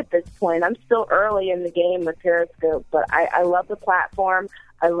would be at this point. I'm still early in the game with Periscope, but I love the platform.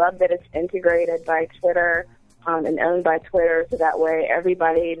 I love that it's integrated by Twitter and owned by Twitter, so that way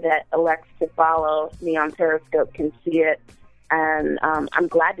everybody that elects to follow me on Periscope can see it. And I'm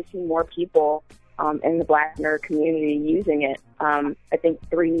glad to see more people in the Black nerd community using it. I think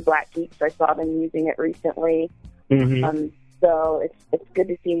 3 Black Geeks, I saw them using it recently. Mm-hmm. So it's good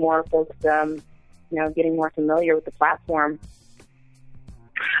to see more folks getting more familiar with the platform.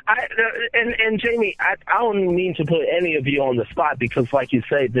 And Jamie, I don't mean to put any of you on the spot because, like you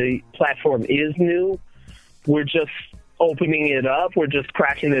say, the platform is new. We're just opening it up. We're just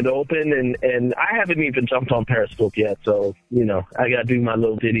cracking it open, and I haven't even jumped on Periscope yet, so I got to do my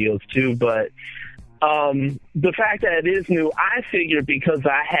little videos too. But the fact that it is new, I figured because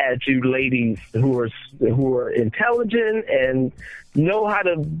I had you ladies who are intelligent and know how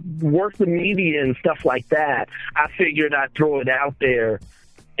to work the media and stuff like that, I figured I'd throw it out there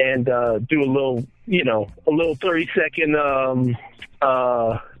and do a little 30-second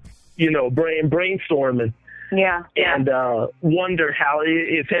brainstorming. Yeah. And wonder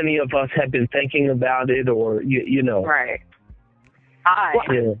if any of us have been thinking about it or Right. I'm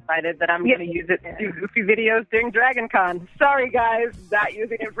excited that I'm going to use it to do goofy videos during Dragon Con. Sorry, guys, not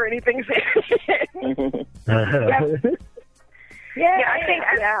using it for anything serious. I think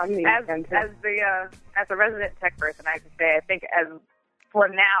as a resident tech person, I have to say, I think for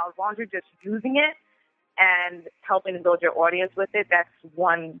now, as long as you're just using it and helping to build your audience with it, that's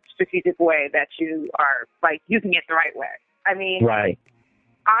one strategic way that you are using it the right way. I mean, right.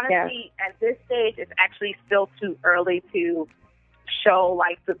 Honestly, at this stage, it's actually still too early to show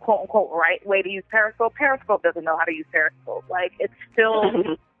the quote unquote right way to use Periscope. Periscope doesn't know how to use Periscope. It's still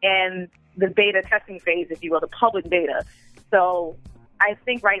in the beta testing phase, if you will, the public beta. So I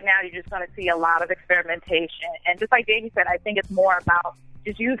think right now you're just going to see a lot of experimentation. And just like Jamie said, I think it's more about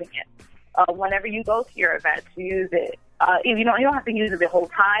just using it. Whenever you go to your events, use it. You don't have to use it the whole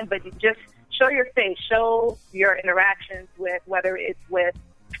time, but you just show your face, show your interactions with, whether it's with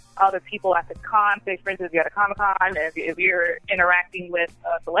other people at the con. Say, for instance, if you're at a Comic-Con, if you're interacting with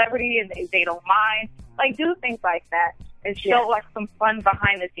a celebrity and they don't mind, do things like that and show some fun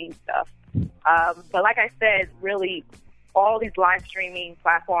behind the scenes stuff. But like I said, really, all these live streaming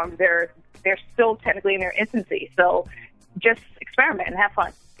platforms, they're still technically in their infancy. So just experiment and have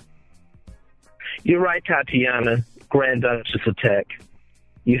fun. You're right, Tatiana, Grand Duchess of Tech.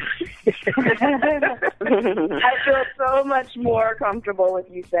 I feel so much more comfortable with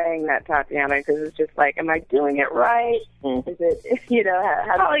you saying that, Tatiana, because it's just am I doing it right? Is it,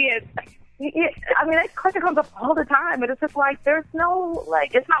 I mean, that question comes up all the time, but it's just there's no,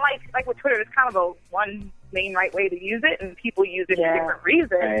 it's not like with Twitter, it's kind of a one main right way to use it, and people use it for different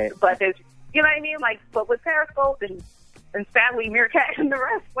reasons, right. But there's, you know what I mean? But with Periscope and sadly Meerkat and the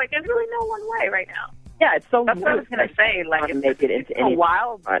rest, there's really no one way right now. Yeah, it's so. That's what I was gonna say. It's a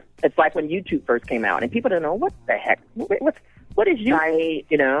wild. It's like when YouTube first came out, and people don't know what the heck. What is YouTube? Right.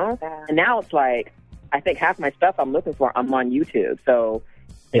 And now it's I think half my stuff I'm looking for, I'm on YouTube. So,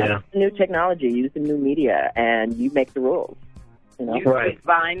 new technology, use the new media, and you make the rules. YouTube,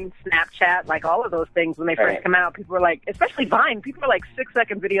 Vine, Snapchat, like all of those things when they first come out, people were like, especially Vine, people are like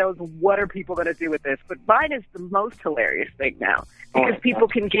 6-second videos, what are people going to do with this? But Vine is the most hilarious thing now because people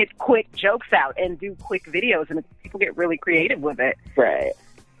can get quick jokes out and do quick videos and people get really creative with it. Right.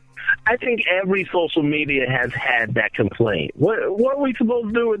 I think every social media has had that complaint. What are we supposed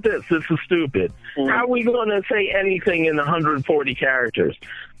to do with this? This is stupid. How are we going to say anything in 140 characters?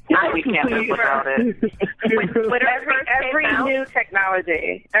 We can't live without it. every new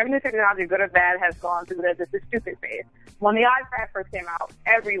technology, good or bad, has gone through the stupid phase. When the iPad first came out,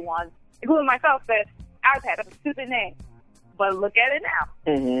 everyone, including myself, said, iPad, that's a stupid name. But look at it now.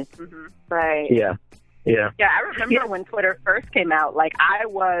 Right. Yeah. Yeah. Yeah, I remember when Twitter first came out, like I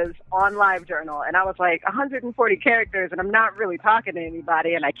was on LiveJournal and I was like 140 characters and I'm not really talking to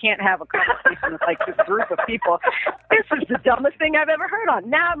anybody and I can't have a conversation with like this group of people. This is the dumbest thing I've ever heard on.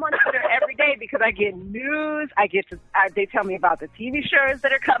 Now I'm on Twitter every day because I get news. They tell me about the TV shows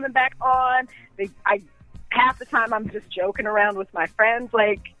that are coming back on. Half the time I'm just joking around with my friends.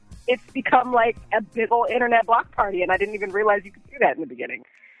 Like it's become like a big old internet block party and I didn't even realize you could do that in the beginning.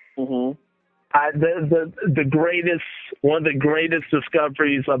 One of the greatest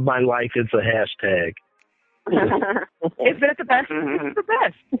discoveries of my life is a hashtag. Isn't it the best? It's the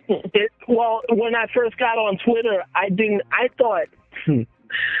best. Well, when I first got on Twitter, I thought,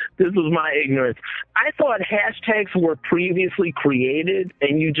 this was my ignorance. I thought hashtags were previously created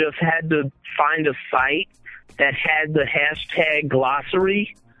and you just had to find a site that had the hashtag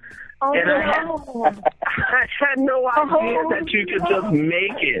glossary. Oh, and I had no idea that you could just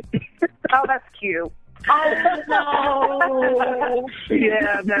make it. Oh, that's cute. Oh, no.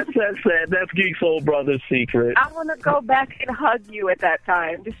 Yeah, that's That's Geek Soul Brothers' secret. I want to go back and hug you at that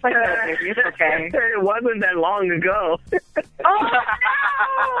time. Just like that, baby. It's okay. It wasn't that long ago. Oh, no.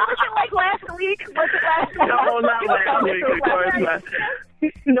 Was it like last week? No, not last week. Of course not.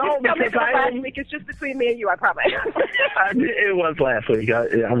 No, because last week it's just between me and you, I promise. It was last week.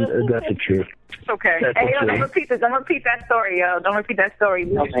 That's the truth. It's okay. Hey, don't repeat that story, yo. Don't repeat that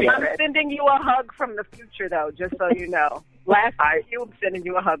story. I'm sending you a hug from the future, though, just so you know. I'm sending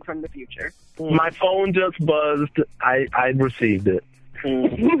you a hug from the future. My phone just buzzed. I received it.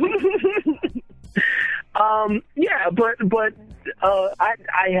 Yeah, but I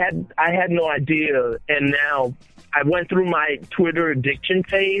had no idea, and now I went through my Twitter addiction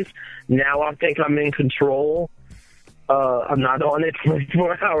phase. Now I think I'm in control. I'm not on it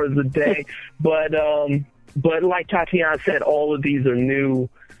 24 hours a day, but like Tatiana said, all of these are new,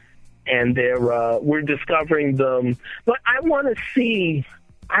 and we're discovering them. But I want to see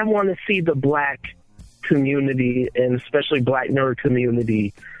the Black community, and especially Black nerd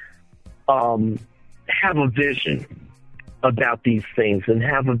community, have a vision about these things and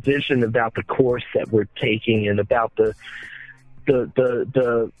have a vision about the course that we're taking and about the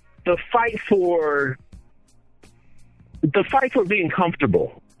fight for being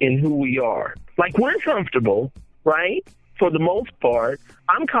comfortable in who we are. Like, we're comfortable, right? For the most part.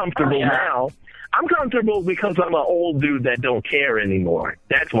 I'm comfortable now. I'm comfortable because I'm an old dude that don't care anymore.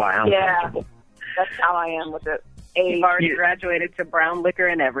 That's why I'm comfortable. That's how I am with it. You've already graduated to brown liquor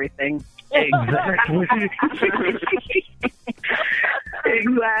and everything. Exactly.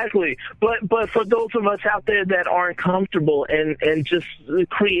 Exactly. But for those of us out there that aren't comfortable and just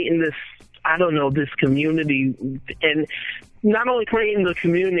creating this, I don't know, this community, and not only creating the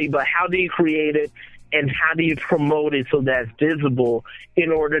community, but how do you create it and how do you promote it so that's visible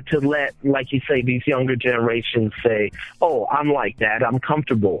in order to let, like you say, these younger generations say, oh, I'm like that. I'm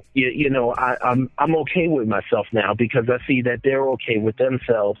comfortable. I'm okay with myself now because I see that they're okay with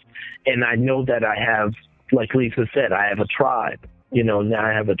themselves. And I know that I have, like Lisa said, I have a tribe. Now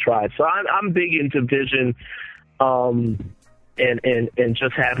I have a tribe. So I'm big into vision, and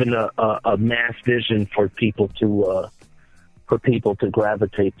just having a mass vision for people to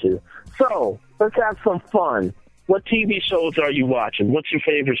gravitate to. So let's have some fun. What TV shows are you watching? What's your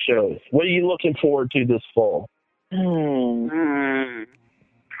favorite shows? What are you looking forward to this fall? Well,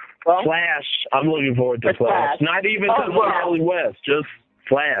 Flash. I'm looking forward to Flash. Not even to Wally West, just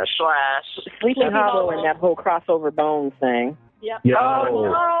Flash. Sleepy Hollow and that whole crossover Bones thing. Yep. Yo. Oh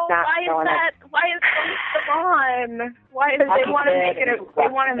no! Why is that? Why is that on? Why is they want to make it a? They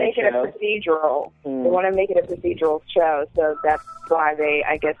want to make it a procedural. They want to make it a procedural show, so that's why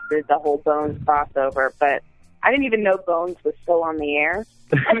I guess, did the whole Bones crossover. But I didn't even know Bones was still on the air.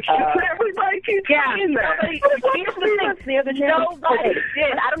 Everybody keeps saying that. Nobody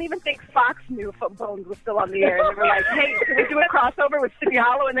did. I don't even think Fox knew if Bones was still on the air. And they were like, "Hey, can we do a crossover with Sleepy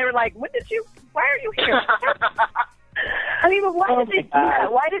Hollow?" And they were like, "Why are you here?" I mean, but why did they do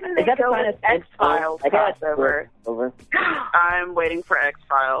that? Why didn't they go with X-Files crossover? I'm waiting for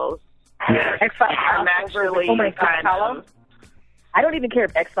X-Files. X-Files. I'm actually kind of... I don't even care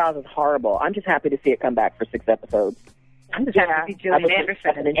if X-Files is horrible. I'm just happy to see it come back for 6 episodes. I'm just happy to see Gillian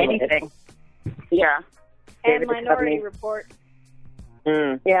Anderson in anything. Yeah. And Minority Report.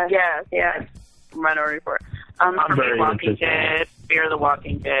 Yeah. Minority Report. I'm for very Walking interested. Dead, Fear the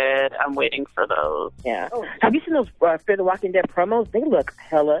Walking Dead. I'm waiting for those. Yeah. Oh. Have you seen those Fear the Walking Dead promos? They look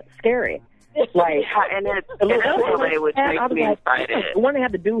hella scary. Like, and it's LA, which makes me excited. The one they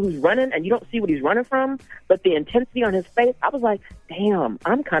have the dude who's running, and you don't see what he's running from, but the intensity on his face, I was like, damn,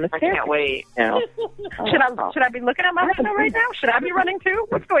 I'm kind of scared. I can't wait. Now. Should I be looking at my retina right now? Should I be running too?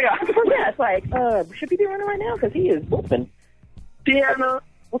 What's going on? Yeah, it's like, should he be running right now? Because he is whooping. DeAnna,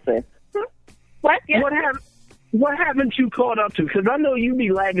 we'll see. What? Yeah. What haven't you caught up to? Because I know you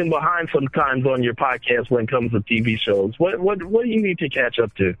be lagging behind sometimes on your podcast when it comes to TV shows. What do you need to catch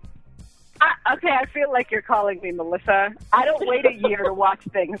up to? Okay, I feel like you're calling me Melissa. I don't wait a year to watch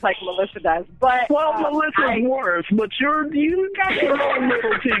things like Melissa does, but Melissa's worse. But you got your own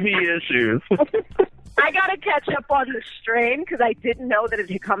little TV issues. I got to catch up on The Strain because I didn't know that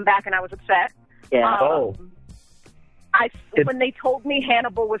it had come back, and I was upset. Yeah. When they told me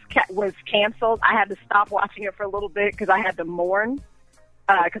Hannibal was canceled, I had to stop watching it for a little bit because I had to mourn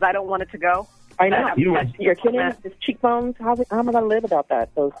because I don't want it to go. I know. You're kidding? His cheekbones. How am I going to live without that?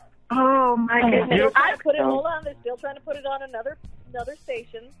 Oh my goodness! Hold on, they're still trying to put it on another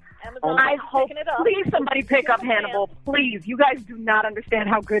station. Amazon I hope. Picking it up. Please, somebody pick up Hannibal. Please, you guys do not understand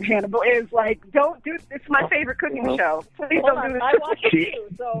how good Hannibal is. Like, don't do. It's my favorite cooking show. Please don't do this. I watch it too.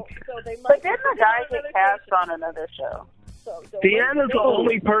 So they must. But then the guy get cast on another show. So DeAnna's the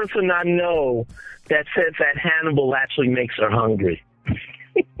only person I know that says that Hannibal actually makes her hungry.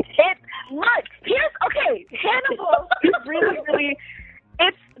 Hannibal is really.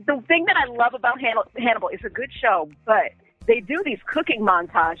 It's the thing that I love about Hannibal. It's a good show, but they do these cooking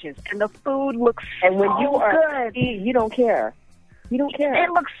montages, and the food looks and when so you are good. You don't care. You don't care. It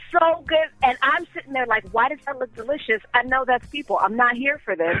looks so good, and I'm sitting there like, why does that look delicious? I know that's people. I'm not here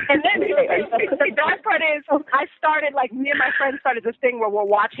for this. And then the bad part is, I started, like, me and my friends started this thing where we'll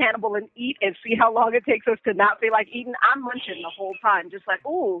watch Hannibal and eat and see how long it takes us to not feel like eating. I'm munching the whole time, just like,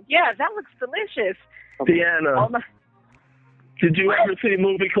 ooh, yeah, that looks delicious. DeAnna, did you ever see a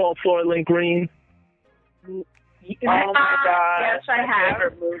movie called Soylent Green? Oh my God! Yes, I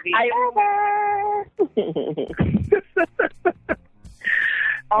have.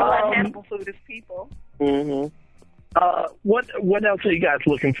 All that Hannibal food is people. Mm-hmm. What else are you guys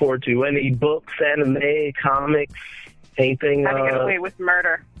looking forward to? Any books, anime, comics, anything? How to Get Away with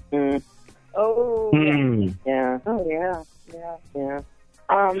Murder. Oh. Yeah. Oh, yeah.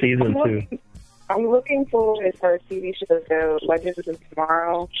 Season 2. I'm looking forward as far as TV shows go. Legends of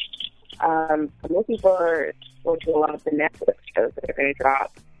Tomorrow. I'm looking forward to a lot of the Netflix shows that are going to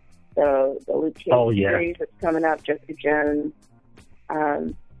drop. So the Luke Cage series that's coming up, Jessica Jones,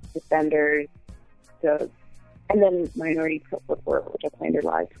 Defenders, and then Minority Report, which I plan to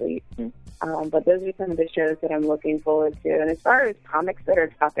live tweet. But those are some of the shows that I'm looking forward to. And as far as comics that are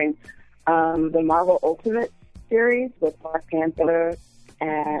dropping, the Marvel Ultimate series with Black Panther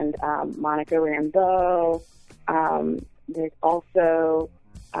and Monica Rambeau. There's also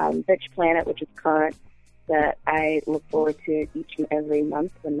Bitch Planet, which is current, that I look forward to each and every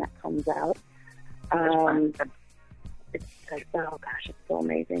month when that comes out. It's so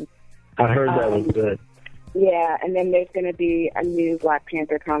amazing. I heard that was good. Yeah, and then there's going to be a new Black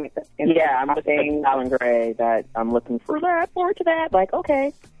Panther comic that's going to be I'm looking Alan Gray. That I'm looking forward to that. Like,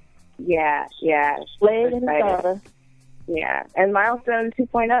 okay. Yeah. Slade and his daughter. Yeah, and Milestone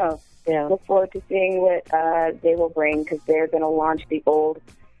 2.0. Yeah. Look forward to seeing what they will bring, because they're going to launch the old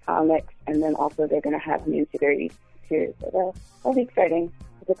comics, and then also they're going to have new series too. So that'll be exciting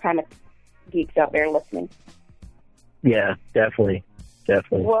for the comic geeks out there listening. Yeah, definitely.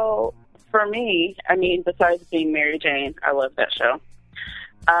 Well, for me, I mean, besides being Mary Jane, I love that show.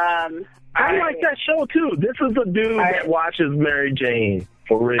 I like that show too. This is a dude that watches Mary Jane.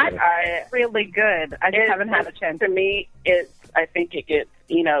 For real. Really good. I just haven't had a chance. To me, I think it gets,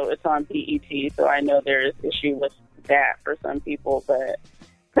 it's on BET, so I know there's issue with that for some people, but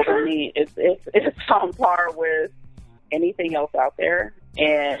for me, it's on par with anything else out there,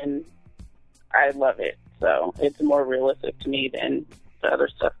 and I love it. So it's more realistic to me than the other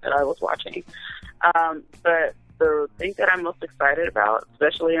stuff that I was watching. But the thing that I'm most excited about,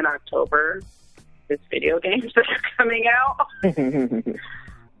 especially in October, is video games that are coming out.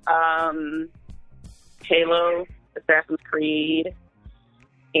 Halo, Assassin's Creed,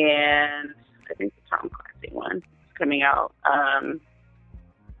 and I think the Tom Clancy one is coming out.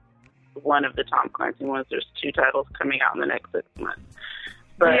 One of the Tom Clancy ones. There's 2 titles coming out in the next 6 months.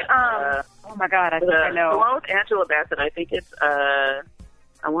 But oh my God, I think I know. The one with Angela Bassett, I think it's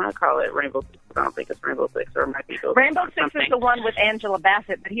I want to call it Rainbow Six, but I don't think it's Rainbow Six, or it might be Rainbow Six is the one with Angela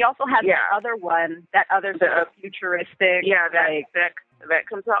Bassett, but he also has that other one, the futuristic. Yeah, that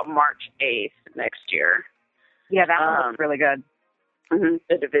comes out March 8th next year. Yeah, that one looks really good. Mm-hmm.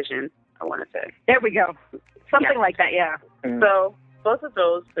 The Division, I want to say. There we go. Something like that, yeah. So both of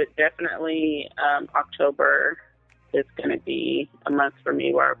those, but definitely October is going to be a month for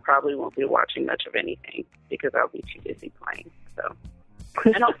me where I probably won't be watching much of anything because I'll be too busy playing. So,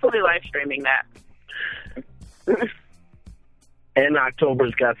 and hopefully live streaming that. And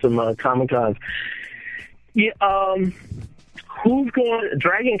October's got some Comic-Cons. Yeah, who's going?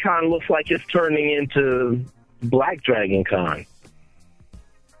 Dragon Con looks like it's turning into Black Dragon Con.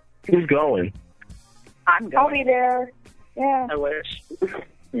 Who's going? I'm going. I'll be there. Yeah. I wish.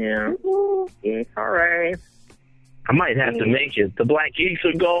 Yeah. It's all right. I might have to make it. The Black Geeks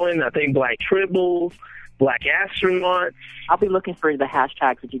are going. I think Black Tribbles, Black Astronauts. I'll be looking for the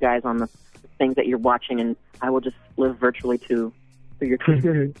hashtags with you guys on the things that you're watching, and I will just live virtually to your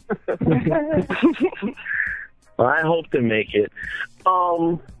Twitter. Well, I hope to make it.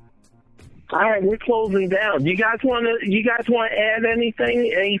 All right, we're closing down. You guys want to add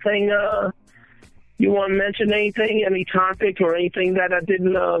anything? Anything? You want to mention anything? Any topic or anything that I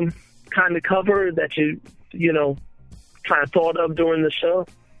didn't kind of cover that you kind of thought of during the show?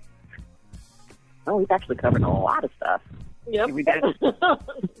 Oh, we've actually covered a lot of stuff. Yep. We did.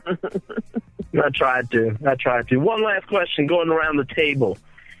 I tried to. One last question going around the table.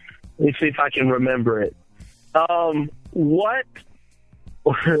 Let me see if I can remember it. What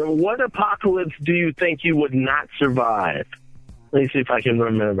apocalypse do you think you would not survive? Let me see if I can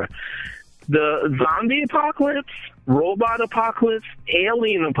remember. The zombie apocalypse, robot apocalypse,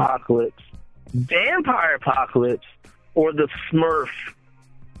 alien apocalypse, vampire apocalypse, or the Smurf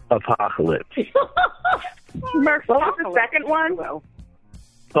apocalypse? Smurf. What was the second one?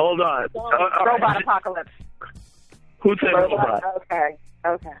 Hold on. Robot apocalypse. Who said robot? Okay.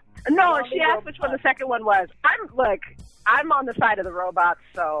 No, she asked which one the second one was. I'm on the side of the robots,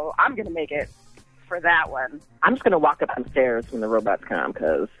 so I'm going to make it for that one. I'm just going to walk up some stairs when the robots come,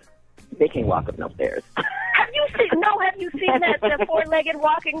 because they can't walk up no stairs. Have you seen that the 4-legged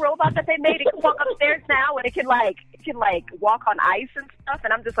walking robot that they made? It can walk upstairs now, and it can walk on ice and stuff.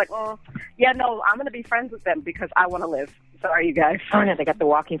 And I'm just like, I'm going to be friends with them because I want to live. Sorry, you guys. Oh, no, they got the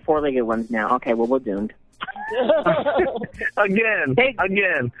walking 4-legged ones now. Okay, well, we're doomed. Again,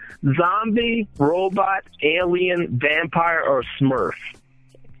 zombie, robot, alien, vampire, or Smurf?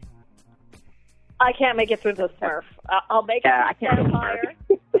 I can't make it through the Smurf. I'll make it through vampire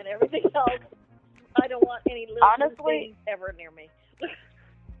and everything else. I don't want any little things ever near me.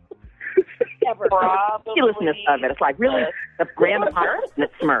 Ever. Probably. You listen to stuff and it's like, really? The grandpa and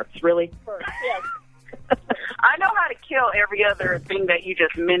it's Smurfs, really? Yes. I know how to kill every other thing that you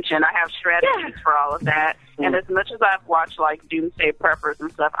just mentioned. I have strategies for all of that. And as much as I've watched like Doomsday Preppers and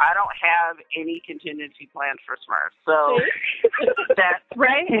stuff, I don't have any contingency plans for Smurfs. So that's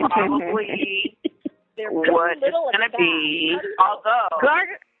probably what it's going to be. Although,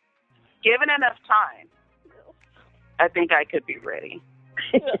 given enough time, I think I could be ready.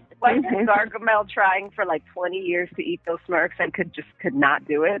 Like Gargamel trying for 20 years to eat those Smurfs and could not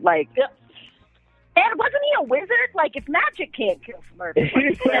do it. And wasn't he a wizard? If magic can't kill Smurfs.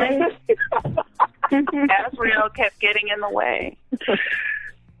 Asriel kept getting in the way.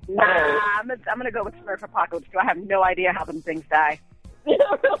 Nah, I'm going to go with Smurf Apocalypse, so I have no idea how them things die.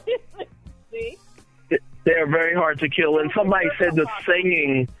 See? They're very hard to kill, and somebody said the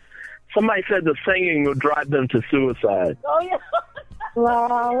singing would drive them to suicide. Oh, yeah. La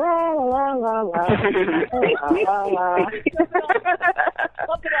la la la la.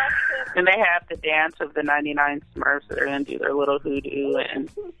 And they have the dance of the 99 Smurfs that are going to do their little hoodoo, and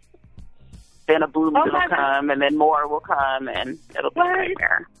then a bloom will come, and then more will come, and it'll be a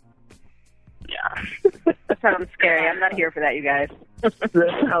nightmare. Yeah. That sounds scary. I'm not here for that, you guys.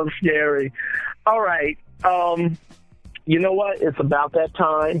 That sounds scary. All right. You know what? It's about that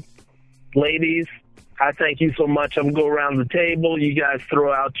time. Ladies, I thank you so much. I'm going to go around the table. You guys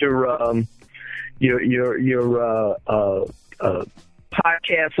throw out your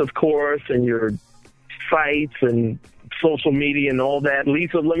podcasts, of course, and your sites and social media and all that.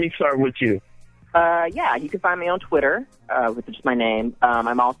 Lisa, let me start with you. Yeah, you can find me on Twitter with just my name.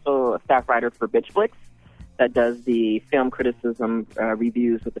 I'm also a staff writer for Bitch Flicks that does the film criticism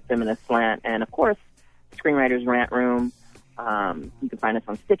reviews with the feminist slant, and of course, Screenwriters Rant Room. You can find us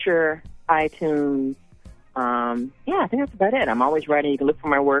on Stitcher, iTunes, I think that's about it. I'm always writing. You can look for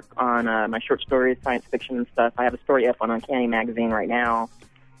my work on my short stories, science fiction and stuff. I have a story up on Uncanny Magazine right now,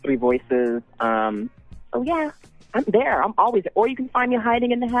 3 Voices. I'm there. I'm always there. Or you can find me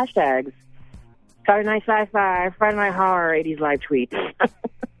hiding in the hashtags. Saturday Night Sci-Fi, Friday Night Horror, 80s live tweets.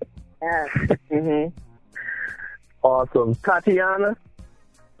 Yeah. Mm-hmm. Awesome. Tatiana?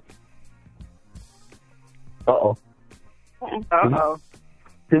 Uh-oh. Uh-oh.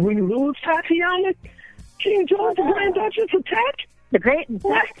 Did we lose Tatiana? King George, the Grand Duchess attack? The Great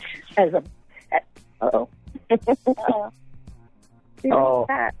Dutch as a... Uh-oh. Oh.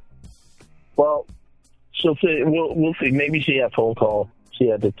 Well, she'll see. We'll see. Maybe she had a phone call she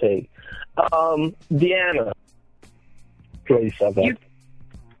had to take. DeAnna. Please have that.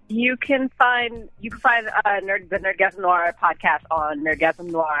 You can find the Nerdgasm Noir podcast on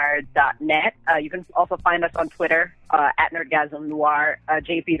nerdgasmnoir.net. You can also find us on Twitter at Nerdgasm Noir.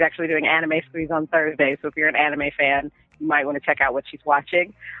 JP is actually doing Anime Squeeze on Thursday, so if you're an anime fan, you might want to check out what she's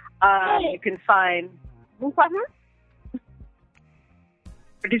watching. You can find...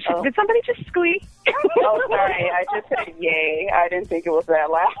 Did somebody just squeak? Oh, sorry. I just said yay. I didn't think it was that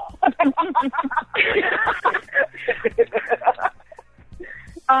loud.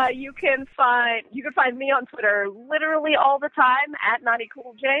 You can find me on Twitter literally all the time at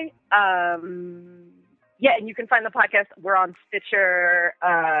NaughtyCoolJ. And you can find the podcast. We're on Stitcher,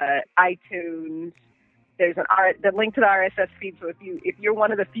 iTunes. There's the link to the RSS feed. So if you're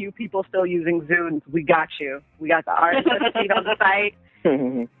one of the few people still using Zune, we got you. We got the RSS feed on the site.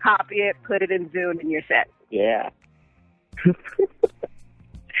 Copy it, put it in Zune, and you're set. Yeah.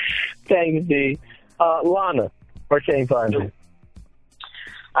 Thanks, D. Llana, where can you find you?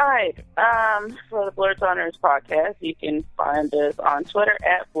 All right. For the Blurred Honors podcast, you can find us on Twitter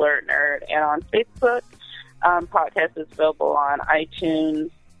at Blurred Nerd and on Facebook. Podcast is available on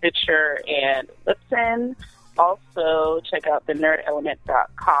iTunes, Stitcher, and Lipson. Also, check out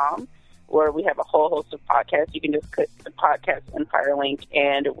thenerdelement.com, where we have a whole host of podcasts. You can just click the Podcast Empire link,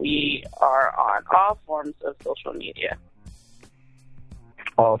 and we are on all forms of social media.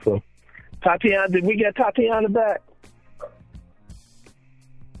 Awesome. Tatiana, did we get Tatiana back?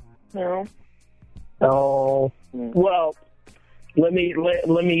 No. Oh. Well, let me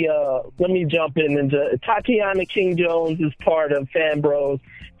jump in. And Tatiana King Jones is part of Fanbros,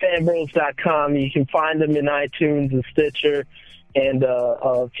 fanbros.com. You can find them in iTunes and Stitcher and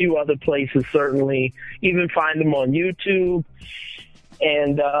a few other places, certainly. Even find them on YouTube.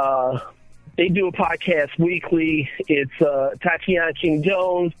 And they do a podcast weekly. It's Tatiana King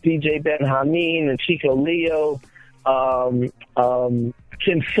Jones, DJ Ben Hameen, and Chico Leo.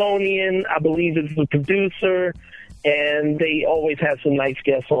 Kinsonian, I believe, is the producer. And they always have some nice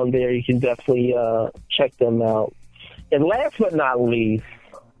guests on there. You can definitely check them out. And last but not least,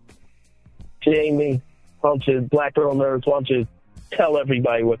 Jamie, why don't you, Black Girl Nerds, why don't you tell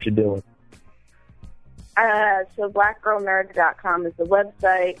everybody what you're doing? So blackgirlnerds.com is the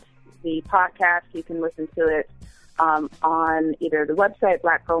website. The podcast, you can listen to it on either the website,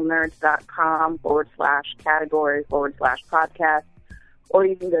 blackgirlnerds.com/category/podcast, or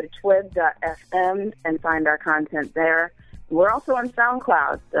you can go to twib.fm and find our content there. We're also on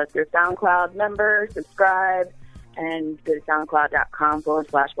SoundCloud. So if you're a SoundCloud member, subscribe and go to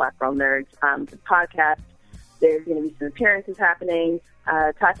soundcloud.com/blackgirlnerds. The podcast, there's going to be some appearances happening.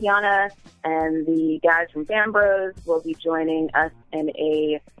 Tatiana and the guys from Fanbros will be joining us in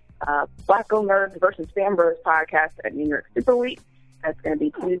a Black Girl Nerds versus Fanbros podcast at New York Super Week. That's going to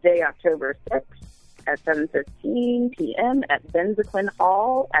be Tuesday, October 6th at 7:15 p.m. at Benzaquin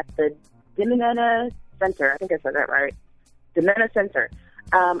Hall at the DeAnna Center. I think I said that right. DeAnna Center.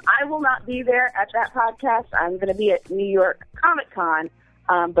 I will not be there at that podcast. I'm going to be at New York Comic Con,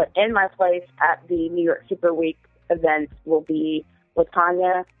 but in my place at the New York Super Week event will be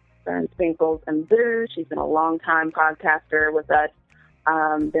Latanya and Sprinkles and Boo. She's been a long-time podcaster with us,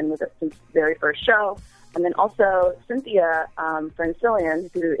 been with us since the very first show. And then also Cynthia Francillian,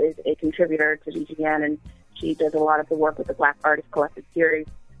 who is a contributor to DeAnna, and she does a lot of the work with the Black Artist Collective series.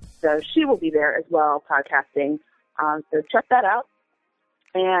 So she will be there as well, podcasting. So check that out.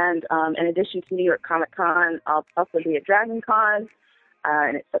 And in addition to New York Comic Con, I'll also be at Dragon Con,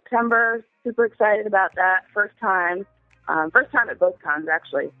 and it's September. Super excited about that. First time at both cons,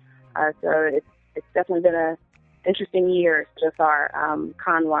 actually. So it's definitely been an interesting year so far,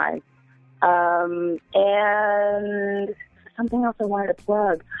 con-wise. And something else I wanted to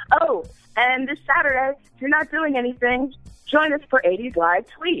plug. Oh, and this Saturday, if you're not doing anything, join us for 80s Live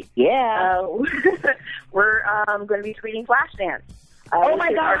Tweet. Yeah. We're going to be tweeting Flashdance. Oh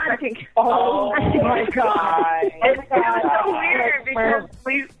my God! Oh my God! It was so weird because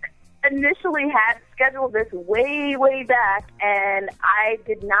we initially had scheduled this way, way back, and I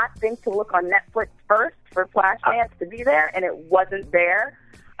did not think to look on Netflix first for Flashdance to be there, and it wasn't there.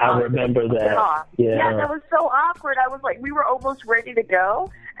 I remember that. Yeah, that was so awkward. I was like, we were almost ready to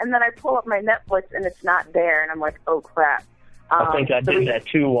go, and then I pull up my Netflix, and it's not there, and I'm like, oh, crap. I think I did that,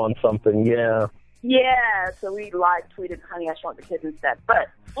 too, on something, yeah. Yeah, so we live tweeted, honey, I shrunk the kids instead. But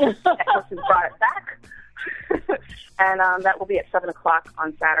Netflix brought it back. And that will be at 7 o'clock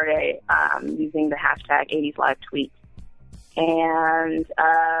on Saturday using the hashtag 80s Live Tweet. And,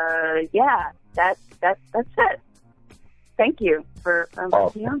 yeah, that's it. Thank you for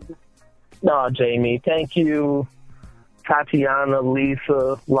being on. No, Jamie, thank you, Tatiana,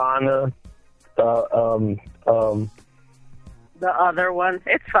 Lisa, Llana, the other one.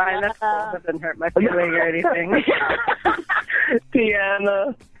 It's fine. That's cool. It doesn't hurt my feeling or anything.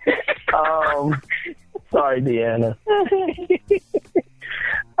 DeAnna. Sorry, DeAnna.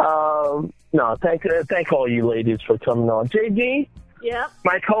 No, thank all you ladies for coming on. JD? Yeah.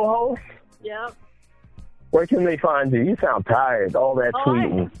 My co-host? Yeah. Where can they find you? You sound tired, all that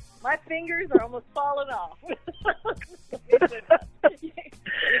tweeting. My fingers are almost falling off.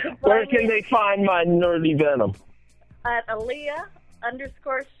 Where can they find my nerdy venom? At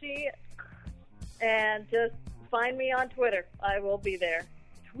Aaliyah_she, and just find me on Twitter. I will be there.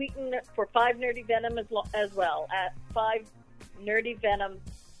 Tweeting for 5 Nerdy Venom as well, at 5 Nerdy Venom.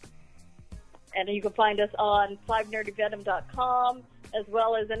 And you can find us on 5nerdyvenom.com, as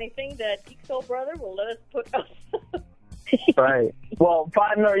well as anything that Geek Soul Brother will let us put up. Right. Well,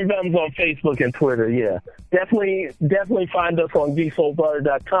 5 Nerdy Venoms on Facebook and Twitter, yeah. Definitely find us on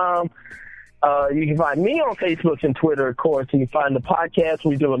geeksoulbrother.com. You can find me on Facebook and Twitter, of course. You can find the podcast.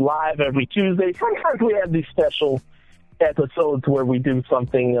 We do it live every Tuesday. Sometimes we have these special episodes where we do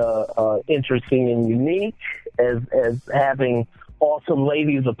something interesting and unique, as having awesome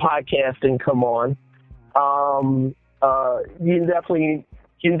ladies of podcasting come on. You can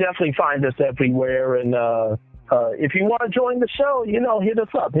definitely find us everywhere. And if you want to join the show, hit us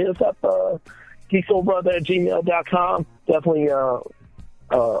up. Hit us up, geeksoulbrother@gmail.com. Definitely,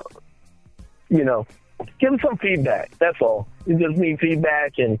 give us some feedback. That's all. We just need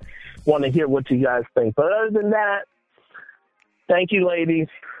feedback and want to hear what you guys think. But other than that, thank you, ladies.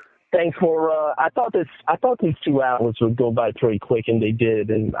 Thanks for. I thought these 2 hours would go by pretty quick, and they did,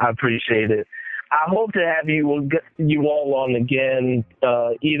 and I appreciate it. I hope to have you all on again,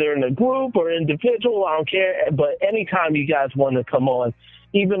 either in a group or individual. I don't care, but anytime you guys want to come on,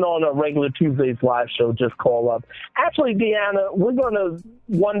 even on a regular Tuesdays live show, just call up. Actually, DeAnna, we're going to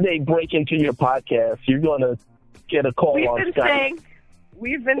one day break into your podcast. You're going to get a call on Skype.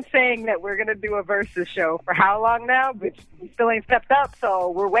 We've been saying that we're going to do a Versus show for how long now? But we still ain't stepped up,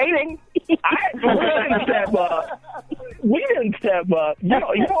 so we're waiting. We didn't step up. We didn't step up.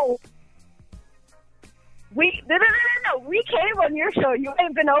 No. No. We came on your show. You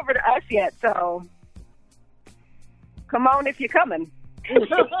ain't been over to us yet, so come on if you're coming. You've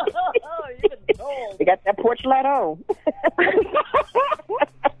been told. We got that porch light on.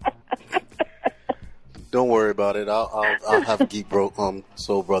 Don't worry about it. I'll have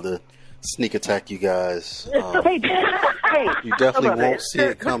Soul Brother sneak attack you guys. Hey, you definitely won't see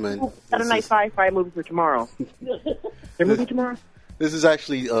it coming. Got a nice sci-fi movie for tomorrow. Their movie tomorrow? This is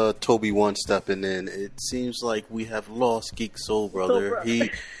actually Toby One stepping in. It seems like we have lost Geek Soul Brother. He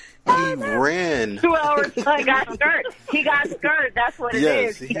ran 2 hours. He got skirt. He got skirt. That's what it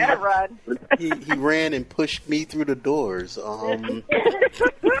is. He got to run. He ran and pushed me through the doors.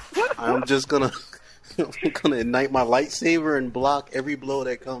 I'm just gonna ignite my lightsaber and block every blow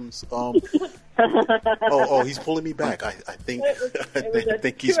that comes. He's pulling me back. I think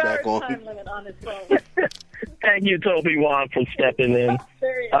he's back on. Time limit on his phone. Thank you, Toby Wan, for stepping in.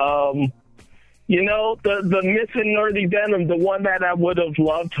 The missing Nerdy Venom, the one that I would have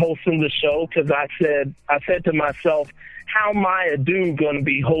loved hosting the show, because I said to myself, how am I a dude going to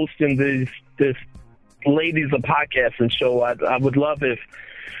be hosting this Ladies of Podcasting show? I would love if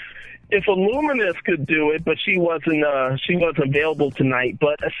Illuminous could do it, but she wasn't available tonight.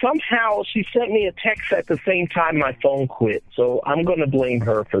 But somehow she sent me a text at the same time my phone quit, so I'm going to blame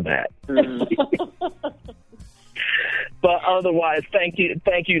her for that. But otherwise, thank you,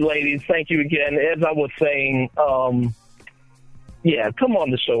 ladies. Thank you again. As I was saying, come on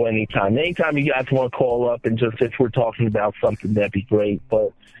the show anytime. Anytime you guys want to call up and just if we're talking about something, that'd be great.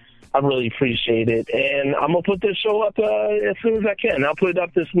 But I really appreciate it. And I'm going to put this show up as soon as I can. I'll put it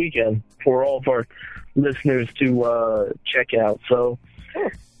up this weekend for all of our listeners to check out. So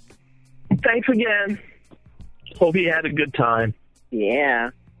thanks again. Hope you had a good time. Yeah.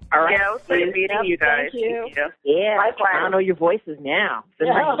 All right. Yeah, it was great meeting you guys. Thank you. Yeah. I know your voices now.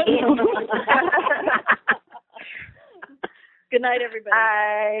 Good night, everybody.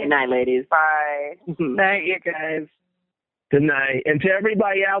 Bye. Good night, ladies. Bye. Night, you guys. Good night. And to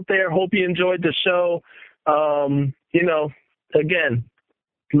everybody out there, hope you enjoyed the show. Again,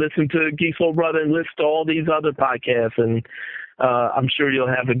 listen to Geek Soul Brother and listen to all these other podcasts, and I'm sure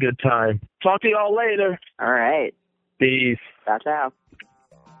you'll have a good time. Talk to y'all later. All right. Peace. Ciao, ciao.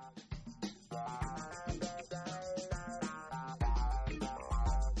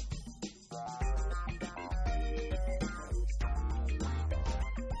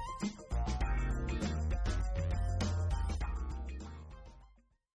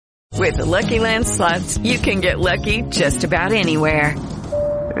 With the Lucky Land Slots, you can get lucky just about anywhere.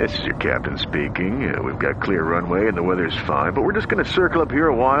 This is your captain speaking. We've got clear runway and the weather's fine, but we're just going to circle up here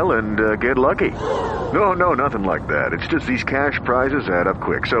a while and get lucky. No, nothing like that. It's just these cash prizes add up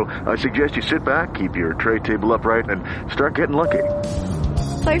quick. So I suggest you sit back, keep your tray table upright, and start getting lucky.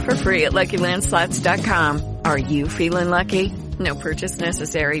 Play for free at LuckyLandSlots.com. Are you feeling lucky? No purchase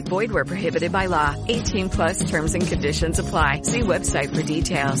necessary. Void where prohibited by law. 18+ terms and conditions apply. See website for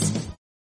details.